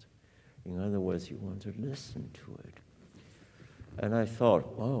sound. In other words, you want to listen to it. And I thought,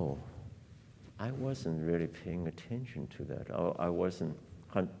 oh, I wasn't really paying attention to that. I wasn't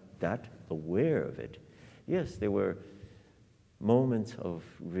that aware of it. Yes, there were moments of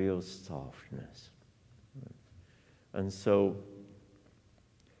real softness. And so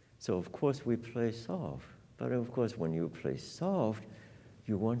of course we play soft. But of course when you play soft,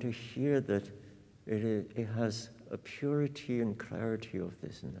 you want to hear that it has a purity and clarity of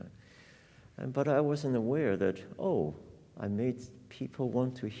this and that. But I wasn't aware that, oh, I made people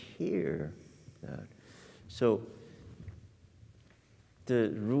want to hear that. So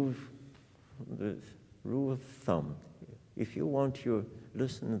the rule of thumb, if you want your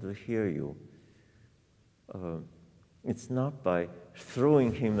listener to hear you, it's not by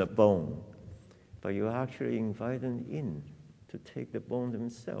throwing him a bone, but you actually invite them in to take the bone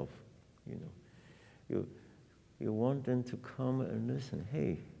themselves. You want them to come and listen.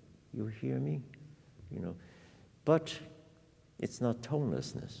 Hey, you hear me? But it's not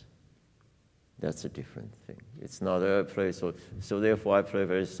tonelessness. That's a different thing. It's not a play, so therefore I play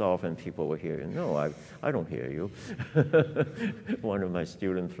very soft and people will hear you. No, I don't hear you. One of my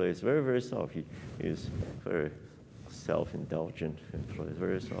students plays very, very soft. He is very self-indulgent and plays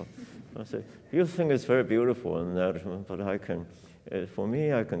very soft. I say, you think it's very beautiful and that, but I can, for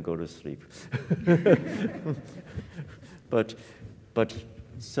me, I can go to sleep. But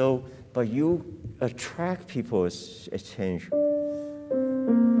you attract people's attention.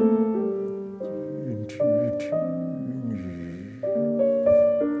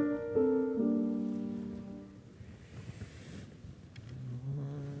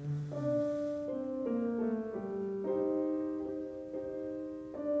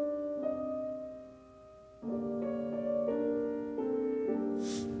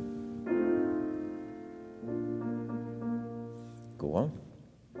 Go on.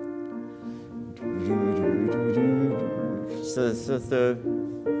 So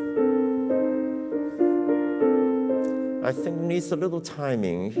I think it needs a little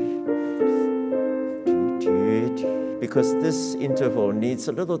timing because this interval needs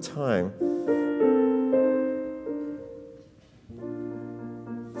a little time.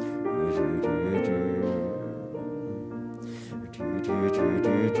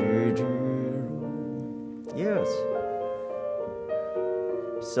 Yes.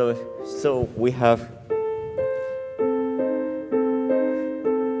 So we have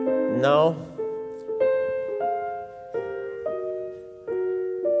now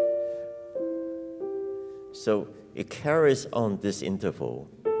so it carries on this interval.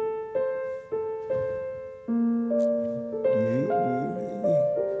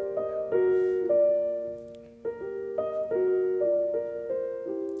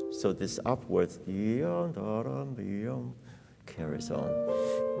 So this upwards carries on.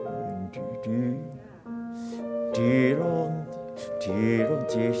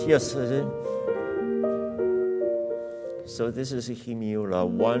 Yes. So this is a hemiola.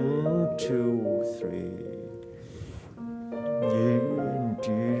 1, 2, 3.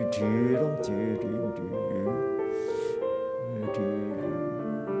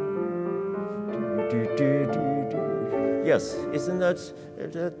 Yes, isn't that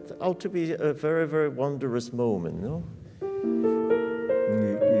ought to be a very, very wondrous moment, no?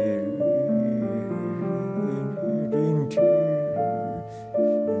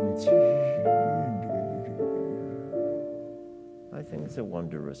 I think it's a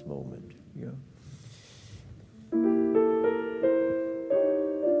wondrous moment, yeah.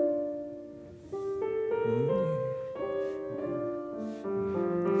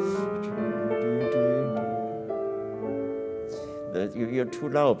 You're too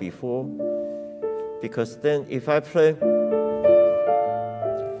loud before, because then if I play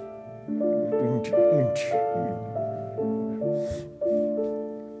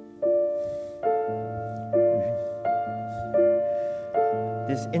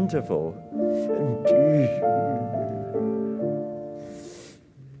this interval,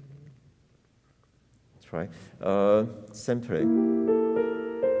 try. Simply.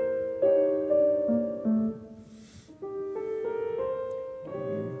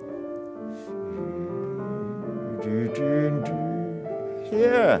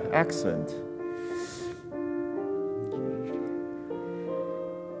 Yeah, excellent.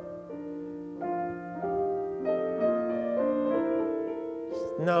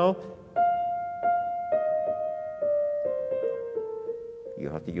 Now, you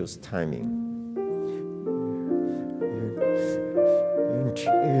have to use timing.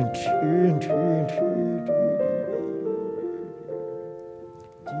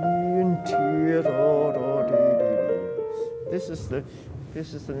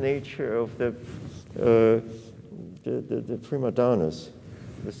 This is the nature of the prima donnas,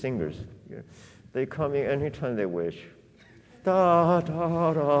 the singers. Yeah. They come in anytime they wish. Da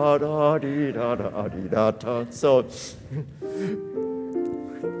da da da dee da da dee da da. So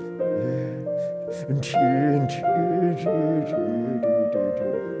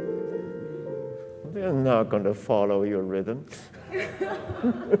they're not going to follow your rhythm.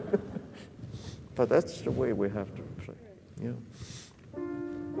 But that's the way we have to play. Yeah.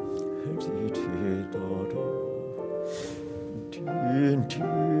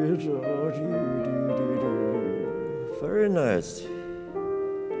 Very nice.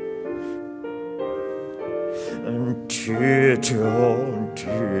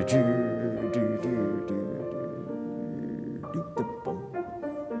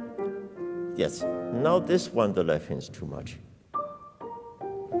 Yes, now this one, the left hand is too much.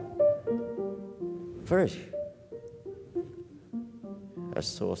 First, as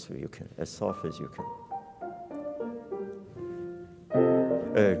soft as you can, as soft as you can.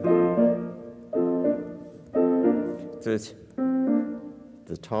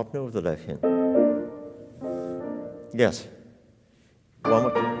 The top note of the left hand. Yes. One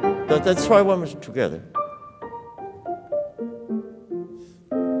more. Let's try one more together.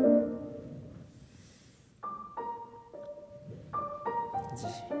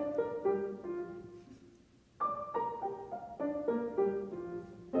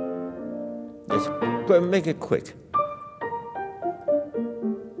 Yes. Go and make it quick.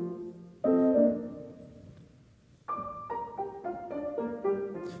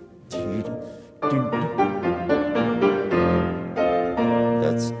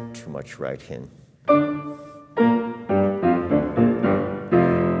 That's too much right hand.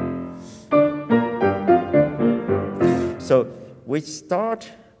 So we start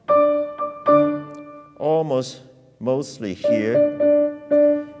almost mostly here.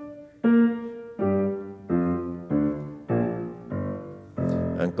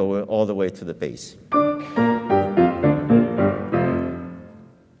 And going all the way to the bass.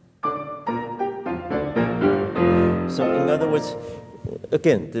 So in other words,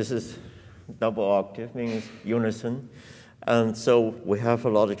 again, this is double octave, means unison. And so we have a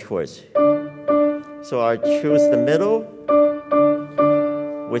lot of choice. So I choose the middle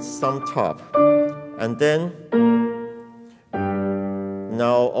with some top. And then,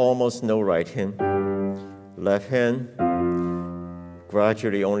 now almost no right hand. Left hand,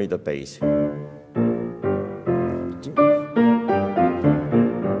 gradually only the bass.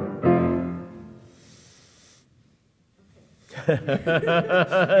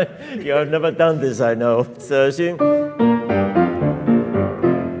 You have never done this, I know. So,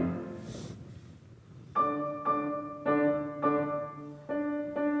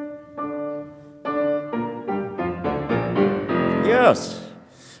 yes.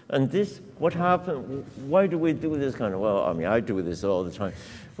 And this, what happened? Why do we do this kind of? Well, I mean, I do this all the time.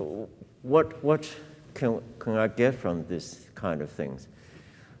 What can I get from this kind of things?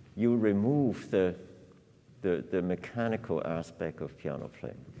 You remove the mechanical aspect of piano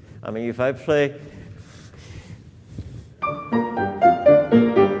playing. I mean, if I play,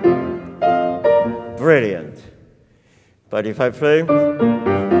 brilliant. But if I play,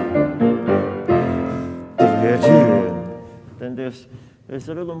 then there's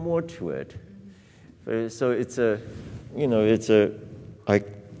a little more to it. So it's I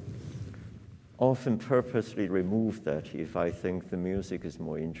often purposely remove that if I think the music is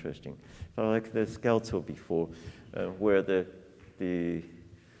more interesting. But like the scherzo before, where the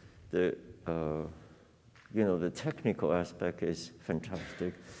technical aspect is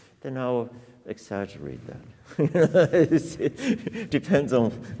fantastic, then I'll exaggerate that. It depends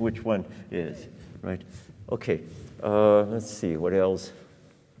on which one is, right? Okay, let's see, what else?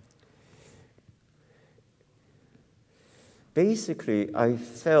 Basically, I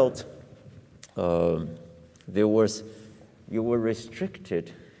felt you were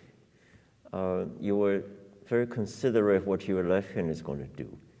restricted. You were very considerate what your left hand is going to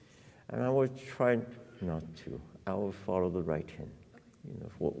do. And I was trying not to. I will follow the right hand. You know,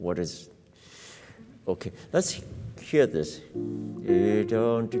 what is... Okay, let's hear this.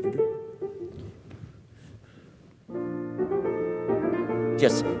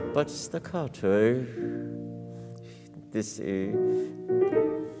 Yes, but staccato. This is...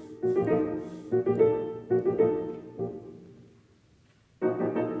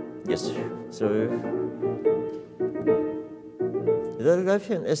 Yes, so the left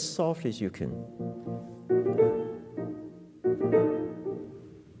hand as soft as you can.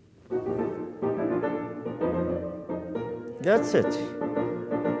 That's it.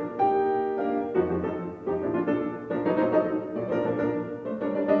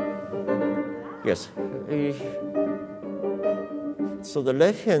 Yes. So the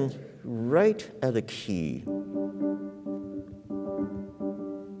left hand right at the key.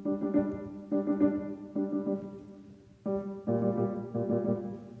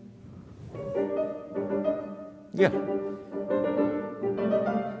 Yeah.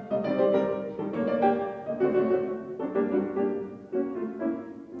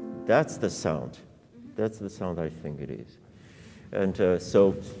 That's the sound. That's the sound I think it is. And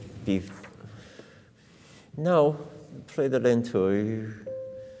so now play the lento.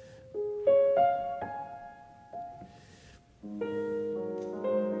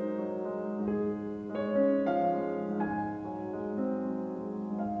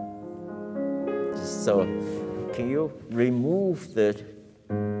 So can you remove the...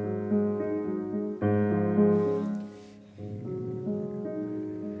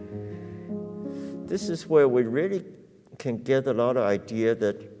 This is where we really can get a lot of idea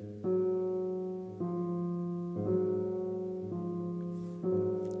that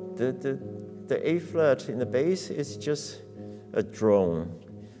the A flat in the bass is just a drone,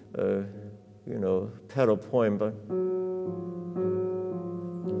 you know, pedal point, but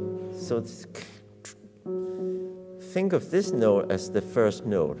so think of this note as the first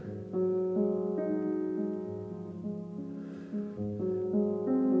note.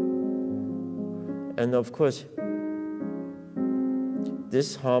 And of course,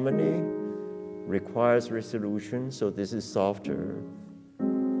 this harmony requires resolution, so this is softer.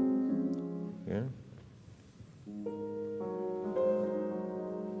 Yeah.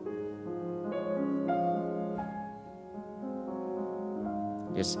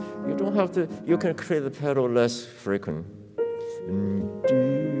 Yes, you don't have to, you can create the pedal less frequent.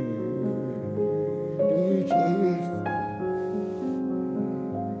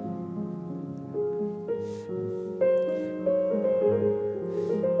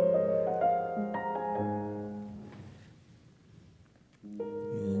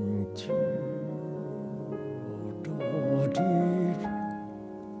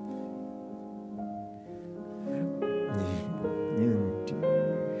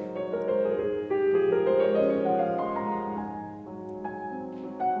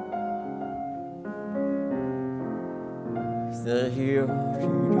 Here,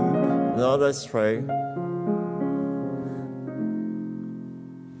 now let's try.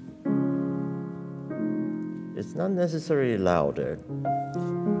 It's not necessarily louder.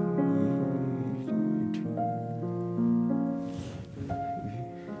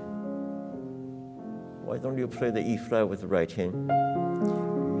 Why don't you play the E flat with the right hand?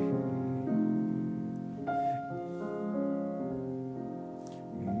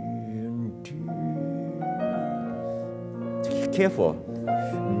 Careful.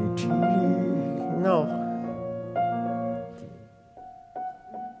 No.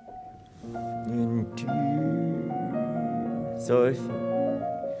 So,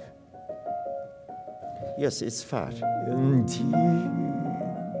 yes, it's fat.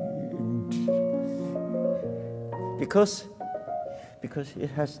 Because it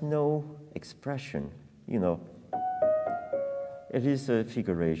has no expression, you know. It is a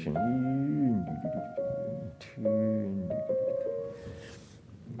figuration.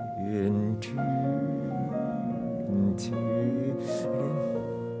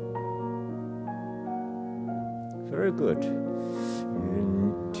 Very good.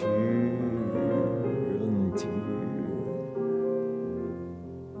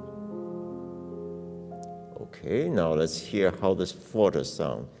 Okay, now let's hear how this quarter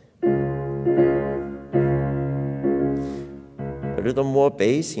sound. A little more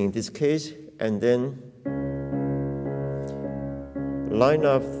bass in this case, and then line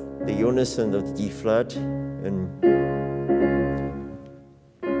up the unison of the D flat, and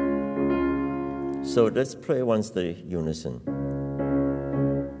so let's play once the unison.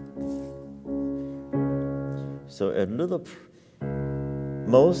 So a little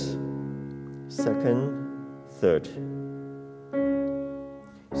most, second, third.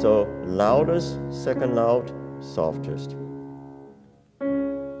 So loudest, second loud, softest.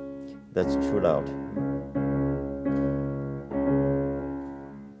 That's too loud.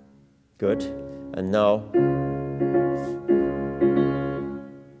 Good. And now,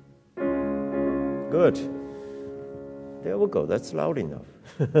 good. There we go. That's loud enough.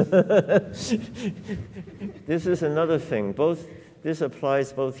 This is another thing. This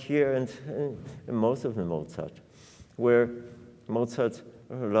applies both here and most of the Mozart, where Mozart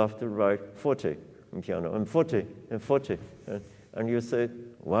loved to write forte on piano, and forte, and forte. And you say,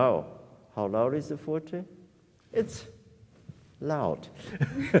 wow, how loud is the forte? It's loud.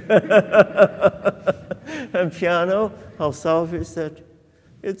 And piano, how soft is that?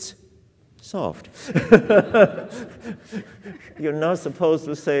 It's soft. You're not supposed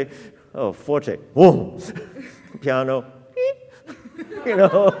to say, oh, forte, whoa, piano, you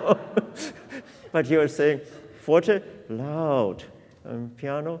know. But you're saying forte, loud, and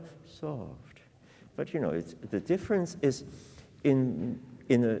piano, soft. But you know, the difference is in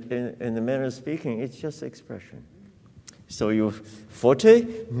the manner of speaking, it's just expression. So you forte,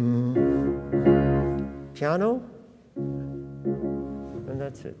 piano, and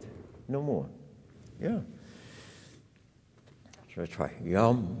that's it. No more. Yeah. Shall I try?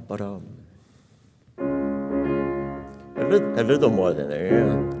 Yum, ba-dum. A little more than that,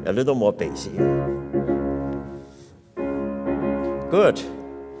 yeah. A little more bassy. Good.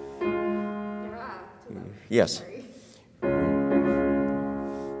 Yes.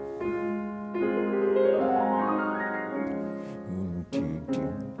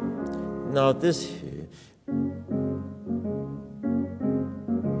 Now this,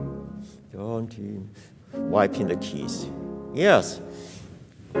 wiping the keys. Yes.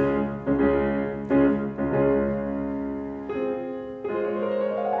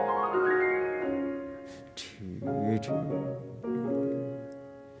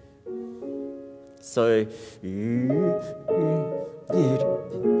 So,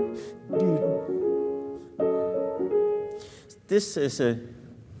 this is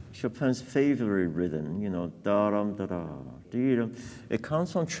Chopin's favorite rhythm, you know, da-dum, da-da, dee-dum. It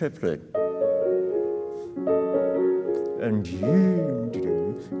comes from triplet. And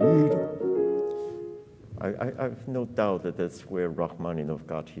I have no doubt that that's where Rachmaninoff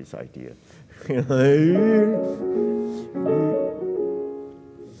got his idea.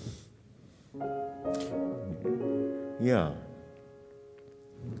 Yeah.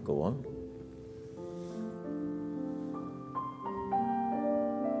 Go on.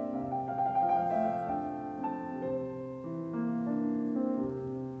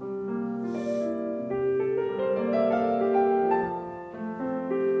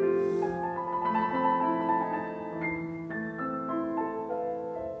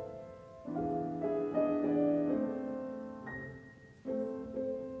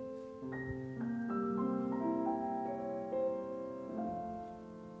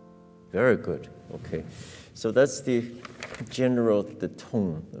 Very good. Okay. So that's the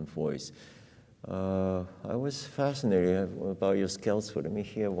tone and voice. I was fascinated about your scales. Let me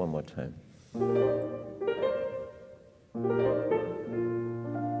hear one more time.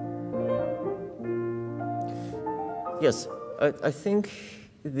 Yes, I think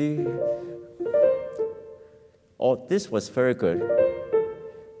this was very good,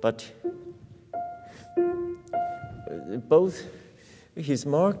 but both his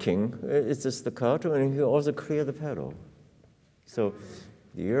marking is the staccato, and he also cleared the pedal. So,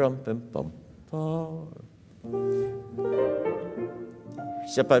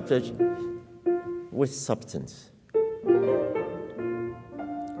 with substance.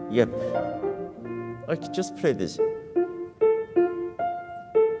 Yep. I could just play this.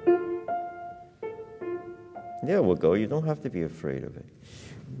 There we go. You don't have to be afraid of it.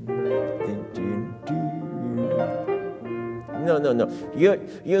 No.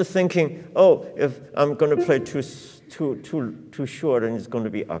 You're thinking, oh, if I'm going to play too short, and it's going to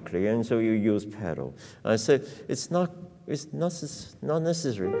be ugly, and so you use pedal. I said it's not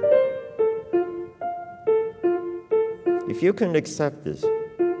necessary. If you can accept this,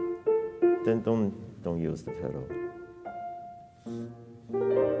 then don't use the pedal.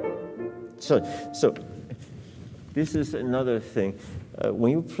 So this is another thing.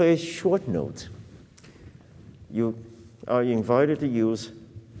 When you play short notes, you are invited to use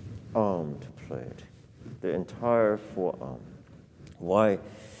arm to play it, the entire forearm. Why?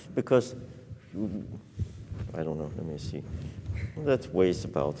 Because, I don't know, let me see. That weighs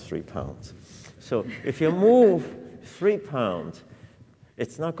about 3 pounds. So if you move 3 pounds,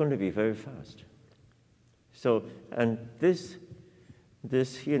 it's not going to be very fast. So, and this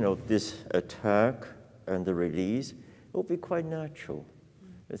attack and the release will be quite natural.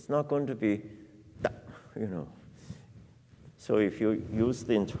 It's not going to be, you know. So if you use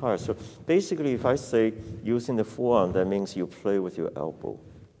the entire, so basically if I say using the forearm, that means you play with your elbow.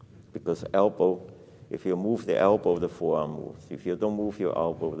 Because elbow, if you move the elbow, the forearm moves. If you don't move your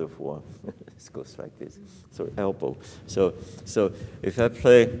elbow, the forearm it goes like this. So elbow. So if I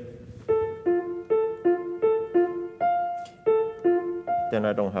play, then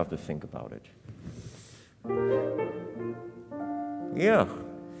I don't have to think about it. Yeah.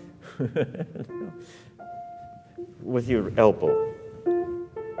 With your elbow.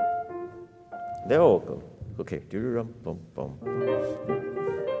 There we go. Okay.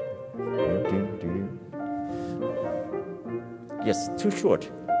 Yes, too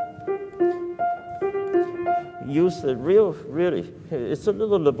short. Use the really, it's a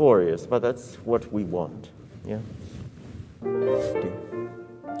little laborious, but that's what we want. Yeah.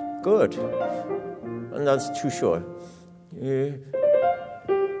 Good. And that's too short.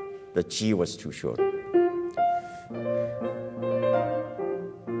 The G was too short.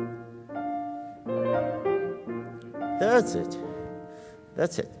 That's it.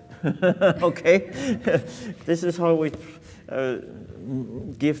 That's it. Okay? This is how we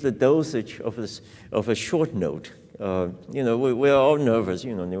give the dosage of a short note. You know, we're all nervous,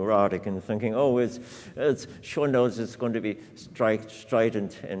 you know, neurotic, and thinking, oh, it's short notes, it's going to be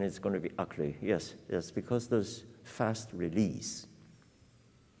strident, and it's going to be ugly. Yes, because there's fast release.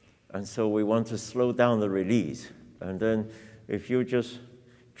 And so we want to slow down the release. And then if you just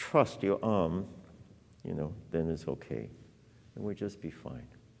trust your arm, you know, then it's okay. And we'll just be fine.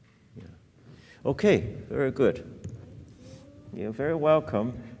 Yeah. Okay, very good. You're very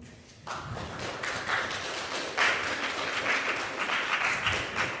welcome.